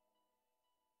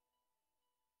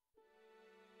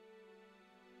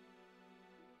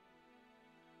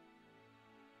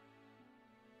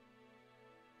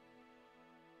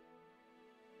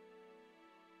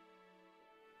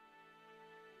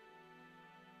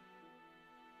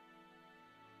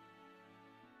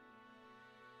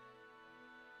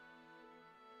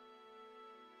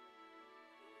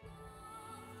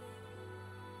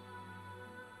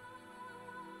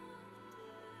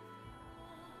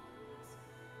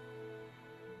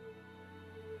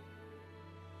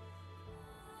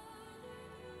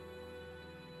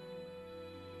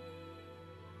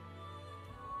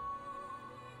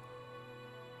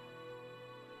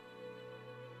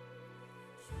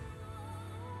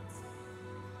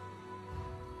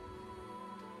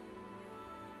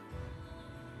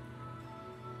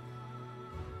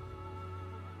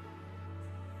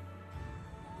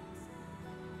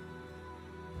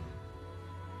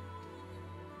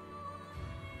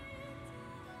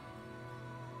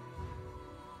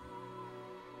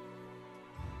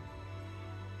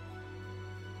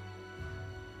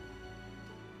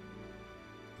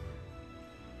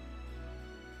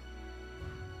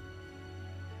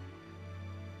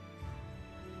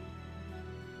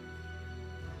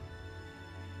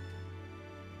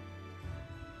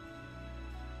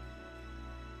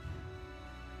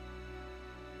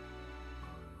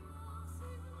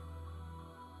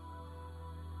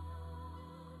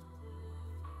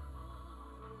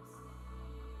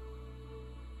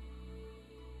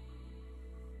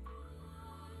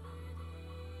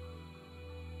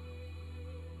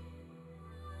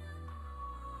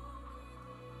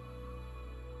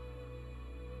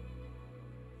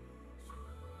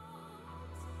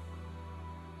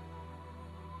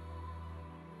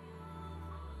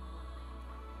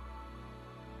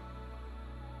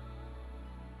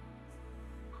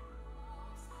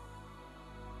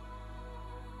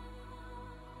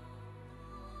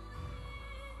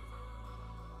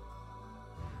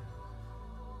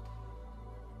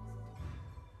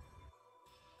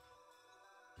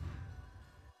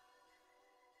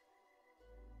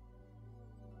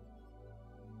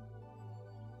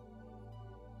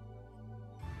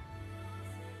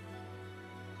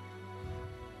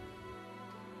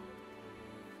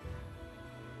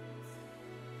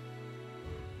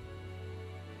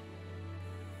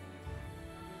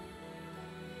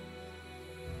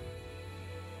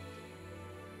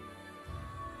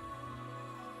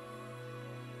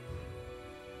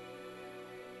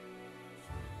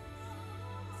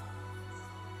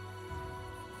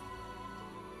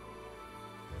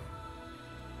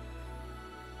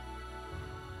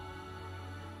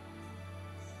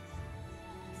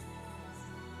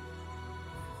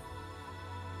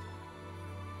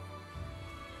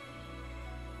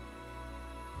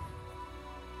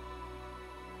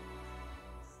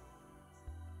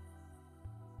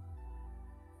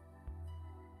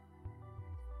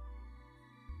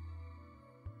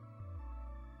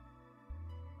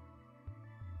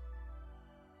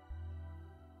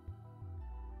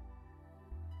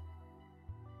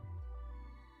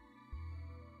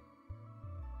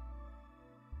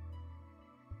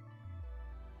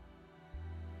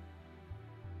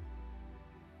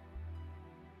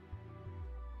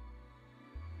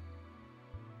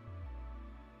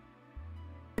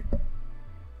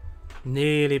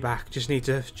 Nearly back. Just need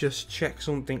to check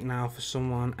something now for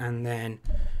someone, and then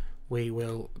we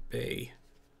will be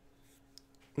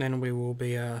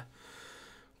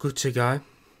good to go.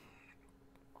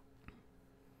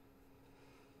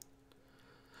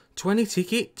 20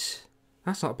 tickets.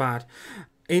 That's not bad.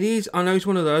 It is. I know it's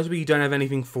one of those where you don't have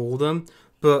anything for them,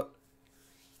 but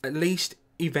at least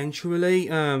eventually,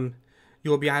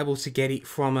 you'll be able to get it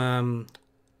from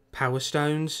Power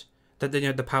Stones. that you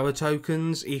know, the power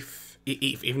tokens, if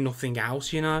nothing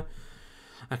else, you know.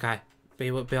 Okay,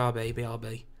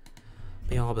 BRB.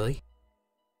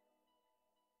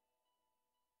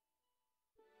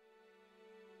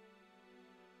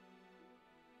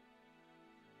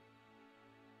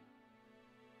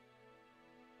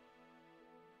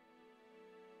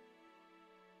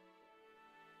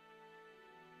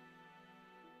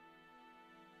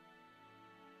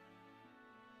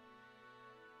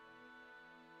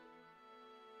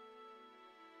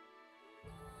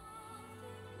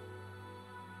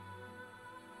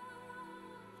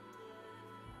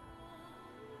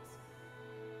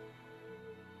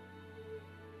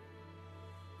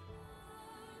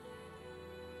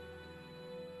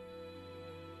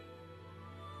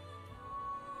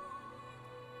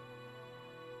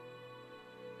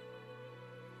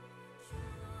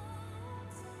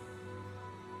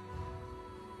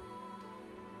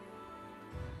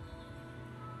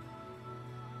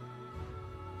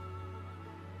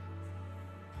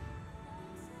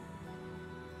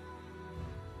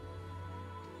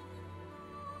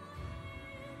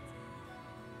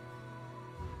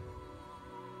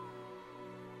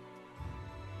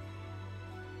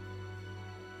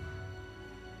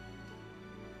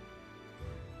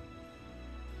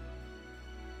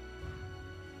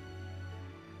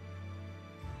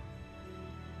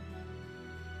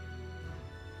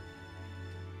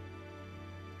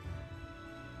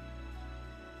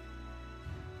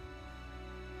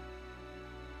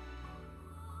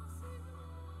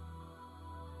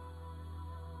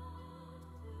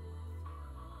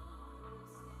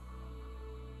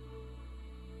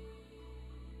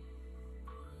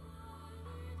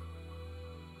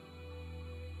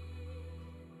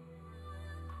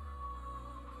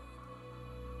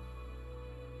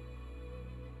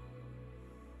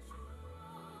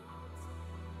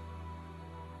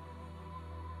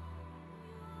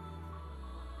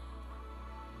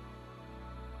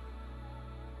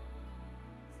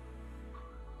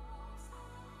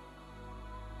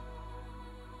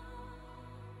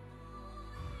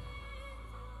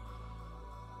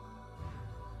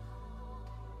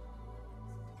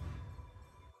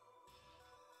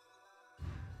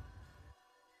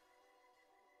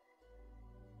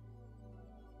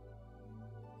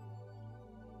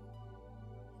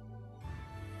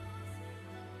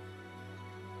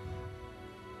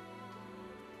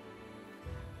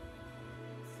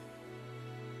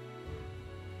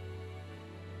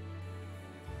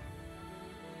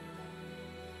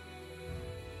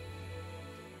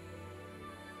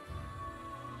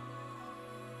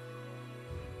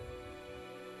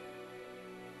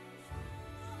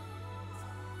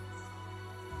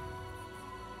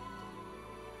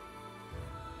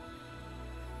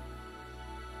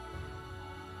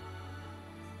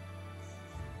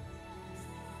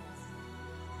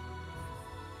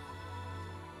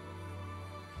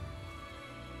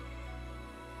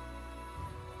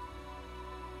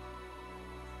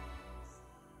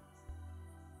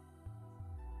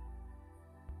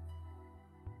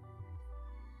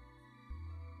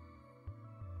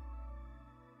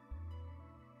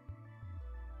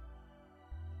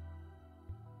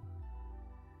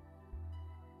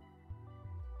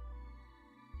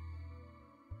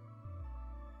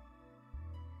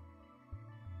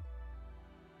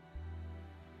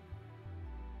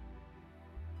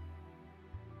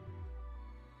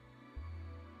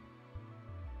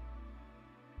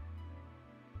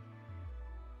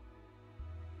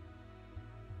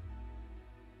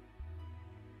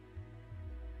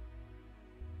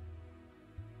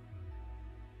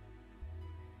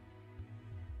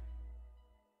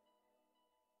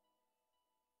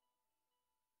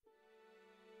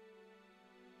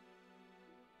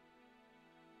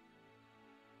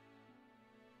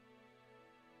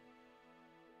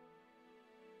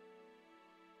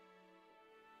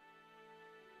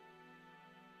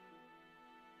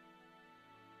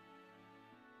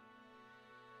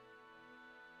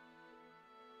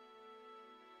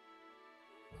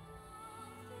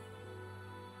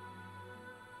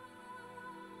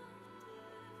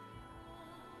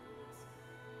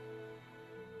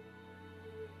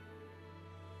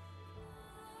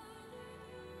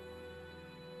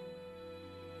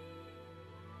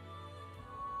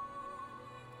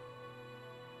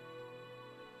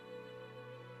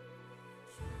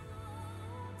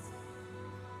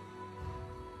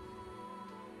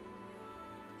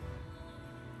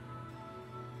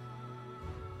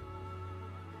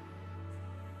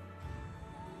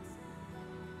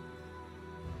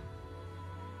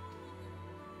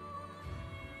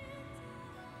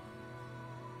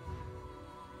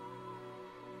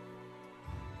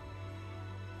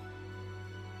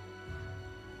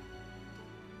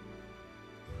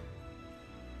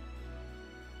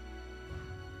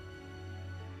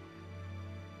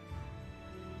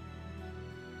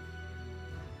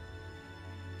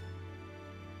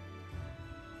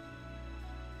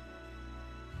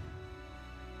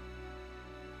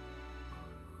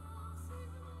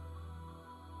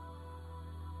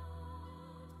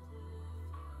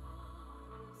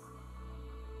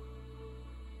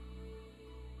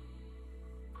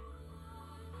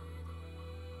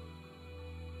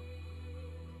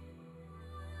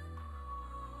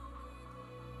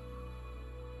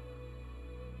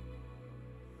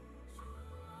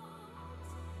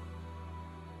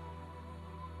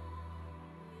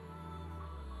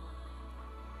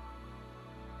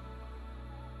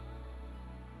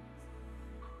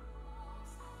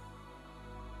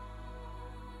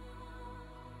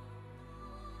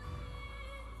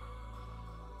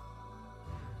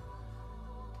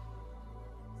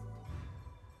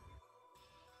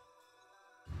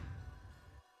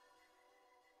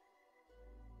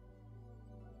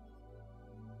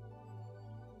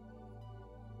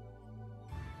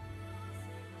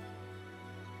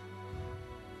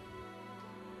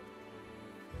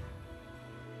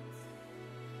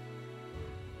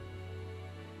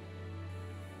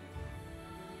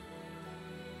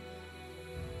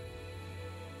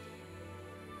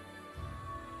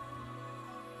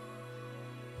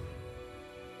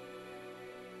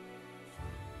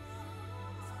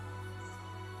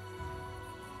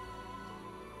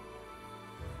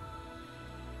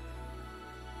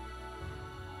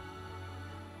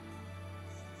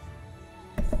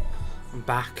 I'm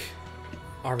back.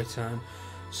 I return.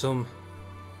 Some,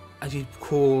 as you'd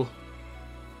call,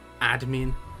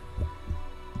 admin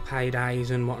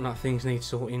paydays and whatnot, things need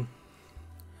sorting.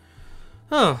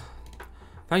 Oh,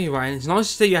 thank you, Ryan. It's nice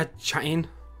to see you chatting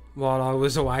while I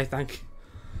was away. Thanks,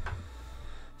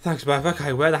 both.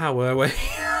 Okay, where the hell were we?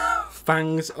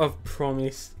 Fangs of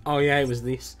Promise. Oh yeah, it was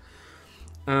this.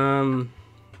 Okay,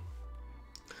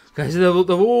 so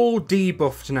they're all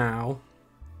debuffed now.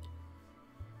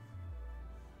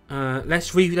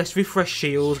 Let's refresh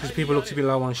shields because people look to be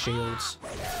low on shields.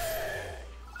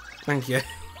 Thank you.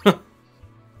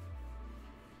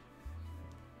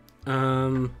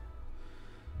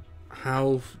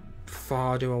 How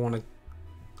far do I want to,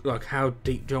 like, how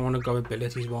deep do I want to go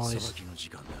abilities wise?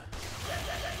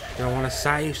 Do I want to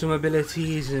save some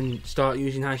abilities and start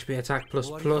using HP attack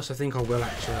plus? I think I will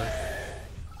actually.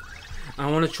 I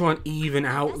want to try and even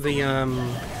out the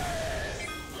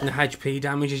HP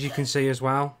damage, as you can see as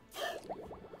well.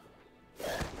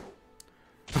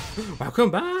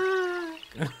 Welcome back.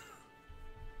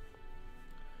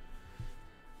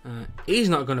 He's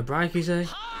not going to break, is he?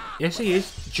 Yes, he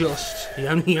is. Just. He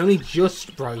only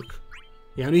just broke.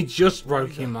 He only just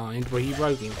broke in mind, but he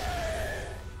broke him.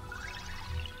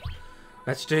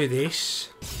 Let's do this.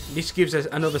 This gives us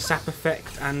another sap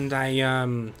effect and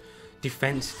a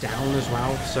defense down as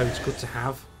well, so it's good to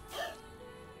have.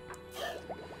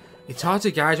 It's hard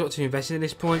to gauge what to invest in at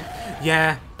this point.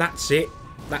 Yeah, that's it.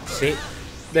 That's it.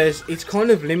 It's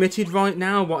kind of limited right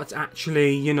now what's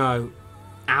actually, you know,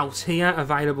 out here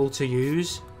available to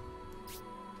use.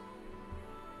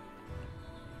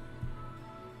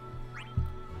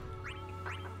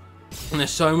 And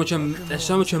there's so much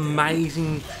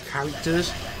amazing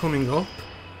characters coming up.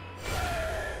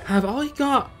 Have I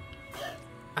got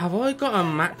a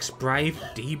max brave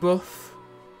debuff?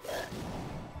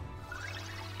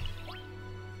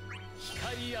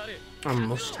 I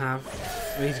must have.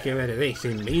 I need to get rid of this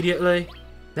immediately.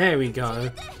 There we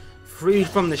go. Freed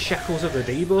from the shackles of the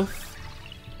debuff.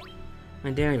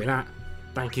 And dealing with that.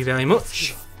 Thank you very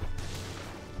much.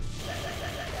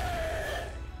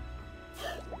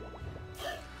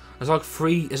 There's like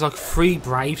three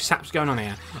brave saps going on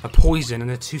here. A poison and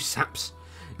the two saps.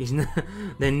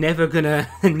 They're never gonna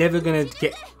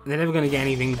get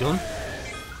anything done.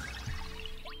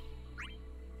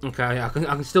 Okay, I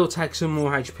can still take some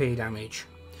more HP damage.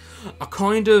 I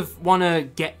kind of want to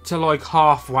get to like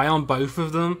halfway on both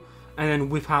of them and then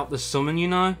whip out the summon, you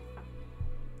know.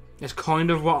 That's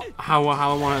kind of how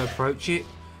I want to approach it.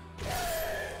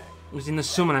 Because in the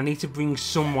summon I need to bring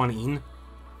someone in.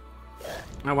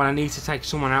 And when I need to take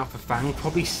someone out for Fang,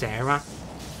 probably Sarah.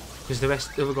 Because the rest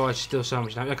of the other guys still so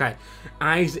much damage. Okay,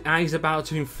 Ai's about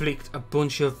to inflict a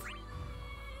bunch of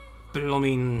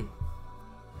blooming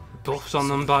buffs on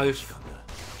them both.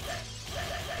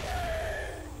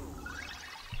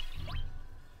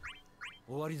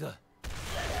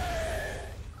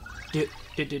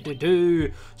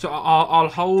 So I'll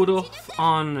hold off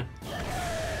on.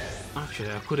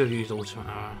 Actually, I could have used ultimate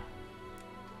arrow.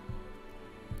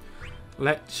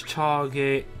 Let's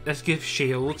give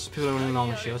shields. People are running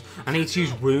long shields. I need to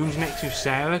use wounds next to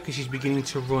Sarah because she's beginning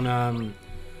to run. Out.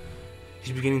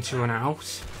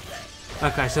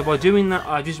 Okay, so by doing that,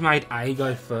 I just made A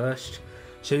go first.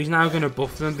 So he's now going to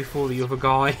buff them before the other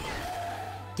guy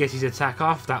gets his attack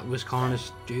off. That was kind of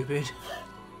stupid.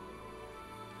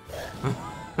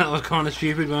 That was kind of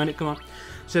stupid, wasn't it? Come on.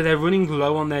 So they're running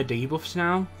low on their debuffs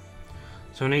now.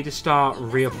 So I need to start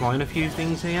reapplying a few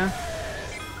things here.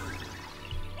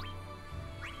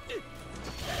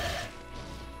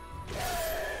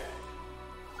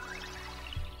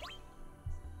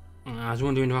 I was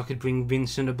wondering if I could bring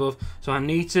Vincent above. So I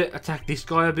need to attack this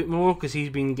guy a bit more because he's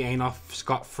been getting off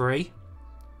scot-free.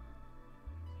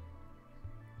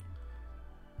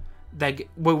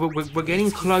 We're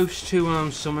getting close to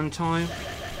summon time.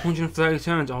 130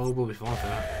 turns. Oh, we'll be fine for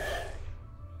that.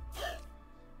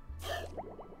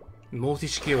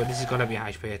 Multi-skewer. This has got to be a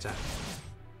HP attack.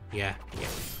 Yeah.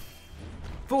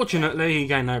 Fortunately, he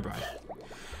gained no brave.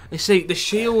 You see, the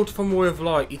shield from War of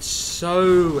Light, it's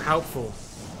so helpful.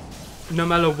 No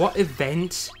matter what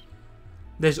event,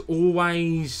 there's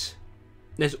always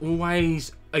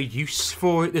a use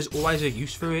for it. There's always a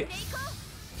use for it.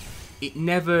 It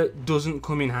never doesn't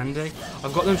come in handy.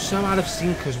 I've got them so out of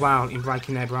sync as well in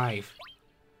breaking their brave.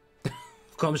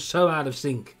 I've got them so out of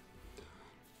sync.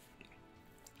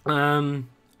 I'm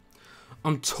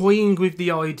toying with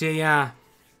the idea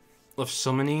of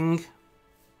summoning.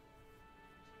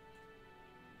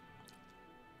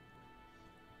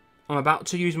 I'm about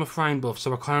to use my frame buff,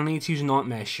 so I kind of need to use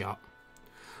Nightmare Shot.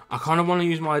 I kind of want to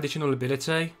use my additional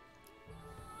ability.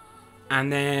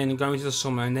 and then go into the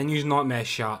summon, and then use Nightmare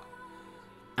Shot.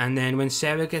 And then when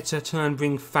Sarah gets her turn,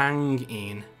 bring Fang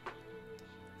in.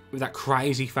 With that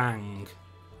crazy Fang.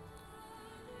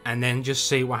 And then just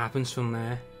see what happens from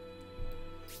there.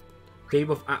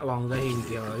 Debuff at longer, here we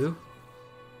go.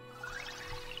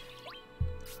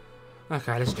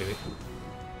 Okay, let's do it.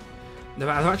 They're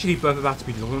actually both about to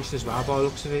be launched as well by the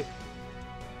looks of it.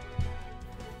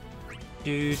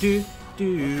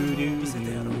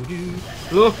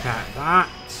 Look at that!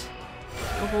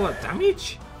 Look at all that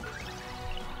damage!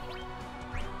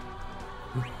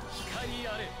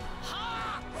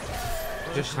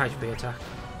 Just HP attack.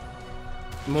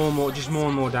 Just more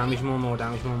and more damage, more and more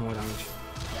damage.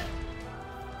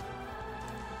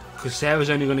 Because Sarah's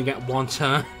only going to get one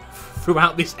turn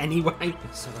throughout this anyway.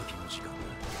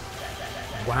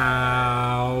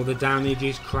 Wow, the damage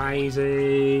is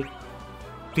crazy.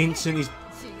 Vincent is...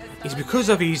 It's because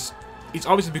of his... It's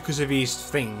obviously because of his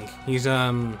thing. His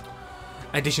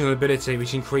additional ability,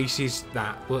 which increases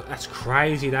that. Well, that's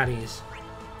crazy, that is.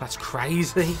 That's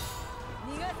crazy.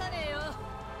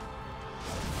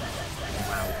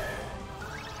 Wow.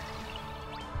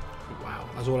 Wow,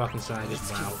 that's all I can say.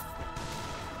 Just wow.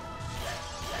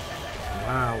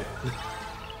 Wow.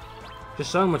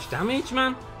 Just so much damage,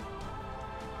 man.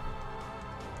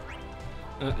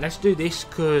 Let's do this,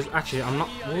 because actually I'm not...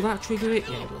 Will that trigger it?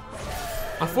 Yeah, it will.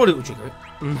 I thought it would trigger it.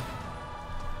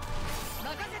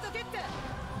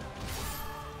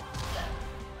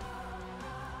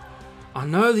 I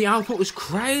know, the output was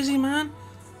crazy, man.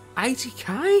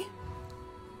 80k?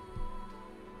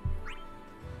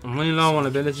 I'm really low on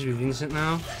abilities with Vincent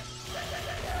now.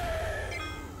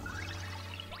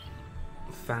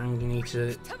 Fang, you need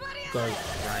to go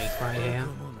right here.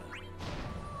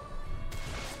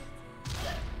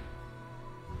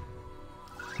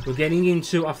 We're getting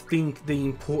into, I think, the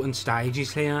important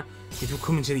stages here. If we're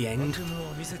coming to the end.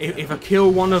 If I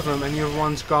kill one of them and the other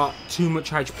one's got too much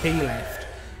HP left,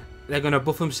 they're going to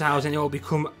buff themselves and it'll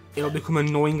become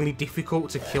annoyingly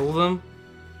difficult to kill them.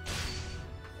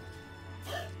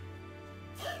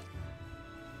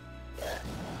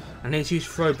 I need to use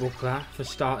Throw Buckler for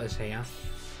starters here.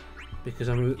 Because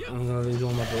I'm going to lose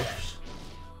all my buffs.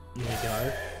 There we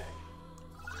go.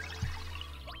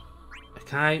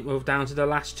 Okay, we're down to the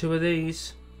last two of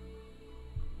these.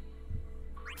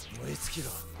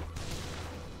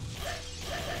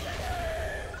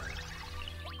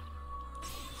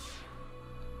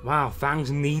 Wow,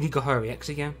 Fangs nearly got her EX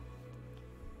again.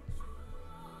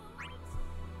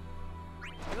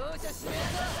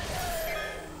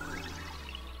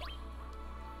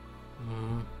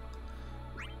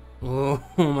 Oh,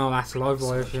 my last live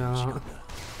wire shot.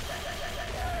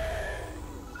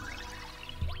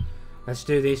 Let's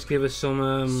do this, give us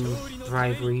some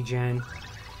Brave regen.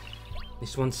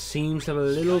 This one seems to have a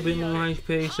little bit more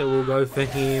HP, so we'll go for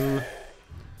him.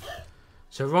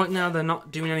 So right now they're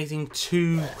not doing anything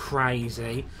too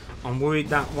crazy. I'm worried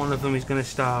that one of them is going to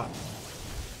start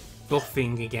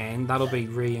buffing again. That'll be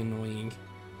really annoying.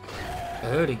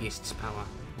 Erdigist's power.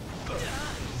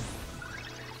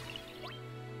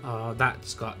 Oh,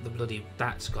 that's got the bloody...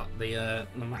 That's got the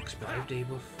max Brave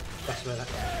debuff. That's where that...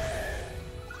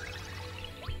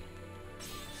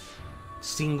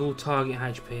 Single target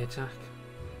HP attack.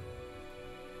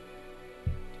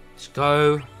 Let's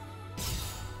go.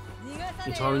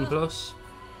 Retiring plus.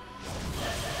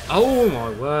 Oh my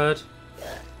word.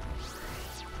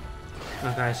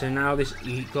 Okay, so now this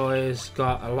guy's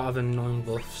got a lot of annoying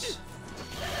buffs.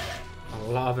 A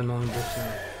lot of annoying buffs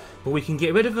now. But we can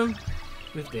get rid of them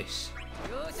with this.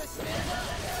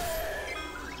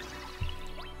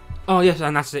 Oh yes,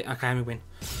 and that's it. Okay, we win.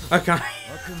 Okay.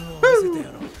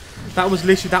 That was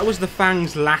the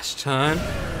Fang's last turn.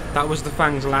 That was the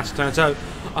Fang's last turn. So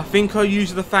I think I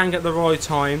used the Fang at the right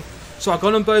time. So I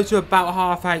got them both to about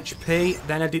half HP.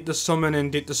 Then I did the summon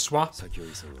and did the swap,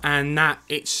 and that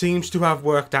it seems to have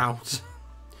worked out.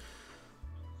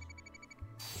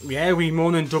 Yeah, we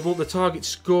more than doubled the target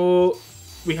score.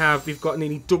 We've got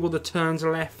nearly double the turns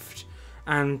left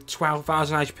and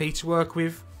 12,000 HP to work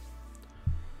with.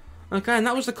 Okay, and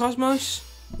that was the Cosmos.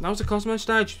 That was the Cosmos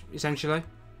stage, essentially.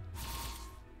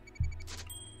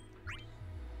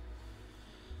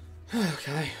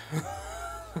 Okay,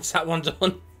 that's that one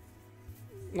done.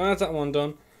 That's that one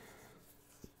done.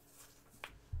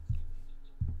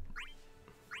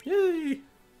 Yay!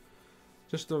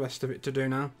 Just the rest of it to do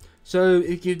now. So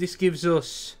this gives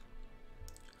us...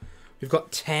 We've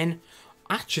got 10.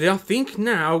 Actually, I think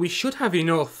now we should have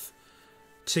enough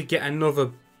to get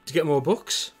more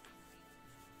books.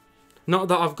 Not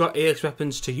that I've got EX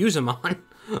weapons to use them on,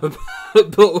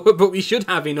 but we should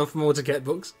have enough more to get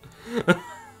books.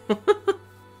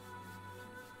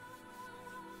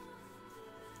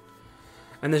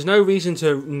 And there's no reason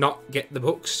to not get the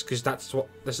books, because that's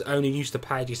the only use the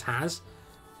pages has,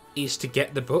 is to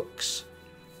get the books.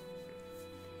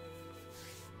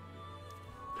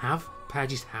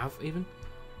 Pages have, even.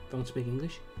 Don't speak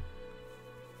English.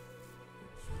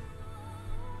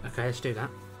 Okay, let's do that.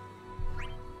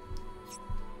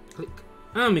 Click.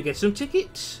 And we get some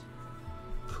tickets.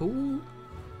 Cool.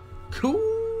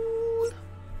 Cool.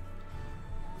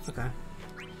 Okay.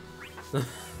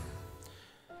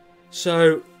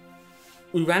 So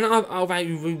we ran out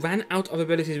of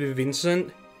abilities with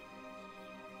Vincent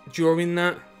during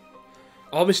that.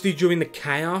 Obviously, during the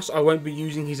chaos, I won't be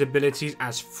using his abilities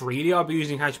as freely. I'll be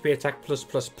using HP attack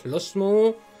plus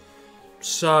more.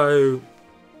 So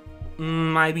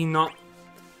maybe not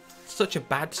such a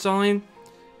bad sign.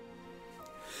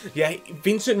 Yeah,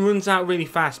 Vincent runs out really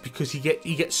fast because he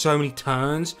gets so many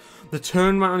turns. The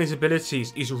turnaround on his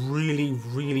abilities is really,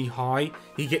 really high.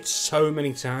 He gets so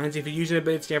many turns. If you use an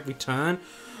ability every turn,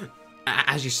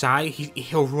 as you say,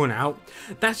 he'll run out.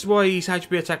 That's why he's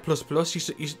HP attack plus.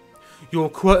 You're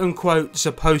quote unquote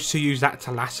supposed to use that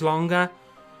to last longer.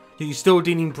 You're still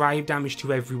dealing brave damage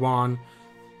to everyone.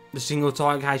 The single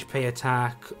target HP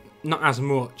attack, not as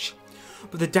much.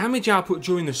 But the damage output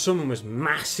during the summon was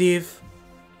massive.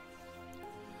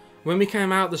 When we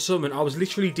came out of the summon, I was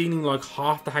literally dealing like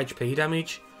half the HP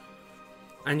damage.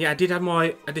 And yeah, I did have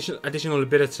my additional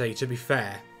ability, to be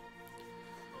fair.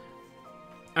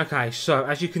 Okay, so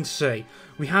as you can see,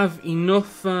 we have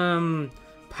enough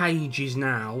pages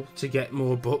now to get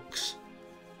more books.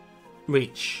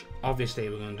 Which, obviously,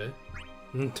 we're going to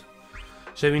do.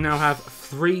 So we now have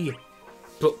 3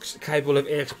 books capable of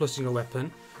EX plusing a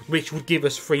weapon. Which would give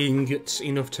us 3 ingots,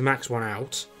 enough to max one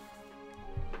out.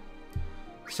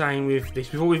 Same with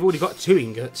this. We've already got 2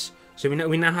 ingots, so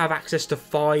we now have access to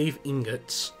 5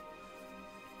 ingots.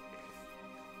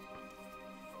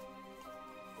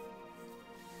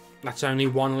 That's only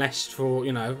 1 less for,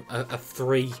 you know, a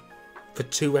 3 for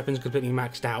 2 weapons completely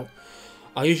maxed out.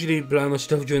 I usually blow my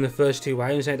stuff during the first 2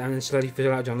 waves and then slowly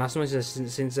fizzle out John last one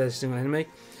since there's a single enemy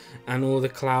and all the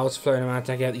clouds floating around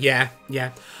together. Yeah.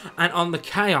 And on the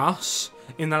chaos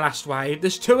in the last wave,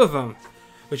 there's 2 of them,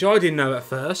 which I didn't know at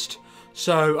first.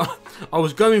 So I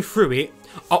was going through it.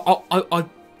 I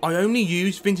only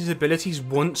used Vince's abilities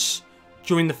once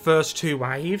during the first 2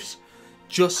 waves,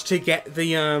 just to get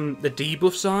the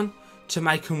debuffs on to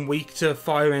make them weak to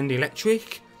fire and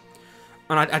electric.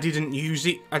 And I didn't use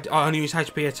it. I only used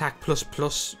HP attack plus.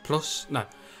 No,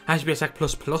 HP attack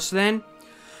plus. Then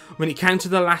when it came to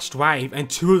the last wave and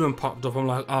 2 of them popped up, I'm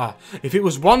like, if it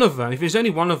was one of them, if it was only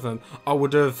one of them, I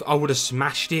would have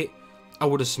smashed it. I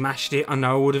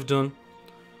know I would have done.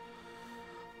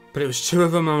 But it was 2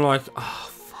 of them, and I'm like,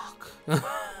 oh, fuck.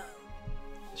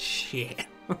 Shit.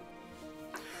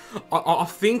 I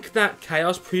think that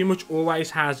Chaos pretty much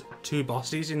always has 2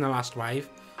 bosses in the last wave.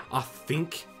 I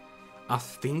think.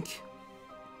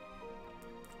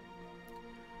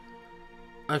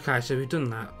 Okay, so we've done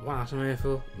that. Wow, that's I'm here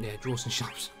for. Yeah, draw some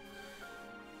shops.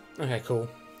 Okay, cool.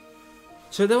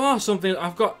 So there are something.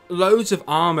 I've got loads of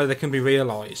armor that can be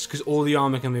realized, because all the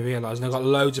armor can be realized, and I've got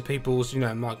loads of people's, you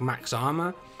know, like max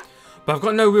armor. But I've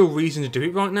got no real reason to do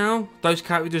it right now. Those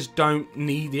characters don't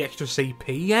need the extra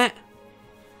CP yet,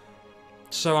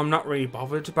 so I'm not really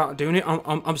bothered about doing it.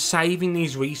 I'm saving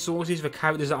these resources for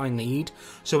characters that I need,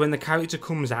 so when the character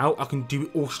comes out, I can do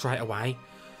it all straight away.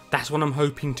 That's what I'm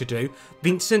hoping to do.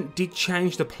 Vincent did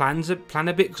change the plan a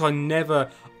bit, because I never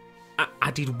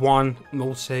added 1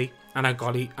 multi. And I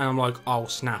got it, and I'm like, oh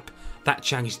snap, that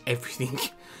changes everything.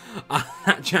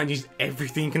 That changes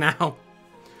everything now.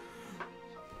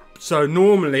 So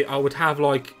normally I would have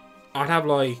like,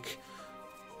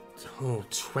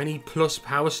 20 plus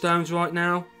power stones right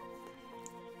now.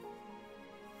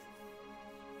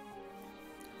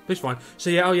 But it's fine. So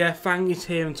yeah, Fang is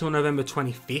here until November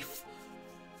 25th.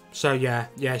 So yeah,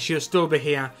 she'll still be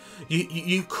here.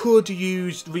 You could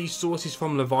use resources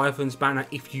from Leviathan's banner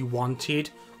if you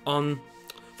wanted. From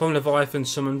Leviathan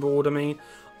summon board, I mean,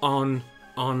 on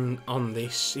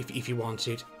this if you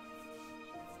wanted.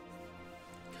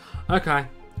 Okay,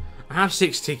 I have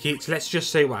 6 tickets. Let's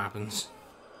just see what happens.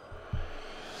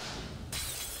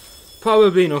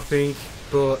 Probably nothing,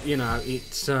 but you know,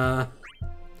 it's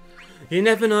you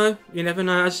never know.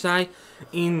 As I say,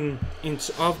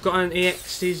 I've gotten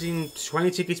EXs in 20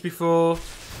 tickets before.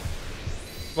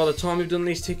 By the time we've done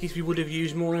these tickets, we would have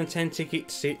used more than 10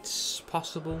 tickets. It's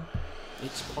possible.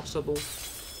 It's possible.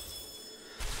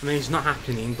 I mean, it's not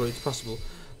happening, but it's possible.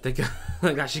 The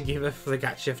gacha giveth, the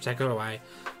gacha take her away.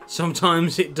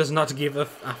 Sometimes it does not give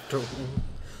after all.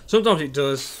 Sometimes it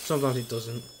does, sometimes it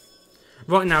doesn't.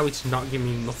 Right now it's not giving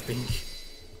me nothing.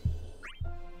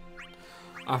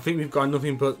 I think we've got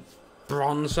nothing but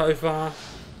bronze so far.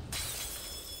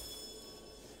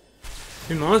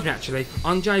 It reminds me actually,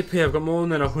 on JP I've got more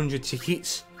than 100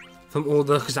 tickets from all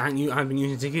the, because I haven't been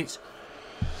using tickets.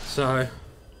 So.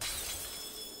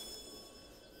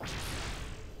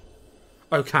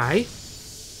 Okay.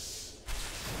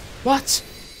 What?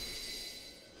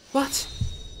 What?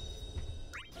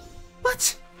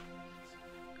 What?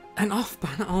 An off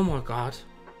banner? Oh my god.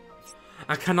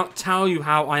 I cannot tell you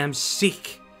how I am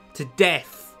sick to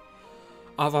death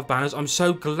of off banners. I'm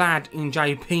so glad in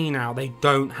JP now they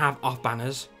don't have off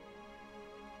banners.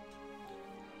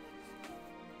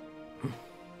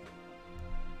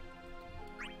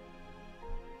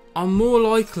 I'm more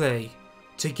likely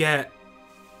to get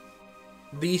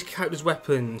these characters'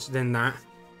 weapons than that.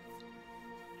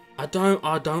 I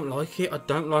don't like it. I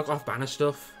don't like off banner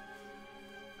stuff.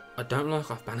 I don't like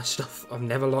off banner stuff. I've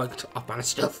never liked off banner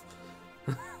stuff.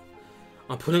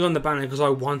 I'm putting on the banner because I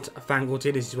want a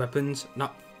FANGS Lost weapons,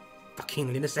 not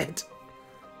fucking Linacet.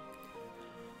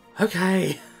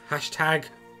 Okay, hashtag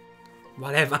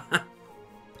whatever.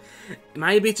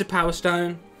 Maybe it's a Power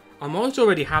Stone. I might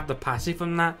already have the passive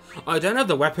from that. I don't have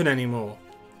the weapon anymore.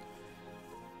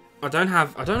 I don't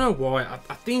know why.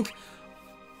 I think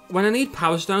when I need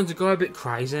Power Stones, I go a bit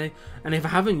crazy. And if I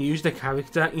haven't used the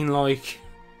character in like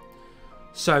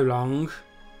so long,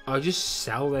 I just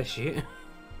sell their shit.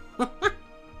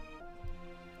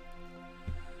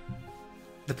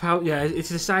 The power, yeah, it's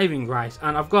the saving grace.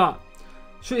 And I've got,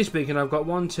 strictly speaking, I've got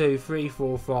 1, 2, 3,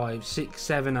 4, 5, 6,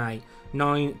 7, 8,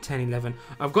 9, 10, 11.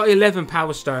 I've got 11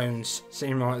 Power Stones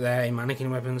sitting right there in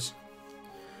mannequin weapons.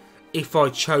 If I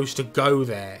chose to go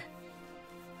there.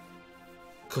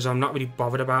 Because I'm not really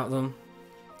bothered about them.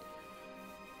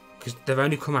 Because they've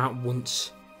only come out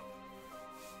once.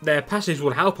 Their passives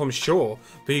will help, I'm sure.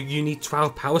 But you need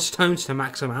 12 Power Stones to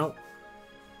max them out.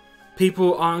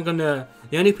 People aren't gonna...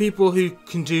 The only people who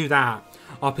can do that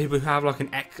are people who have like an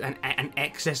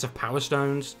excess of Power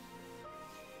Stones.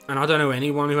 And I don't know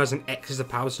anyone who has an excess of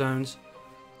Power Stones.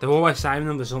 They're always saving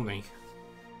them for something.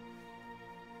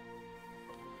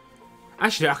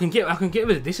 Actually, I can get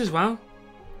rid of this as well.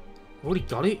 I've already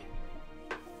got it.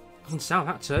 I can sell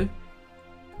that too.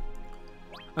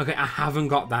 Okay, I haven't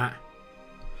got that.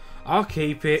 I'll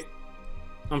keep it.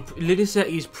 Linacet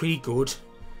is pretty good.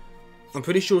 I'm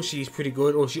pretty sure she's pretty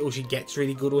good, or she gets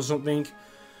really good or something.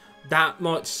 That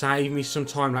might save me some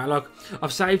time. Like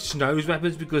I've saved Snow's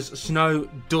weapons because Snow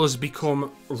does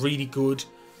become really good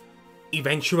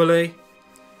eventually.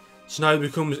 Snow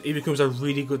becomes a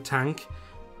really good tank.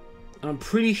 I'm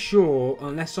pretty sure,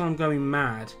 unless I'm going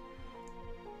mad,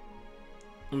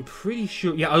 I'm pretty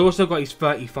sure. Yeah, I also got his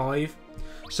 35,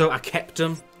 so I kept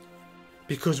him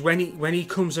because when he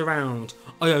comes around,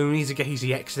 I only need to get his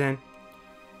EX then.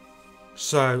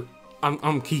 So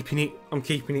I'm keeping it. I'm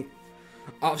keeping it.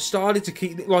 I've started to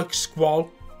keep it like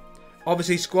Squall.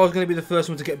 Obviously, Squall's going to be the first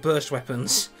one to get burst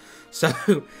weapons, so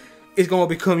it's going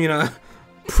to become, you know,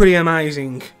 pretty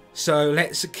amazing. So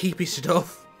let's keep his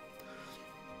stuff.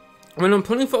 When I'm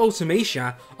pulling for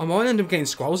Ultimecia, I might end up getting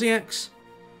Squall's EX.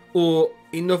 Or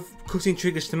enough cutting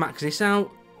triggers to max this out.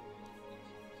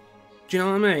 Do you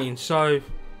know what I mean? So,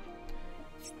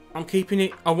 I'm keeping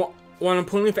it. When I'm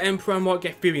pulling for Emperor, I might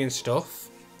get Furion stuff.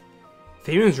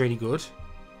 Furion's really good.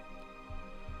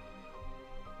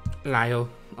 Lyle.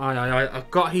 I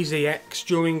got his EX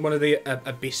during one of the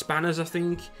Abyss banners, I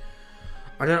think.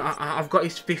 I've got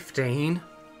his 15.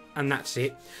 And that's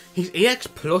it. His EX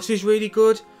Plus is really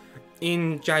good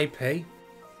in JP.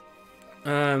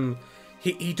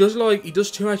 He does 2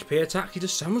 HP attacks. He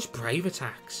does so much brave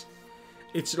attacks.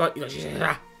 It's like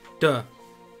duh,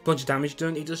 bunch of damage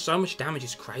done. He does so much damage.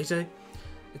 It's crazy.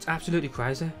 It's absolutely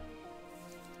crazy.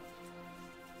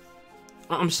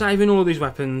 I'm saving all these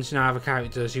weapons now for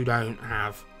characters who don't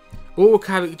have. All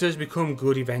characters become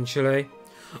good eventually.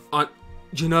 Do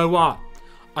you know what?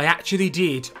 I actually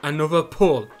did another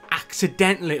pull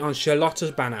accidentally on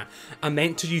Charlotta's banner. I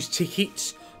meant to use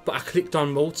tickets, but I clicked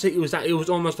on multi. It was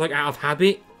almost like out of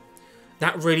habit.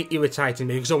 That really irritated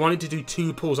me because I wanted to do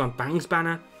 2 pulls on FANGS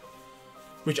banner,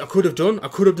 which I could have done. I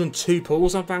could have done 2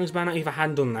 pulls on FANGS banner if I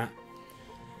hadn't done that.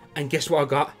 And guess what I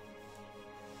got?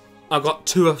 I got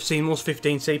 2 of Seymour's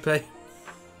 15 CP.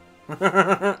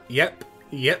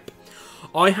 Yep.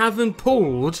 I haven't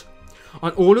pulled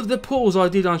on all of the pulls I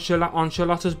did on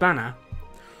Charlotta's banner.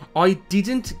 I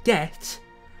didn't get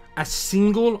a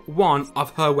single one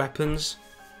of her weapons.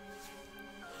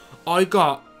 I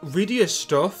got Rydia's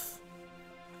stuff.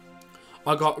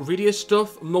 I got Rydia's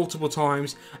stuff multiple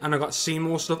times, and I got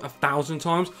Seymour's stuff 1,000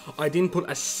 times. I didn't put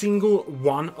a single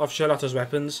one of Charlotta's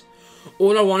weapons.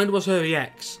 All I wanted was her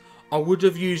EX. I would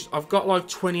have used... I've got like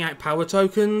 28 power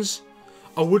tokens.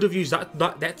 I would have used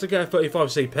that to get 35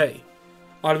 CP.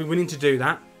 I'd be willing to do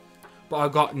that. But I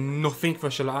got nothing for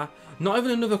Charlotta. Not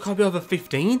even another copy of a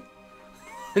 15.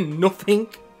 Nothing.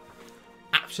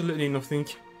 Absolutely nothing.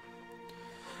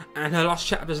 And her Lost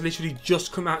Chapter has literally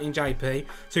just come out in JP.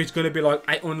 So it's going to be like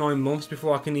 8 or 9 months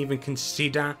before I can even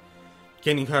consider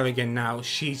getting her again now.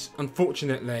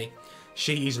 Unfortunately,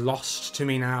 she is lost to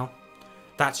me now.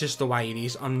 That's just the way it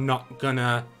is. I'm not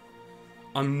gonna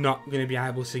be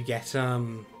able to get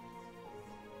her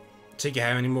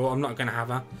anymore. I'm not gonna have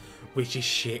her, which is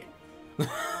shit.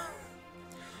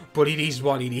 But it is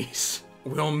what it is.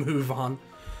 We'll move on.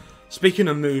 Speaking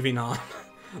of moving on,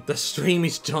 the stream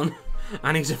is done.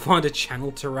 I need to find a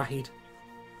channel to raid.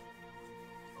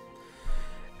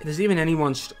 If there's even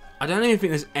anyone... I don't even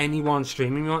think there's anyone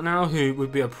streaming right now who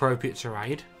would be appropriate to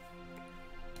raid.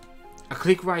 I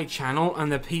click raid channel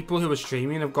and the people who are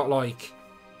streaming have got like...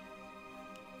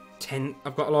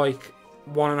 I've got like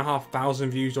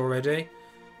 1,500 views already.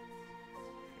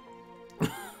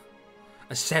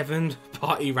 A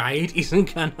 7-party raid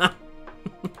isn't gonna...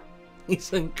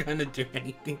 isn't gonna do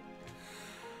anything.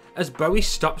 Has Bowie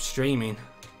stopped streaming?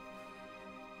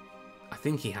 I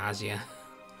think he has, yeah.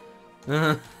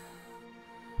 It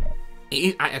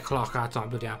is 8 o'clock our time,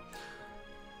 but yeah.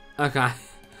 Okay.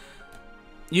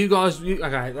 You guys,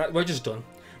 okay, we're just done.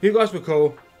 You guys were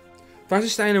cool. Thanks for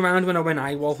staying around when I went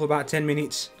AWOL for about 10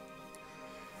 minutes.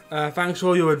 Thanks for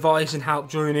all your advice and help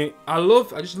during it. I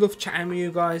just love chatting with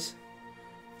you guys.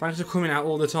 Thanks for coming out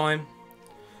all the time.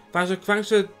 Thanks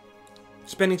for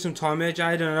spending some time there,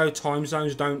 Jade. I know time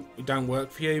zones don't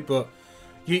work for you, but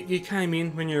you came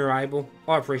in when you were able.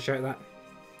 I appreciate that.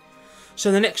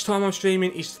 So the next time I'm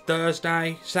streaming is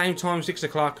Thursday, same time, 6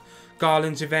 o'clock.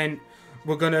 Garland's event.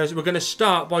 We're gonna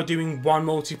start by doing one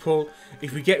multiple.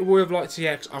 If we get War of Light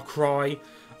TX, I'll cry.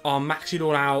 I'll max it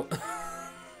all out.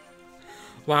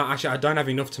 Well, actually, I don't have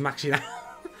enough to max it out.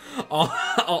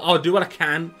 I'll do what I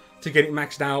can to get it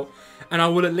maxed out, and I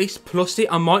will at least plus it.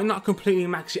 I might not completely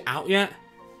max it out yet,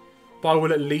 but I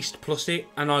will at least plus it,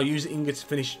 and I'll use Inga to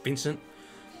finish Vincent.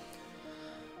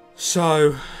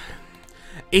 So,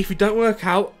 if it don't work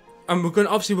out, and we're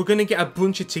gonna get a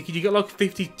bunch of tickets. You get like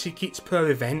 50 tickets per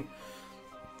event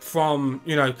from,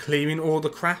 you know, clearing all the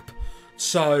crap.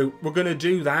 So we're gonna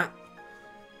do that,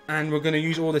 and we're gonna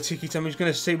use all the tickets, and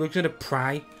we're gonna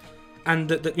pray.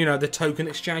 And you know, the token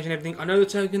exchange and everything. I know the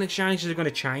token exchanges are going to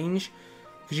change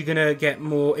because you're going to get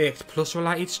more EX Plus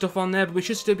related stuff on there, but we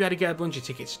should still be able to get a bunch of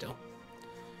tickets still.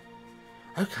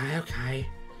 Okay.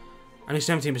 Only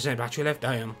 17% battery left,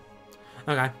 damn.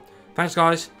 Okay. Thanks,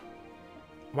 guys.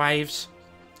 Waves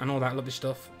and all that lovely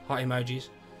stuff. Heart emojis.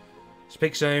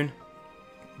 Speak soon.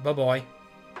 Bye-bye.